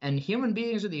 And human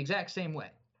beings are the exact same way.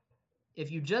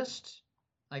 If you just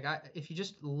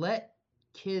let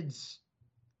kids,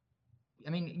 I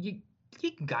mean,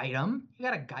 you guide them. You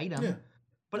got to guide them. Yeah.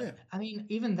 But I mean,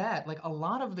 even that, like a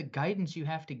lot of the guidance you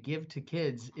have to give to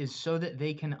kids is so that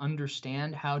they can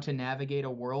understand how to navigate a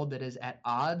world that is at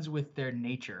odds with their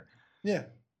nature. Yeah.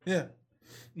 Yeah.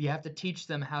 You have to teach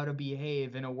them how to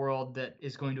behave in a world that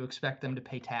is going to expect them to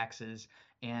pay taxes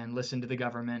and listen to the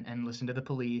government and listen to the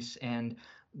police and,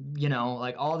 you know,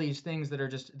 like all these things that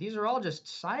are these are all just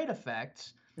side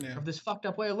effects of this fucked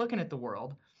up way of looking at the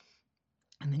world.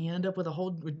 And then you end up with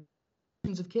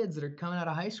millions of kids that are coming out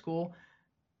of high school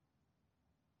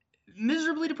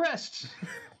miserably depressed.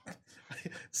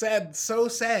 Sad, so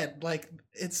sad. Like,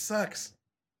 it sucks.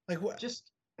 Like, what?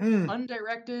 Just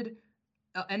undirected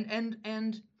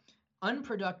and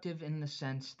unproductive in the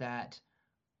sense that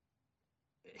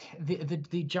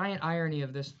the giant irony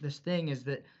of this thing is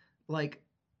that, like,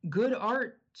 good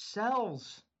art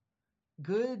sells.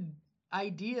 Good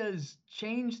ideas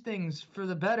change things for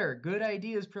the better. Good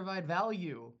ideas provide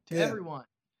value to everyone.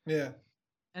 Yeah.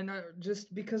 And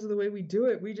just because of the way we do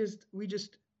it, we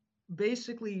just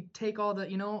basically take all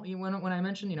the, you know, when I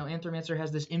mentioned, you know, Anthromancer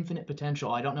has this infinite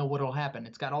potential. I don't know what'll happen.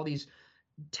 It's got all these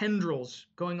tendrils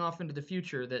going off into the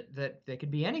future that they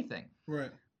could be anything.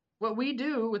 Right. What we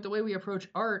do with the way we approach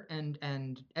art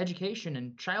and education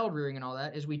and child rearing and all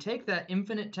that is we take that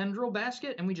infinite tendril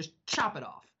basket and we just chop it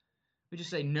off. We just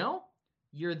say, no,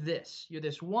 you're this. You're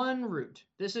this one root.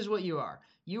 This is what you are.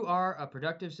 You are a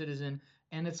productive citizen.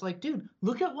 And it's like, dude,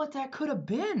 look at what that could have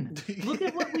been. Look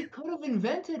at what we could have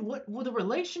invented. What were the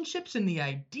relationships and the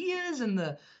ideas and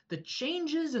the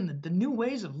changes and the new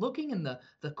ways of looking and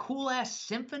the cool ass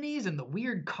symphonies and the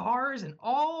weird cars and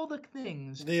all the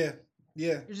things. Yeah.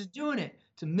 Yeah. You're just doing it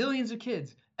to millions of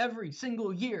kids every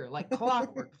single year, like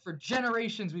clockwork. For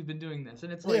generations we've been doing this.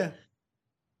 And it's like,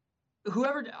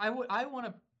 whoever I want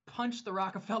to punch the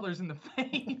Rockefellers in the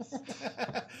face.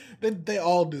 They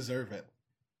all deserve it.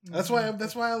 That's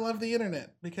why I love the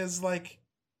internet, because, like,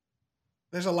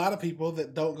 there's a lot of people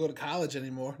that don't go to college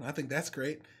anymore. And I think that's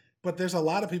great. But there's a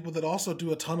lot of people that also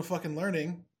do a ton of fucking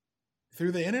learning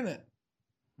through the internet.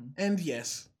 And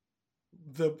yes,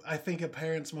 I think a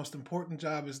parent's most important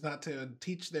job is not to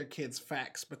teach their kids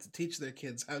facts, but to teach their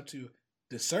kids how to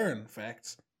discern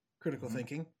facts, critical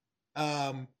thinking.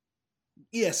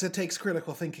 Yes, it takes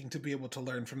critical thinking to be able to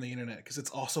learn from the internet, because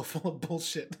it's also full of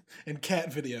bullshit and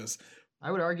cat videos. I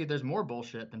would argue there's more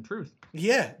bullshit than truth.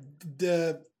 Yeah.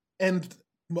 And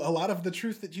a lot of the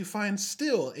truth that you find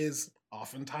still is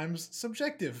oftentimes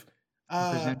subjective.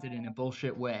 Presented in a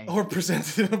bullshit way. Or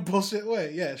presented in a bullshit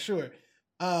way. Yeah, sure.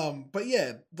 But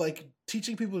yeah, like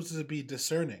teaching people to be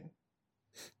discerning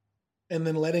and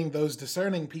then letting those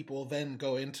discerning people then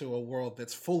go into a world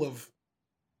that's full of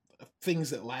things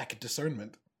that lack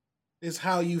discernment is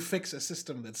how you fix a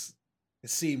system that's, it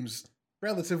seems,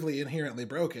 relatively inherently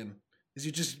broken. Is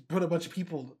you just put a bunch of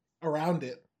people around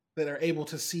it that are able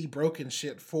to see broken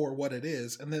shit for what it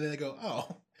is, and then they go,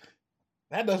 oh,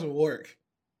 that doesn't work.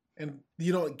 And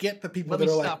you don't get the people that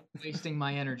are like, stop wasting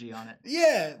my energy on it.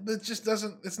 Yeah, that just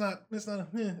doesn't. It's not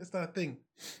a thing.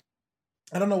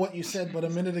 I don't know what you said, but a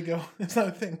minute ago, it's not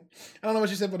a thing. I don't know what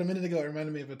you said, but a minute ago, it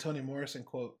reminded me of a Toni Morrison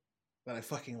quote that I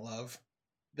fucking love.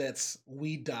 That's,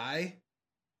 we die.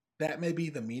 That may be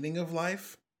the meaning of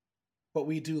life, but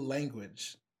we do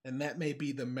language, and that may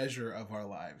be the measure of our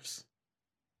lives.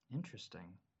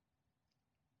 Interesting.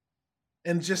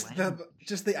 And just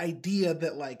the idea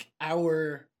that like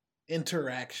our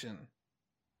interaction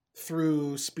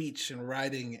through speech and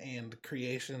writing and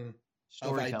creation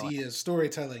of ideas,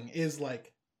 storytelling, is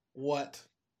like what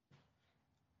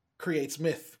creates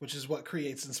myth, which is what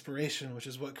creates inspiration, which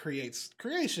is what creates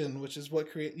creation, which is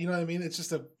what create. You know what I mean? It's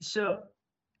just a. So,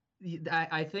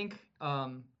 I think.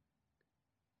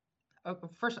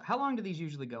 First, how long do these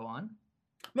usually go on?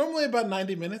 Normally about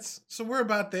 90 minutes, so we're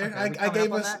about there. Okay, I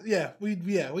gave us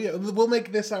we'll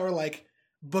make this our like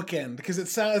bookend because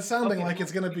it's sounding like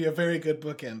it's going to be a very good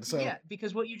bookend. So yeah,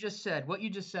 because what you just said,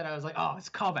 I was like, oh, it's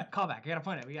callback. I gotta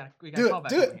find it. We gotta do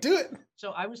callback. Do it.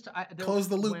 So I was close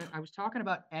the loop. When I was talking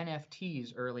about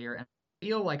NFTs earlier, and I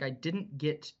feel like I didn't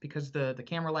get, because the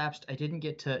camera lapsed, I didn't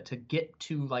get to get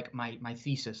to like my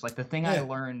thesis, like the thing I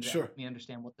learned that helped me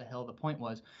understand what the hell the point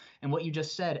was. And what you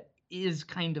just said is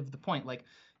kind of the point. Like,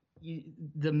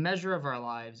 the measure of our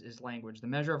lives is language. The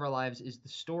measure of our lives is the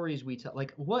stories we tell.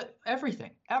 Like,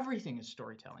 everything is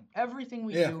storytelling. Everything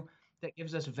we do that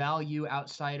gives us value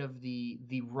outside of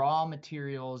the raw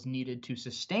materials needed to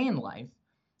sustain life.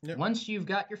 Yep. Once you've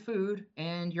got your food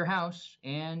and your house,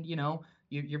 and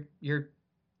you're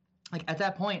like, at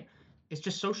that point, it's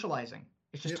just socializing.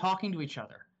 It's just talking to each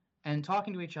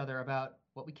other about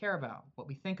what we care about, what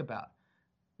we think about.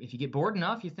 If you get bored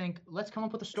enough, you think, let's come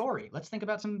up with a story. Let's think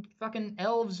about some fucking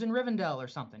elves in Rivendell or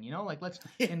something, like let's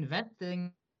invent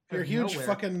things. You're a huge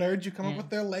fucking nerd. You come up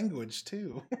with their language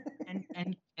too.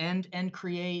 and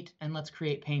create, and let's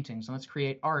create paintings, and let's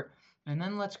create art, and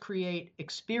then let's create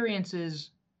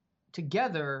experiences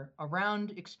together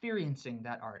around experiencing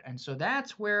that art. And so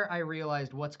that's where I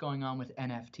realized what's going on with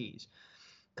NFTs.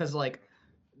 Because like,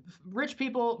 rich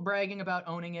people bragging about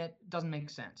owning it doesn't make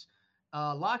sense.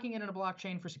 Locking it in a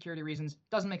blockchain for security reasons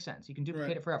doesn't make sense. You can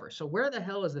duplicate it forever. So where the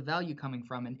hell is the value coming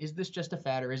from? And is this just a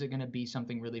fad, or is it going to be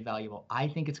something really valuable? I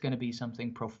think it's going to be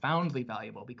something profoundly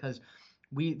valuable, because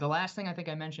the last thing I think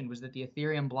I mentioned was that the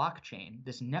Ethereum blockchain,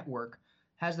 this network,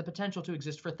 has the potential to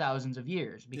exist for thousands of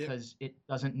years, because it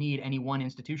doesn't need any one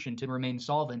institution to remain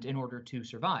solvent in order to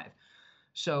survive.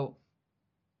 So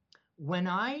when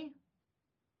I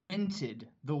minted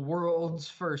the world's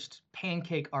first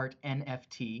pancake art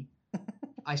NFT,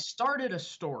 I started a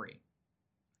story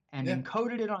and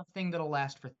encoded it on a thing that'll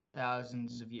last for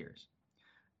thousands of years.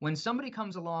 When somebody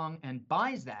comes along and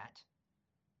buys that,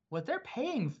 what they're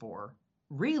paying for,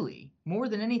 really, more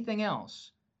than anything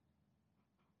else,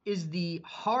 is the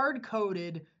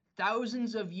hard-coded,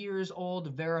 thousands of years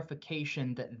old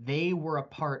verification that they were a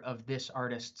part of this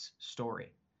artist's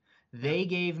story. They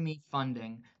gave me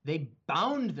funding. They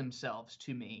bound themselves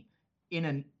to me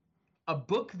in a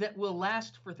book that will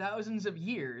last for thousands of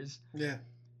years. Yeah.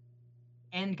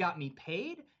 And got me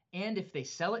paid. And if they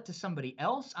sell it to somebody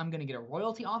else, I'm going to get a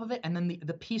royalty off of it. And then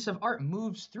the piece of art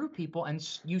moves through people, and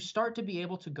you start to be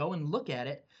able to go and look at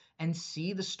it and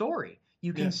see the story.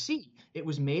 You can see it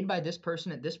was made by this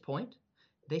person at this point.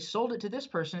 They sold it to this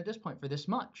person at this point for this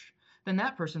much. Then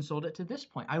that person sold it to this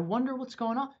point. I wonder what's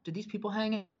going on. Do these people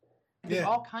hang in? There's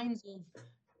all kinds of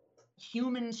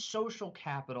human social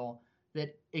capital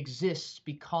that exists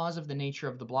because of the nature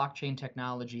of the blockchain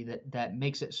technology that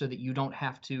makes it so that you don't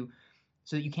have to,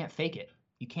 so that you can't fake it.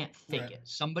 You can't fake it.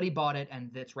 Somebody bought it,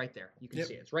 and it's right there. You can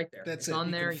see it. It's right there. That's it's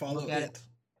on there. You can follow it.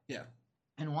 Yeah.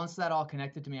 And once that all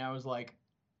connected to me, I was like,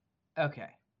 okay,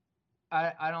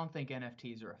 I don't think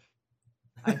NFTs are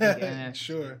I think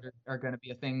NFTs are going to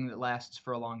be a thing that lasts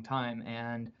for a long time.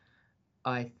 And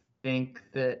I think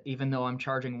that even though I'm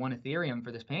charging 1 Ethereum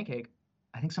for this pancake,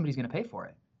 I think somebody's going to pay for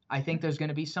it. I think there's going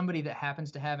to be somebody that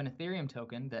happens to have an Ethereum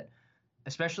token that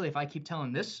especially if I keep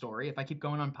telling this story, if I keep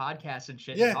going on podcasts and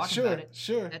shit and Yeah, talking about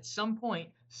sure. it, at some point,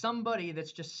 somebody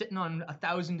that's just sitting on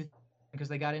 1,000 because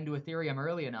they got into Ethereum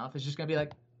early enough is just gonna be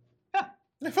like, yeah,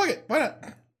 Fuck it, why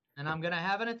not? and I'm gonna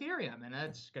have an Ethereum, and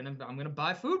I'm gonna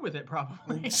buy food with it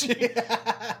probably.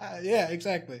 Yeah,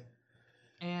 exactly.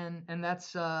 And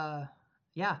that's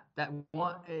yeah, that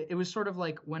one. It was sort of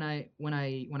like when I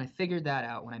figured that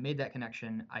out, when I made that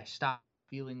connection, I stopped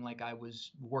feeling like I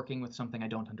was working with something I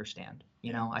don't understand.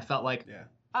 You know, I felt like,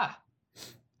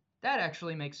 that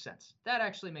actually makes sense. That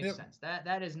actually makes sense.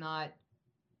 That is not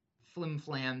flim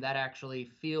flam. That actually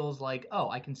feels like, oh,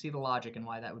 I can see the logic and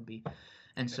why that would be.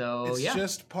 And so it's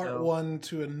just part one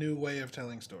to a new way of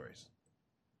telling stories.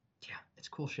 Yeah, it's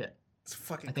cool shit. It's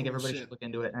fucking. I think cool everybody shit. should look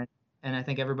into it, and I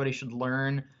think everybody should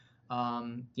learn.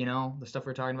 You know, the stuff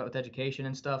we're talking about with education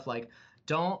and stuff. Like,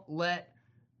 don't let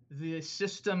the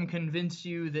system convince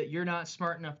you that you're not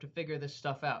smart enough to figure this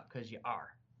stuff out, because you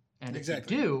are. And if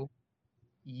you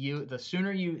do, the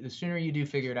sooner you do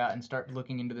figure it out and start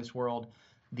looking into this world,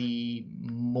 the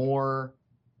more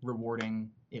rewarding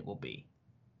it will be.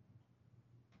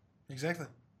 Exactly.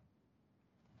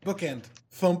 Bookend.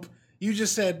 Thump. You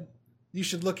just said you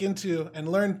should look into and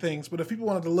learn things, but if people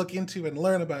wanted to look into and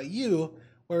learn about you,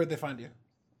 where would they find you?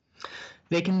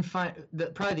 They can find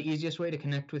probably the easiest way to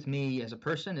connect with me as a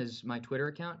person is my Twitter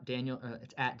account, Daniel.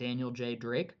 It's at Daniel J.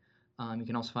 Drake. You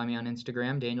can also find me on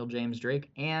Instagram, Daniel James Drake.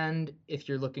 And if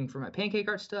you're looking for my pancake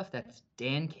art stuff, that's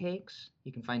Dan Cakes.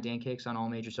 You can find Dan Cakes on all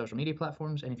major social media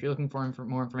platforms. And if you're looking for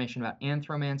more information about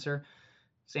Anthromancer,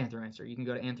 it's Anthromancer. You can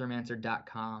go to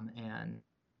anthromancer.com and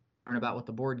learn about what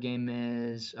the board game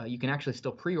is. You can actually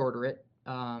still pre-order it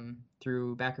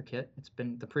through BackerKit.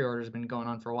 The pre-order has been going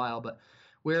on for a while, but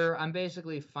I'm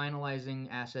basically finalizing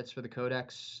assets for the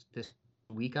codex this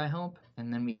week, I hope,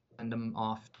 and then we send them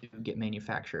off to get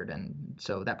manufactured. And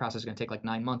so that process is going to take like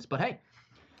 9 months. But hey,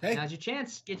 now's your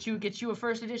chance. Get you a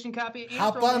first edition copy. Of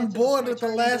Hop on board at the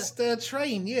last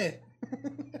train, yeah.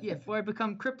 Yeah, before I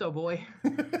become Crypto Boy.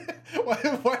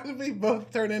 Why did we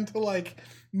both turn into like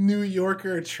New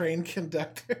Yorker train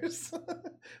conductors?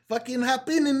 Fucking hop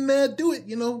in and do it.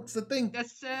 You know, it's the thing.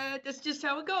 That's just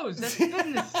how it goes. That's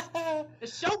business.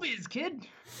 It's showbiz, kid.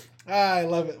 I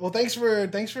love it. Well, thanks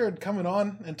for coming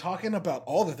on and talking about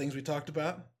all the things we talked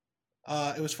about.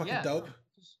 It was fucking dope.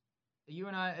 You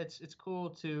and I, it's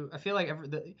cool to. I feel like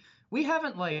we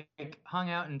haven't like hung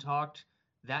out and talked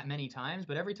that many times,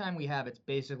 but every time we have, it's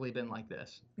basically been like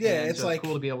this. Yeah, it's like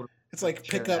cool to be able to. It's like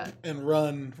pick up and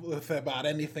run with about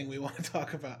anything we want to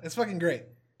talk about. It's fucking great.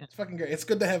 Yeah. It's fucking great. It's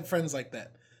good to have friends like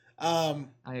that. I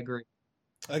agree.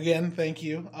 Again, thank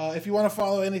you. If you want to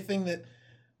follow anything that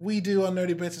we do on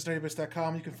Nerdy Bits, it's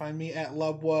nerdybits.com. You can find me at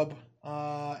Lubwub.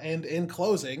 And in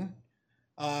closing,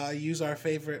 use my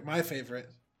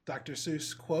favorite Dr.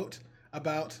 Seuss quote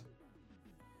about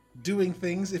doing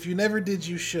things. If you never did,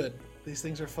 you should. These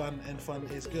things are fun, and fun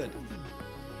is good.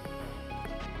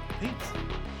 Peace.